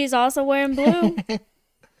 But she's also wearing blue.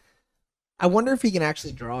 I wonder if he can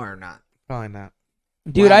actually draw or not. Probably not.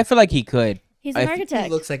 Dude, Wow. I feel like he could. He's I an think He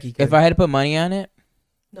architect. looks like he could. If I had to put money on it.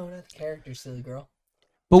 No, not the character, silly girl.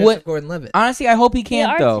 But Joseph what? Gordon-Levitt. Honestly, I hope he The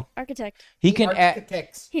can't though. architect. He can act.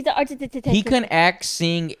 Architects. He's the architect. He can act,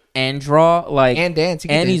 sing, and draw. Like, And dance. He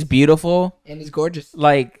can and he's dance. beautiful. And he's gorgeous.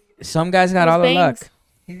 Like, some guys got Those all the bangs. luck.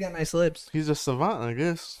 He's got nice lips. He's a savant, I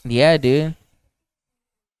guess. Yeah, dude.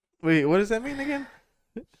 Wait, what does that mean again?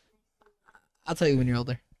 I'll tell you when you're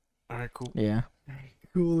older. Alright, cool. Yeah.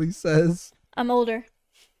 Cool, he says. I'm older.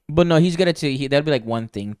 But no, he's good at two. That'd be like one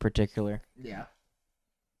thing particular. Yeah.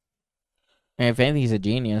 And if anything, he's a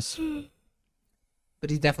genius. But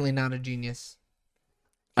he's definitely not a genius.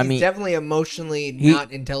 I He's mean, definitely emotionally he-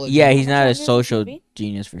 not intelligent. yeah, he's not a Watch this social movie.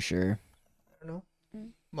 genius for sure. I don't know. Mm.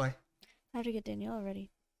 Why? I have to get Danielle ready.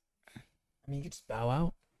 I mean, you could just bow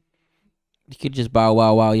out. You could just bow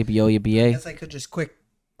wow wow yippee yo yippee I yay. guess I could just quick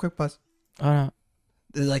pause. Oh no.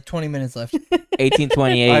 There's like 20 minutes left.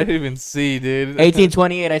 1828. I didn't even see, dude.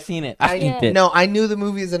 1828. I seen it. I seen it. No, I knew the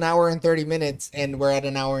movie is an hour and 30 minutes, and we're at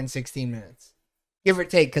an hour and 16 minutes. Give or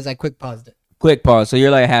take, because I quick paused it. Quick pause. So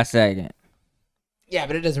you're like a half second. Yeah,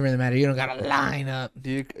 but it doesn't really matter. You don't got to line up.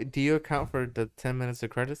 Do you account for the 10 minutes of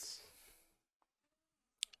credits?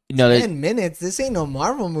 No, 10 minutes? This ain't no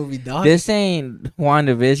Marvel movie, dog. this ain't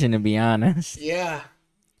WandaVision to be honest. Yeah.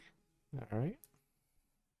 Alright.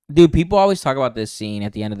 Dude, people always talk about this scene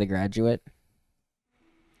at the end of The Graduate.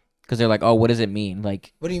 Because they're like, oh, what does it mean?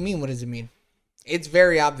 Like, What do you mean? What does it mean? It's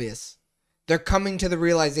very obvious. They're coming to the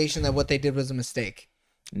realization that what they did was a mistake.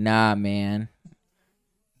 nah, man.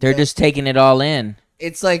 They're just taking it all in.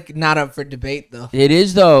 It's like not up for debate, though. It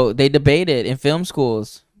is, though. They debate it in film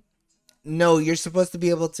schools. No, you're supposed to be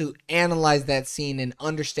able to analyze that scene and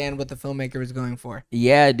understand what the filmmaker was going for.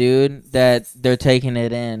 Yeah, dude. That they're taking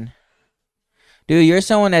it in. Dude, you're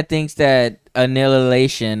someone that thinks that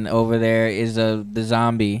Annihilation over there is the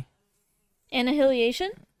zombie. Annihilation?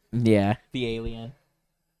 Yeah. The alien.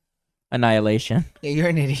 Annihilation. Yeah, you're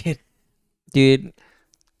an idiot. Dude,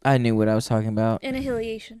 I knew what I was talking about.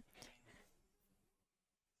 Annihilation.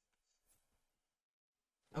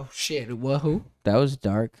 Oh, shit. Wahoo. That was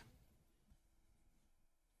dark.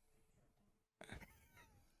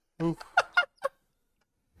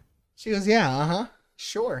 She goes, yeah, uh-huh.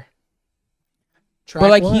 Sure. Track But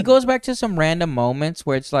like he one. goes back to some random moments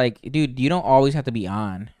where it's like, dude, you don't always have to be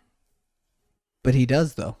on. But he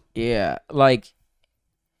does though. Yeah, like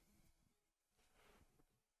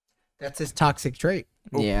That's his toxic trait.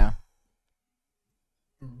 yeah.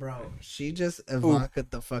 Bro, she just Ivanka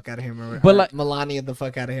the fuck out of him, or But, like- Melania the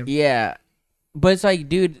fuck out of him. Yeah. But it's like,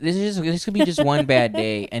 dude, this could be just one bad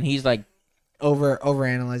day, and he's like, Over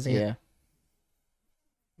analyzing it. yeah.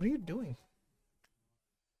 What are you doing?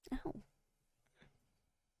 Ow.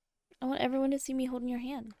 I want everyone to see me holding your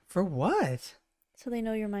hand For what? so they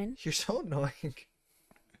know you're mine. You're so annoying.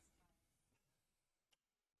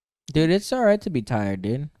 Dude, it's all right to be tired,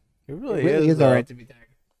 dude. It It really, really is though. alright to be tired.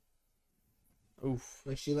 Oof.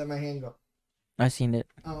 Like she let my hand go. I seen it.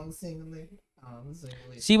 Oh, I'm a single lady. Oh, I'm a single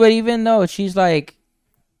lady. See, but even though she's like,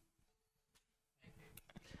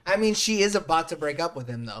 I mean, she is about to break up with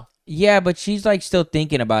him, though. yeah, but she's like still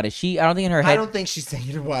thinking about it. I don't think in her I head. don't think she's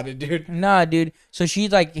thinking about it, dude. Nah, dude. So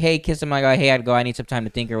she's like, hey, kiss him. Like, hey, I'd go. I need some time to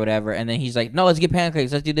think or whatever. And then he's like, no, let's get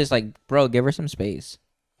pancakes. Let's do this. Like, bro, give her some space.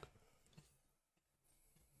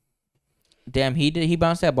 Damn, he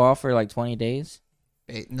bounced that ball for like 20 days.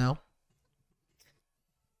 No.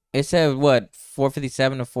 It said what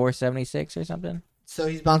 457 to 476 or something. So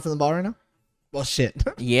he's bouncing the ball right now? Well, shit.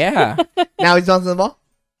 Yeah, Now he's bouncing the ball?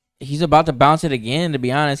 he's about to bounce it again. To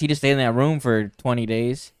be honest, he just stayed in that room for 20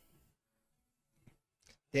 days.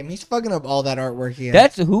 Damn, he's fucking up all that artwork he has.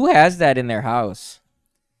 That's who has that in their house.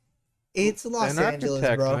 It's Los An Angeles,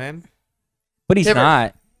 architect, bro. man. But he's Timber.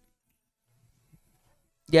 not.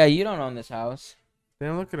 Yeah, you don't own this house.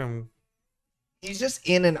 Damn, look at him. He's just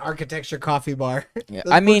in an architecture coffee bar. Yeah,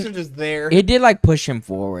 Those I books mean, are just there. it did like push him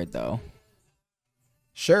forward though.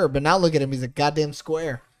 Sure, but now look at him. He's a goddamn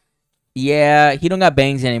square. Yeah, he don't got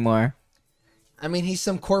bangs anymore. I mean, he's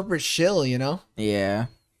some corporate shill, you know? Yeah,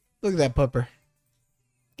 Look at that pupper.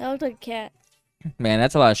 That looked like a cat. man,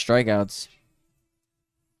 that's a lot of strikeouts.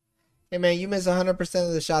 Hey, man, you miss 100%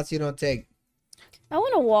 of the shots you don't take. I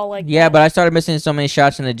want a wall like Yeah, that. but I started missing so many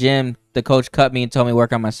shots in the gym. The coach cut me and told me to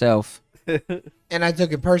work on myself. And I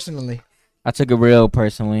took it personally. I took it real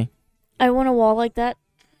personally. I want a wall like that.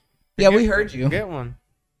 Yeah, we heard you. Get one.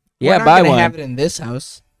 Yeah, We're not buy gonna one have it in this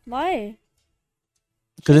house. Why?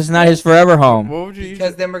 because it's not his forever home. What would you use?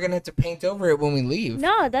 Because then we're going to have to paint over it when we leave.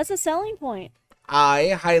 No, that's a selling point. I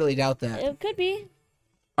highly doubt that. It could be.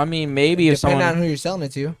 I mean, maybe if Depending someone. on who you're selling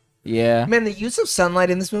it to. Yeah, Man, the use of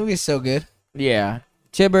sunlight in this movie is so good. yeah.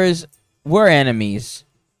 Tibbers, we're enemies.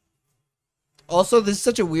 Also, this is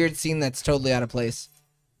such a weird scene that's totally out of place.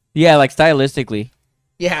 Yeah, like stylistically.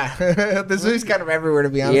 Yeah, this movie's kind of everywhere, to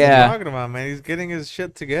be honest. Yeah. What are you talking about, man? He's getting his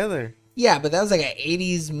shit together. Yeah, but that was like an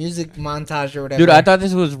 80s music montage or whatever. Dude, I thought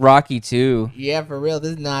this was Rocky too. Yeah, for real.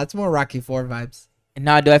 It's more Rocky 4 vibes.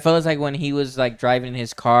 Nah, dude, I felt it's like when he was like driving in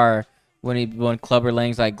his car when Clubber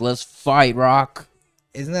Lang's like, let's fight, Rock.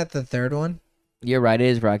 Isn't that the third one? You're right, it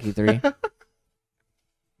is Rocky 3.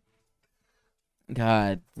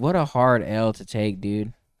 God, what a hard L to take,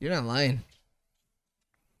 dude. You're not lying.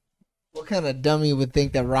 What kind of dummy would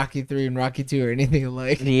think that Rocky 3 and Rocky 2 are anything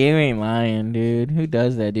alike? You ain't lying, dude. Who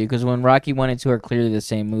does that, dude? Because when Rocky 1 and 2 are clearly the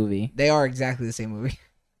same movie. They are exactly the same movie.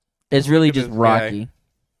 It's really at just this guy. Rocky.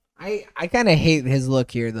 I kind of hate his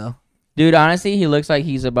look here, though. Dude, honestly, he looks like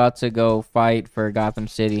he's about to go fight for Gotham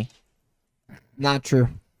City. Not true.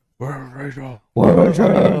 Rachel.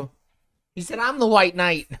 He said, I'm the White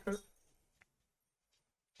Knight.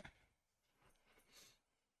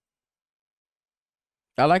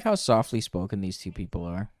 I like how softly spoken these two people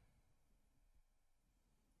are.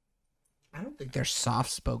 I don't think they're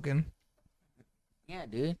soft spoken. Yeah,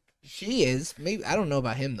 dude. She is. Maybe I don't know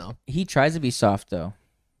about him though. He tries to be soft, though.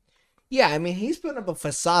 Yeah, I mean he's putting up a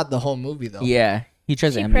facade the whole movie though. Yeah, he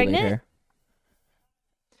tries to She emulate pregnant?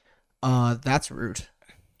 her. That's rude.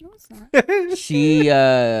 No, it's not. She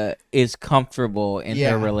is comfortable in Yeah.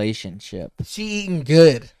 their relationship. She eating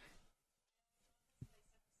good.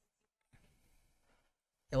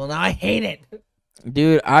 Well, now I hate it.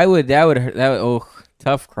 Dude, that would oh,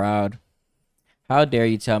 tough crowd. How dare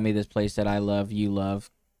you tell me this place that I love, you love?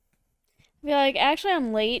 Be like, actually,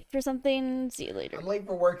 I'm late for something. See you later. I'm late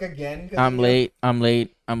for work again. 'cause I'm of you. late. I'm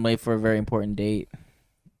late. I'm late for a very important date.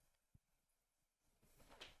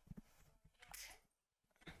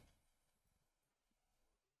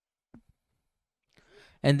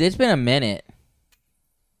 And it's been a minute.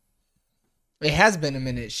 It has been a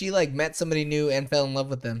minute. She like met somebody new and fell in love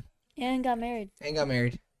with them And got married. and got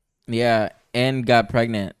married. Yeah, and got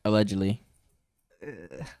pregnant, allegedly.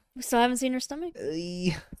 We still haven't seen her stomach.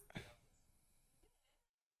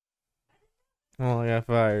 Well, I got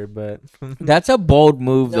fired, but That's a bold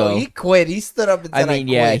move, No, though. he quit. He stood up and I said, mean,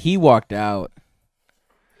 I yeah, quit. he walked out.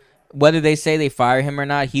 whether they say they fire him or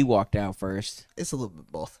not, he walked out first. It's a little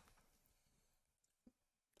bit both.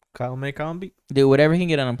 Kyle May Combi. Dude, whatever he can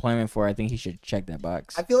get unemployment for, I think he should check that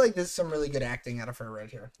box. I feel like this is some really good acting out of her right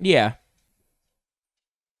here. Yeah.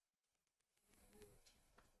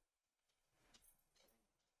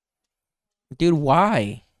 Dude,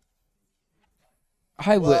 why?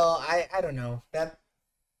 I would. Well, I don't know.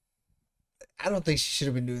 I don't think she should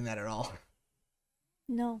have been doing that at all.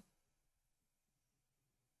 No.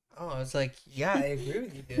 Oh, it's like, yeah, I agree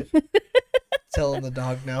with you, dude. Telling the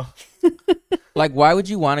dog no. Like, why would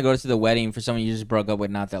you want to go to the wedding for someone you just broke up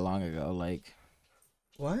with not that long ago? Like,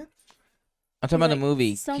 What? I'm talking about the Like,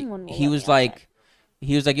 movie. someone will He let was me out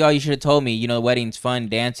like, yo, you should have told me. You know, the wedding's fun,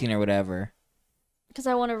 dancing or whatever. because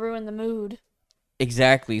I want to ruin the mood.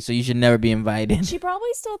 Exactly. So you should never be invited. She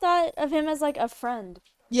probably still thought of him as like a friend.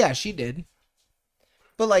 Yeah, she did.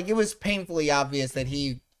 But, like, it was painfully obvious that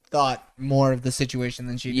he thought more of the situation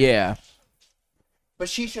than she did. Yeah. But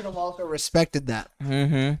she should have also respected that.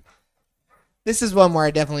 Mm-hmm. This is one where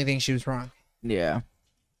I definitely think she was wrong. Yeah.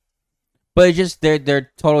 But it's just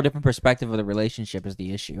their total different perspective of the relationship is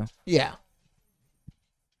the issue. Yeah.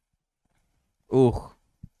 Ooh.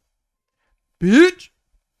 Bitch!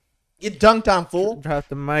 Get dunked on, fool. Drop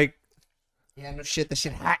the mic. Yeah, no shit. That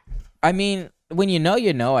shit hot. I mean, when you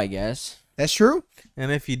know, I guess. That's true.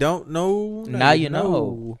 And if you don't know, Now you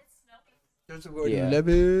know. There's a word Yeah. love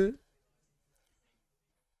it.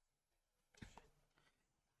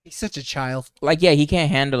 He's such a child. Like, yeah, he can't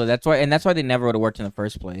handle it. That's why they never would have worked in the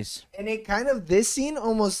first place. And it kind of, this scene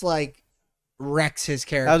almost like wrecks his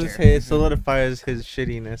character. I was just say it solidifies his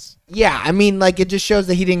shittiness. Yeah, I mean, like, it just shows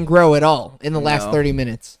that he didn't grow at all in the last No. 30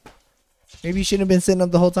 minutes. Maybe you shouldn't have been sitting up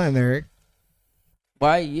the whole time there, Eric.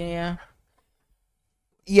 Why? Yeah.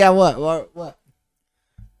 Yeah, what?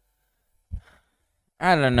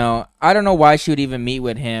 I don't know. I don't know why she would even meet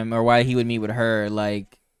with him or why he would meet with her.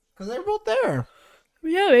 Like, Because they're both there.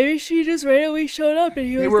 Yeah, maybe she just randomly showed up and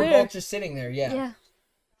he They was were there. both just sitting there, yeah. Yeah.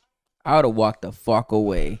 I would have walked the fuck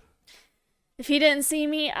away. If he didn't see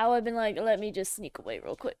me, I would have been like, let me just sneak away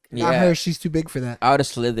real quick. Not Yeah. her, she's too big for that. I would have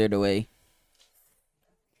slithered away.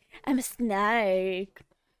 I'm a snake.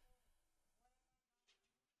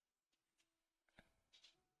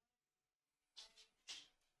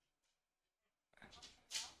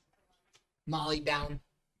 Molly down.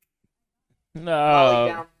 Molly No.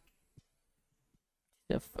 down.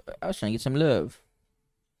 I was trying to get some love.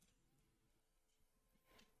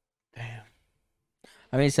 Damn.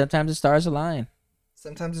 I mean, sometimes the stars align.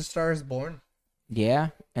 Sometimes a star is born. Yeah,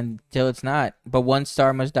 until it's not. But one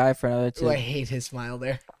star must die for another Ooh, I two. hate his smile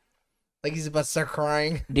there. Like he's about to start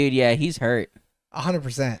crying. Dude, yeah, he's hurt.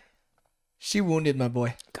 100%. She wounded my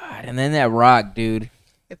boy. God, and then that rock, dude.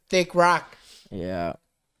 A thick rock. Yeah.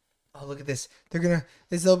 Oh, look at this. This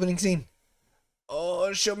is the opening scene.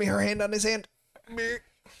 Oh, show me her hand on his hand.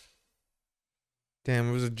 Damn,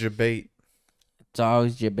 it was a debate. It's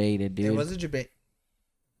always debated, It dude. was a debate.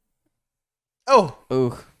 Oh,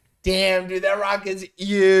 Ooh. damn, dude, that rock is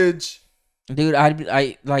huge. Dude,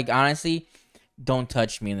 I like, honestly, don't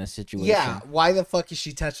touch me in this situation. Yeah, why the fuck is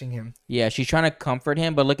she touching him? Yeah, she's trying to comfort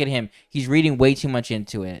him, but look at him. He's reading way too much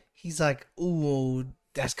into it. He's like, ooh,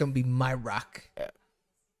 that's gonna be my rock.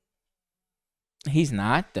 He's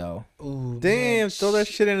not, though. Ooh, Damn, man. throw that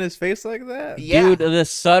shit in his face like that? Yeah. Dude, the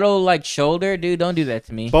subtle, like, shoulder, dude, don't do that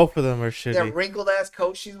to me. Both of them are That shitty. wrinkled ass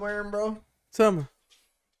coat she's wearing, bro. Summer,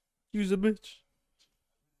 you's a bitch.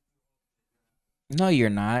 No, you're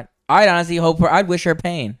not. I'd honestly I'd wish her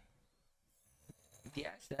pain. Yeah,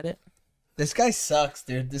 I said it. This guy sucks,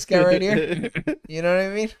 dude. This guy right here. You know what I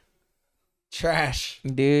mean? Trash.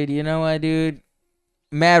 Dude, you know what, dude?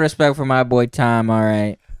 Mad respect for my boy Tom,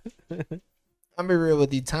 alright. I'm be real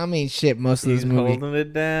with you. Tom ain't shit most of He's this movie. holding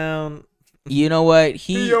it down. You know what?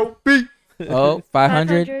 He. B.O.B. Oh,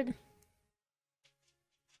 500?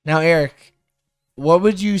 Now, Eric, what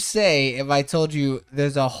would you say if I told you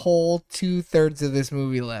there's a whole 2/3 of this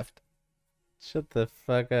movie left? Shut the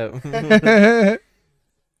fuck up.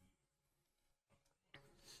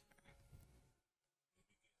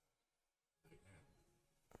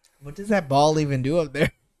 What does that ball even do up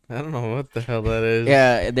there? I don't know what the hell that is.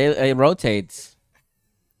 Yeah, it rotates.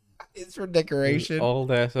 It's for decoration.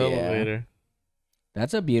 Old ass elevator.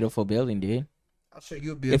 That's a beautiful building, dude. I'll show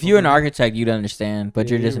you a beautiful If you're an movie. architect, you'd understand, but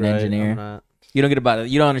you're just an right, engineer. I'm not. You don't get about it.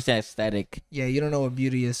 You don't understand aesthetic. Yeah, you don't know what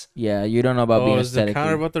beauty is. Yeah, you don't know about being Oh, is the aesthetic.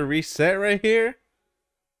 counter about to reset right here?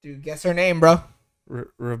 Dude, guess her name, bro.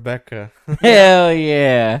 Rebecca. Hell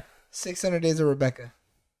yeah. 600 Days of Rebecca.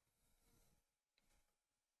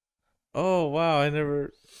 Oh wow, I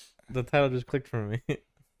never. The title just clicked for me.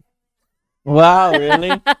 Wow,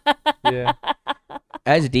 really? Yeah.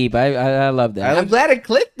 That's deep. I love that. I'm glad it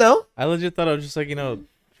clicked though. I legit thought it was just like,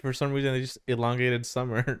 for some reason they just elongated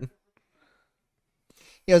summer.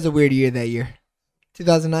 It was a weird year that year.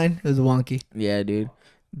 2009. It was wonky. Yeah, dude.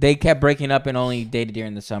 They kept breaking up and only dated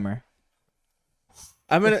during the summer.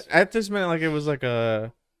 I mean, I just meant like it was like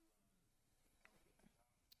a.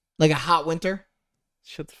 Like a hot winter.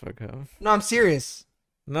 Shut the fuck up. No, I'm serious.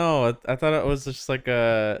 No, I thought it was just like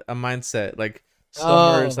a mindset. Like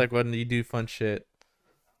summer is Oh. like when you do fun shit.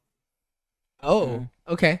 Oh,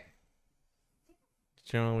 okay.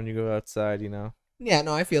 When you go outside, Yeah,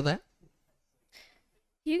 no, I feel that.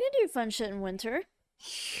 You can do fun shit in winter.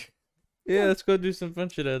 Yeah, let's go do some fun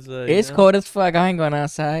shit outside. It's cold as fuck. I ain't going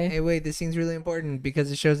outside. Hey, wait, this scene's really important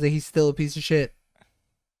because it shows that he's still a piece of shit.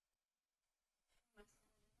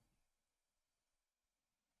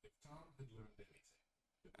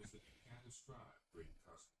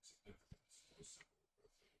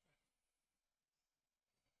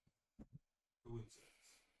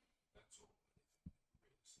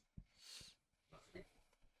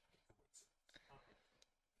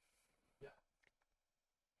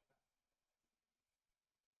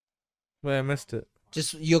 Wait, I missed it.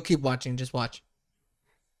 Just you'll keep watching. Just watch.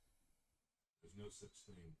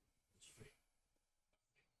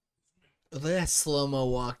 Look at that slow mo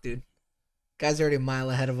walk, dude. Guy's already a mile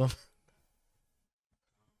ahead of him.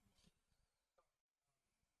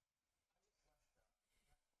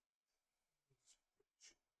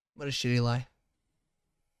 What a shitty lie.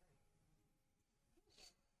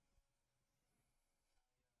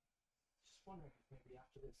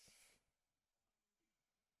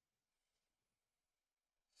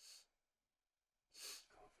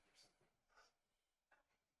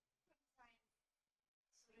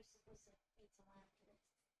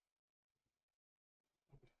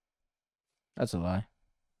 That's a lie.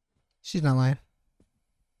 She's not lying.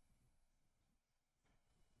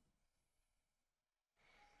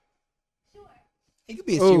 He could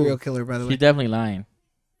be a serial killer, by the way. She's definitely lying.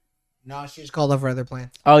 No, she just called off her other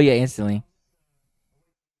plans. Oh yeah, instantly.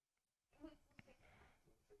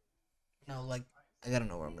 No, like, I gotta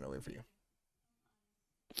know where I'm gonna wait for you.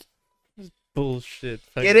 Bullshit.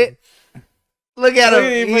 Get it? Look at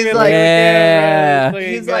him. He's Look like, Yeah. at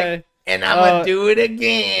he's guy. like, and I'm gonna do it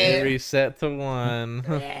again. Reset to 1.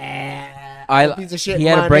 Piece of shit. He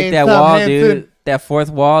had My to break name's that Tom wall, Hansen. dude. That fourth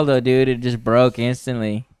wall, though, dude. It just broke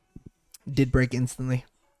instantly. Did break instantly.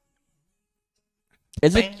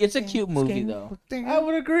 It's a cute movie though. I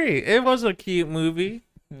would agree. It was a cute movie.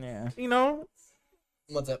 Yeah.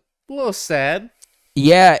 What's up? A little sad,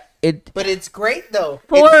 Yeah. It But it's great though.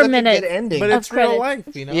 4 it's such minutes. A good ending. but it's real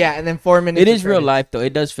credits. life, Yeah, and then 4 minutes. it of is real credits. life though.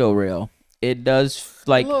 It does feel real. It does a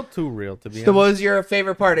like little too real to be So, honest. what was your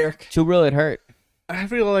favorite part, Eric? too real. It hurt. I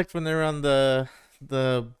really liked when they were on the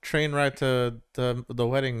train ride to the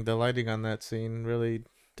wedding. The lighting on that scene really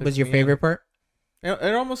took Was your me in. favorite part?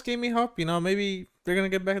 It almost gave me hope. Maybe they're gonna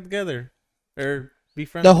get back together or be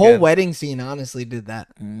friends. The whole again. wedding scene honestly did that.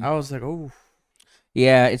 I was like, oh,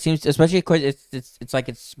 Yeah, it seems, especially because it's like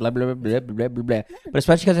it's blah blah blah blah blah blah blah. But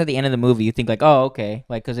especially because at the end of the movie, you think like, oh okay,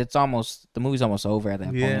 like because the movie's almost over at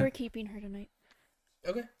that Yeah. We're keeping her tonight.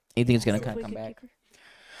 Okay. You think it's gonna So kind we of come could back? keep her.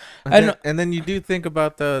 and don't then, and then you do think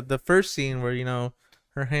about the first scene where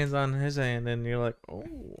her hand's on his hand, and you're like, oh,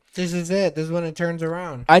 This is it. This is when it turns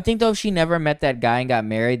around. I think though, if she never met that guy and got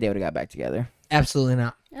married, they would have got back together. Absolutely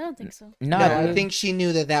not. I don't think so. No, No, I think she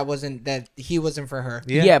knew that he wasn't for her.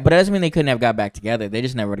 yeah. But that doesn't mean they couldn't have got back together. They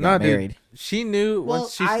just never would have got dude. married. She knew Well,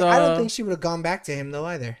 once she I saw. don't think she would have gone back to him though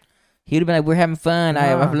either. He would have been like, "We're having fun.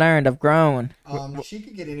 I've Nah. learned. I've grown." She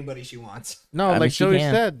could get anybody she wants. No, I mean, like she Joey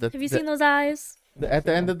can. said, Have you seen those eyes? at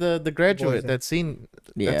the end of the graduate, Boys, that scene,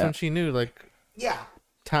 that's Yeah, when she knew, like, Yeah,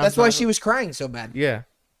 Tom's that's why not- she was crying so bad. Yeah,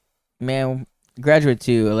 man. Graduate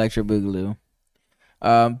 2, Electric Boogaloo.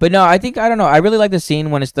 But no, I don't know. I really like the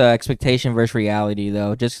scene when it's the expectation versus reality,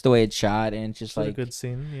 though. Just the way it's shot, and it's just it's a like, good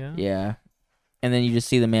scene. Yeah, yeah. And then you just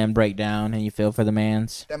see the man break down, and you feel for the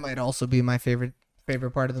man's. That might also be my favorite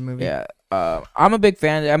part of the movie. Yeah. I'm a big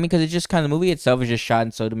fan. I mean, because it's just kind of the movie itself is just shot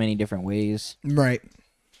in so many different ways. Right.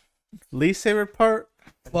 least favorite part.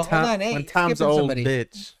 Well, Tom- hold on, hey, when Tom's skipping old somebody.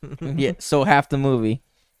 bitch. Yeah. So half the movie.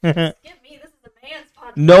 Skip me. This is the man's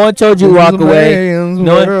podcast. No one told you to walk away. Man's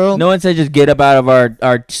No world. one said just get up out of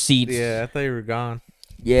our seats. Yeah, I thought you were gone.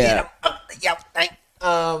 Yeah.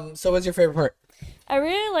 So what's your favorite part? I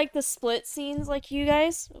really like the split scenes, like you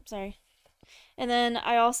guys. Oops, sorry. And then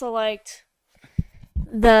I also liked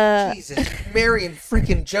the. Jesus, Mary and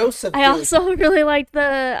freaking Joseph. I dude. also really liked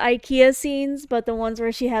the IKEA scenes, but the ones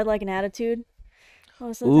where she had like an attitude.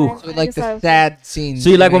 most of the Ooh. time. So I like just the have- sad scenes. So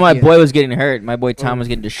you like when my Yeah. boy was getting hurt? My boy Tom was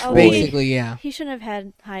getting destroyed. Basically, yeah. He shouldn't have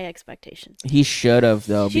had high expectations. He should have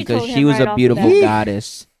though, She because told she him was right a off the beautiful bat.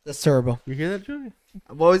 goddess. That's terrible. You hear that, Joey?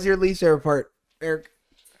 What was your least favorite part, Eric?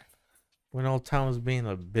 When old Tom was being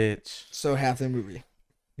a bitch. So half the movie.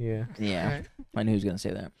 Yeah. Yeah, Alright. I knew he was gonna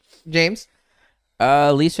say that. James?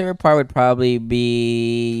 Least favorite part would probably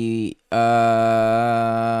be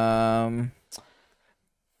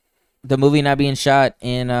the movie not being shot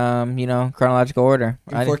in chronological order.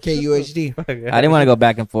 In I 4K UHD. didn't want to go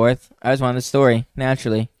back and forth. I just wanted the story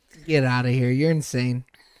naturally. Get out of here. You're insane.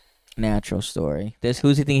 Natural story.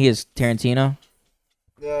 Who's he think he is? Tarantino?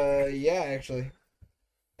 Yeah, actually.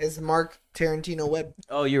 It's Mark Tarantino Webb.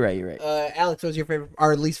 Oh, you're right. You're right. Alex, what was your favorite,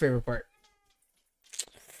 our least favorite part?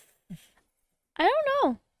 I don't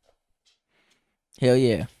know. Hell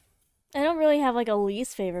yeah. I don't really have like a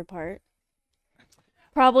least favorite part.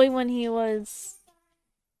 Probably when he was,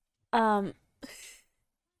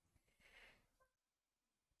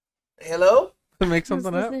 Hello? Make something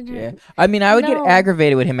up. listening to Yeah. it. I mean, I would get No.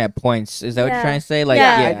 aggravated with him at points. Is that what you're Yeah. trying to say? Like,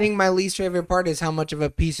 Yeah. yeah. I think my least favorite part is how much of a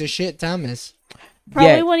piece of shit Tom is. Probably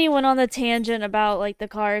Yeah. when he went on the tangent about like the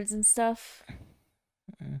cards and stuff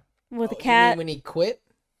with the Oh, you mean cat. when he quit?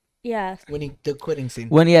 Yeah, The quitting scene.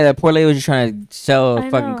 When that poor lady was just trying to sell a I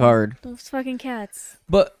fucking know. card. Those fucking cats.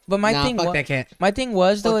 But my Nah, thing fuck wa- that cat. my thing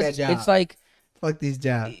was though, Fuck that it's job. like Fuck these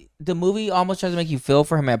jobs. the movie almost tries to make you feel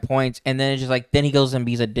for him at points, and then it's just like then he goes and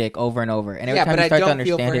be's a dick over and over, and every Yeah, time but you I start to don't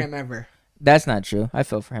feel understand for it, him ever. that's not true. I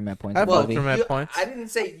feel for him at points. I in the felt movie. for him at points. I didn't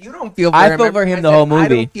say you don't feel for I him. feel for ever. him I the said whole I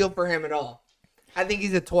movie. don't feel for him at all. I think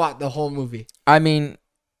he's a twat the whole movie. I mean,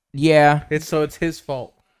 yeah. It's his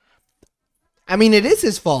fault. I mean, it is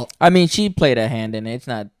his fault. I mean, she played a hand in it.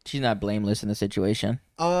 She's not blameless in the situation.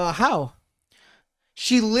 How?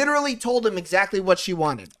 She literally told him exactly what she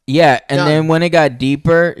wanted. Yeah, and Done. then when it got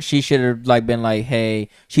deeper, she should have like been like, "Hey,"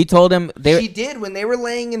 she told him She did when they were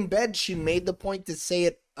laying in bed. She made the point to say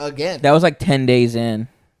it again. that was like 10 days in.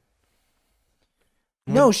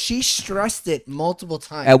 No, she stressed it multiple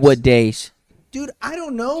times. At what days? Dude, I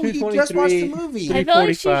don't know. You just watched the 2:23. movie. I feel like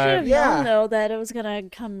she should 3:45. have Yeah. known though that it was gonna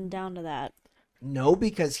come down to that. No,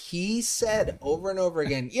 because he said over and over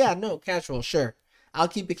again, yeah, no, casual, sure. I'll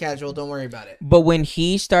keep it casual. Don't worry about it. But when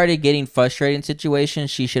he started getting frustrated in situations,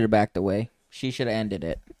 she should have backed away. She should have ended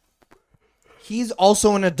it. He's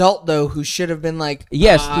also an adult, though, who should have been like,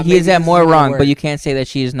 Yes, he maybe is at this more gonna wrong, work. but you can't say that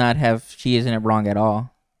she isn't wrong at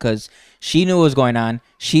all. Because she knew what was going on.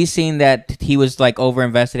 She's seen that he was like over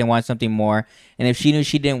invested and wanted something more. And if she knew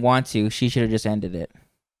she didn't want to, she should have just ended it.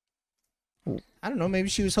 I don't know. Maybe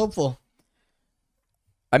she was hopeful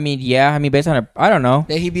I mean, yeah. I mean, based on her, I don't know.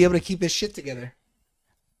 that he'd be able to keep his shit together.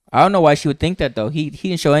 I don't know why she would think that though. He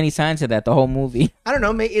didn't show any signs of that the whole movie. I don't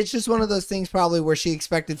know. It's just one of those things probably where she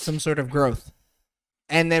expected some sort of growth.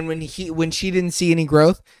 And then when she didn't see any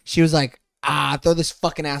growth, she was like, throw this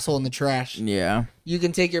fucking asshole in the trash. Yeah. You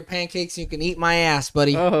can take your pancakes and you can eat my ass,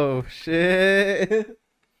 buddy. Oh shit.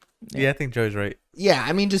 Yeah, I think Joe's right. Yeah,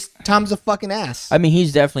 I mean, just Tom's a fucking ass. I mean,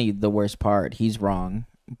 he's definitely the worst part. He's wrong,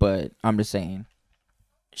 but I'm just saying,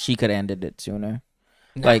 she could have ended it sooner.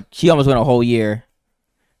 Nah. Like she almost went a whole year.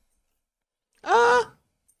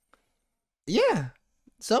 Yeah.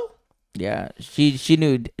 So? Yeah, she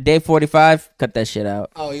knew day 45. Cut that shit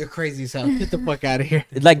out. Oh, you're crazy as hell. Get the fuck out of here.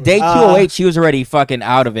 Like day 208, she was already fucking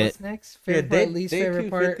out of it. What's next? Favorite part, least day favorite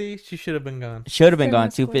part? 250, she should have been gone. Should have been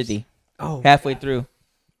gone Cinema scores. 250 Oh, halfway through.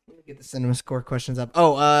 let me get the cinema score questions up.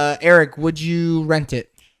 Oh, Eric, would you rent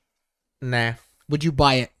it? Nah. Would you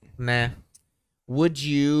buy it? Nah. Would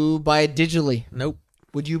you buy it digitally? Nope.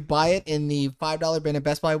 Would you buy it in the $5 bin at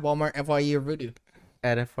Best Buy, Walmart, FYE, or Vudu?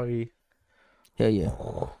 At FYE. Hell yeah.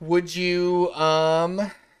 Would you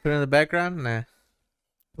Put it in the background? Nah.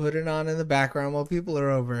 put it on in the background while people are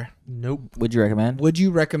over? Nope. Would you recommend? Would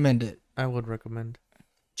you recommend it? I would recommend.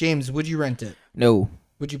 James, would you rent it? No.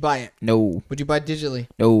 Would you buy it? No. Would you buy it digitally?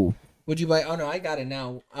 No. Would you buy? Oh no, I got it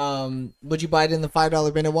now. Would you buy it in the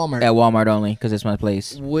 $5 bin at Walmart? At Walmart only, because it's my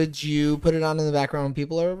place. Would you put it on in the background when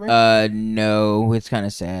people are over? No. It's kind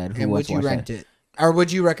of sad. Who and wants would to you watch rent it, or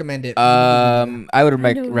would you recommend it? that? I would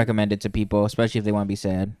I know. recommend it to people, especially if they want to be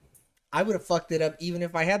sad. I would have fucked it up even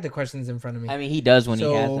if I had the questions in front of me. I mean, he does when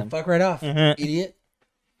so he has them. fuck right off, Mhm. idiot.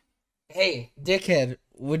 Hey, dickhead,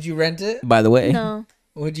 would you rent it? By the way, No,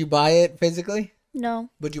 Would you buy it physically? no,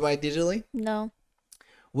 Would you buy it digitally? no.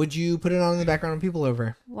 Would you put it on in the background when people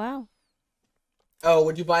over? Wow. Oh,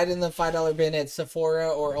 would you buy it in the $5 bin at Sephora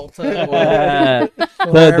or Ulta or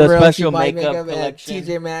the wherever else special you buy makeup at collection.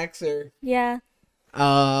 TJ Maxx or? Yeah.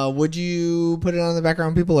 Would you put it on in the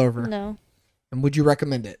background when people over? No. And would you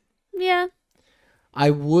recommend it? Yeah. I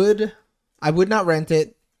would not rent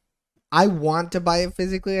it. I want to buy it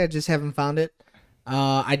physically. I just haven't found it.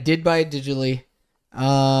 I did buy it digitally.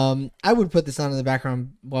 I would put this on in the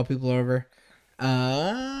background while people are over.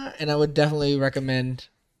 And I would definitely recommend.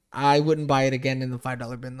 I wouldn't buy it again in the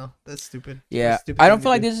 $5 bin though. That's stupid. Yeah, That's a stupid I don't thing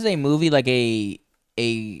feel to like do. this is a movie like a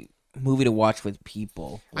movie to watch with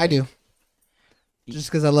people. I do. Just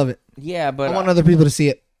because I love it. Yeah, but I want other people to see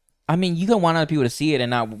it. I mean, you can want other people to see it and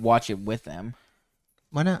not watch it with them.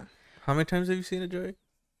 Why not? How many times have you seen it, Joey?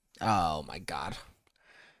 Oh my god.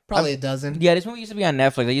 Probably a dozen. Yeah, this movie used to be on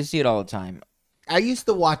Netflix. I used to see it all the time. I used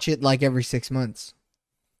to watch it like every 6 months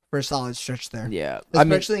for a solid stretch there. Yeah,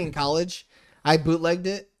 Especially in college. I bootlegged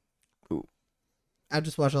it. I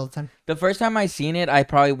just watch all the time. the first time I seen it, I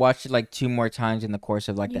probably watched it like 2 more times in the course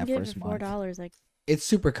of like You that can get it first for month. $4, like It's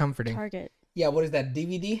super comforting. Target. Yeah, what is that,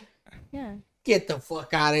 DVD? Yeah. Get the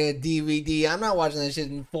fuck out of here, DVD. I'm not watching that shit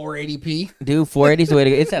in 480p. Dude, 480 is the way to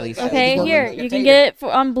go. It's at least Okay, look here like a you can tiger. get it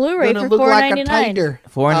on Blu-ray Gonna for look like a $4.99. tiger.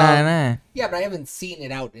 $4.99. Yeah, but I haven't seen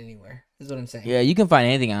it out anywhere, is what I'm saying. Yeah, you can find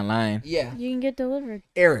anything online. Yeah. You can get delivered.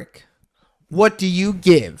 Eric, what do you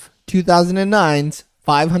give 2009's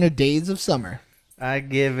 500 Days of Summer? I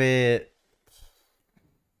give it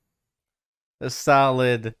a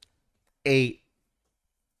solid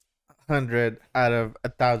 800 out of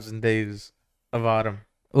 1,000 days of autumn.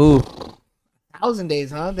 Ooh, 1,000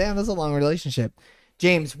 days, huh? Damn, that's a long relationship.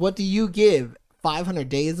 James, what do you give 500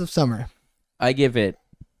 Days of Summer? I give it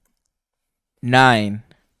 9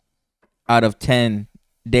 out of 10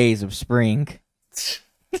 days of spring.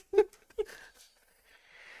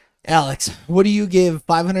 Alex, what do you give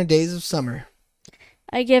 500 Days of Summer?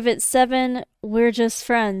 I give it 7. We're just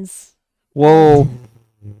friends. Whoa,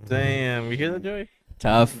 Damn, you hear that, Joey?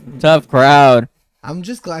 tough crowd. I'm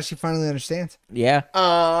just glad she finally understands. Yeah,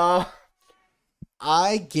 I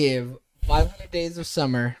give 500 Days of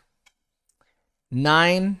Summer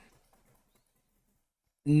 9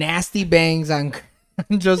 nasty bangs on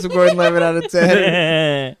Joseph Gordon-Levitt out of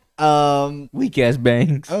 10. weak ass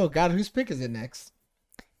bangs. Oh God, whose pick is it next?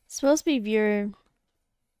 It's supposed to be viewer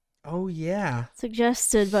Oh yeah,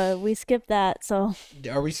 suggested, but we skipped that, so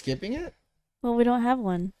are we skipping it? well, we don't have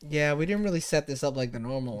one. Yeah, we didn't really set this up like the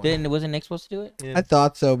normal one. Wasn't Nick supposed to do it? Yeah. I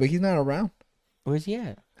thought so, but he's not around. Where's he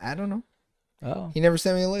at? I don't know. Oh, He never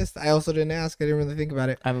sent me a list. I also didn't ask. I didn't really think about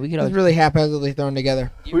it. I mean, we could It was always. really haphazardly thrown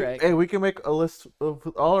together Hey, we can make a list of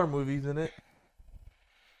all our movies in it.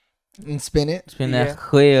 and spin it. Spin Yeah.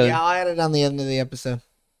 that wheel. Yeah, I'll add it on the end of the episode.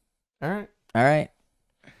 All right. All right.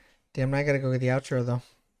 Damn, I gotta go get the outro though.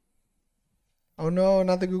 Oh no,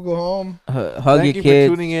 not the Google Home. Hug Thank your you kids.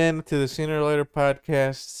 for tuning in to the Sooner or Later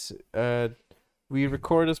podcast. We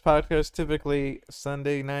record this podcast typically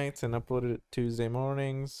Sunday nights and upload it Tuesday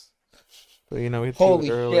mornings. But we have to do Holy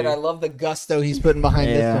it early. shit, I love the gusto he's putting behind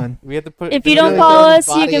this Yeah. one. We have to put. If you this don't is- follow throwing us,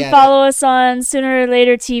 his you body can at follow us on Sooner or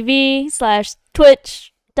Later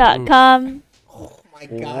TV/Twitch.com. Oh my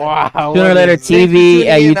god. Wow. Sooner or what later is Thank you TV for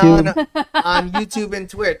at tuning in YouTube. on YouTube and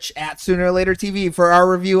Twitch at Sooner or Later TV for our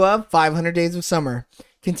review of 500 Days of Summer.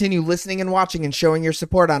 Continue listening and watching and showing your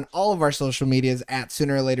support on all of our social medias at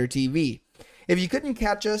Sooner or Later TV. If you couldn't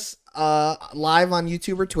catch us live on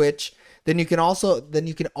YouTube or Twitch, then you can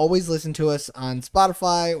always listen to us on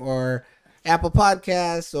Spotify or Apple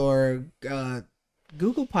Podcasts or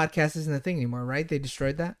Google Podcasts isn't a thing anymore, right? They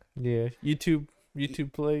destroyed that. Yeah, YouTube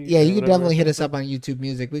Play. Yeah, you can whatever. definitely hit us up on YouTube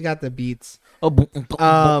Music. We got the beats. Oh, boom, boom,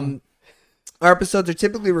 boom. Our episodes are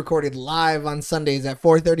typically recorded live on Sundays at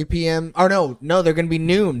 4:30 p.m. Or no, they're going to be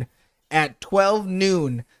noon at 12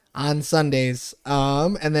 noon on Sundays.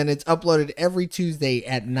 And then it's uploaded every Tuesday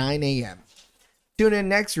at 9 a.m. Tune in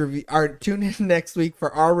next week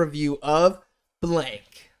for our review of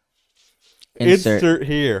blank. Insert.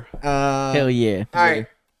 here. Hell yeah. All right.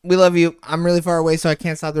 We love you. I'm really far away, so I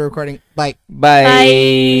can't stop the recording. Bye. Bye.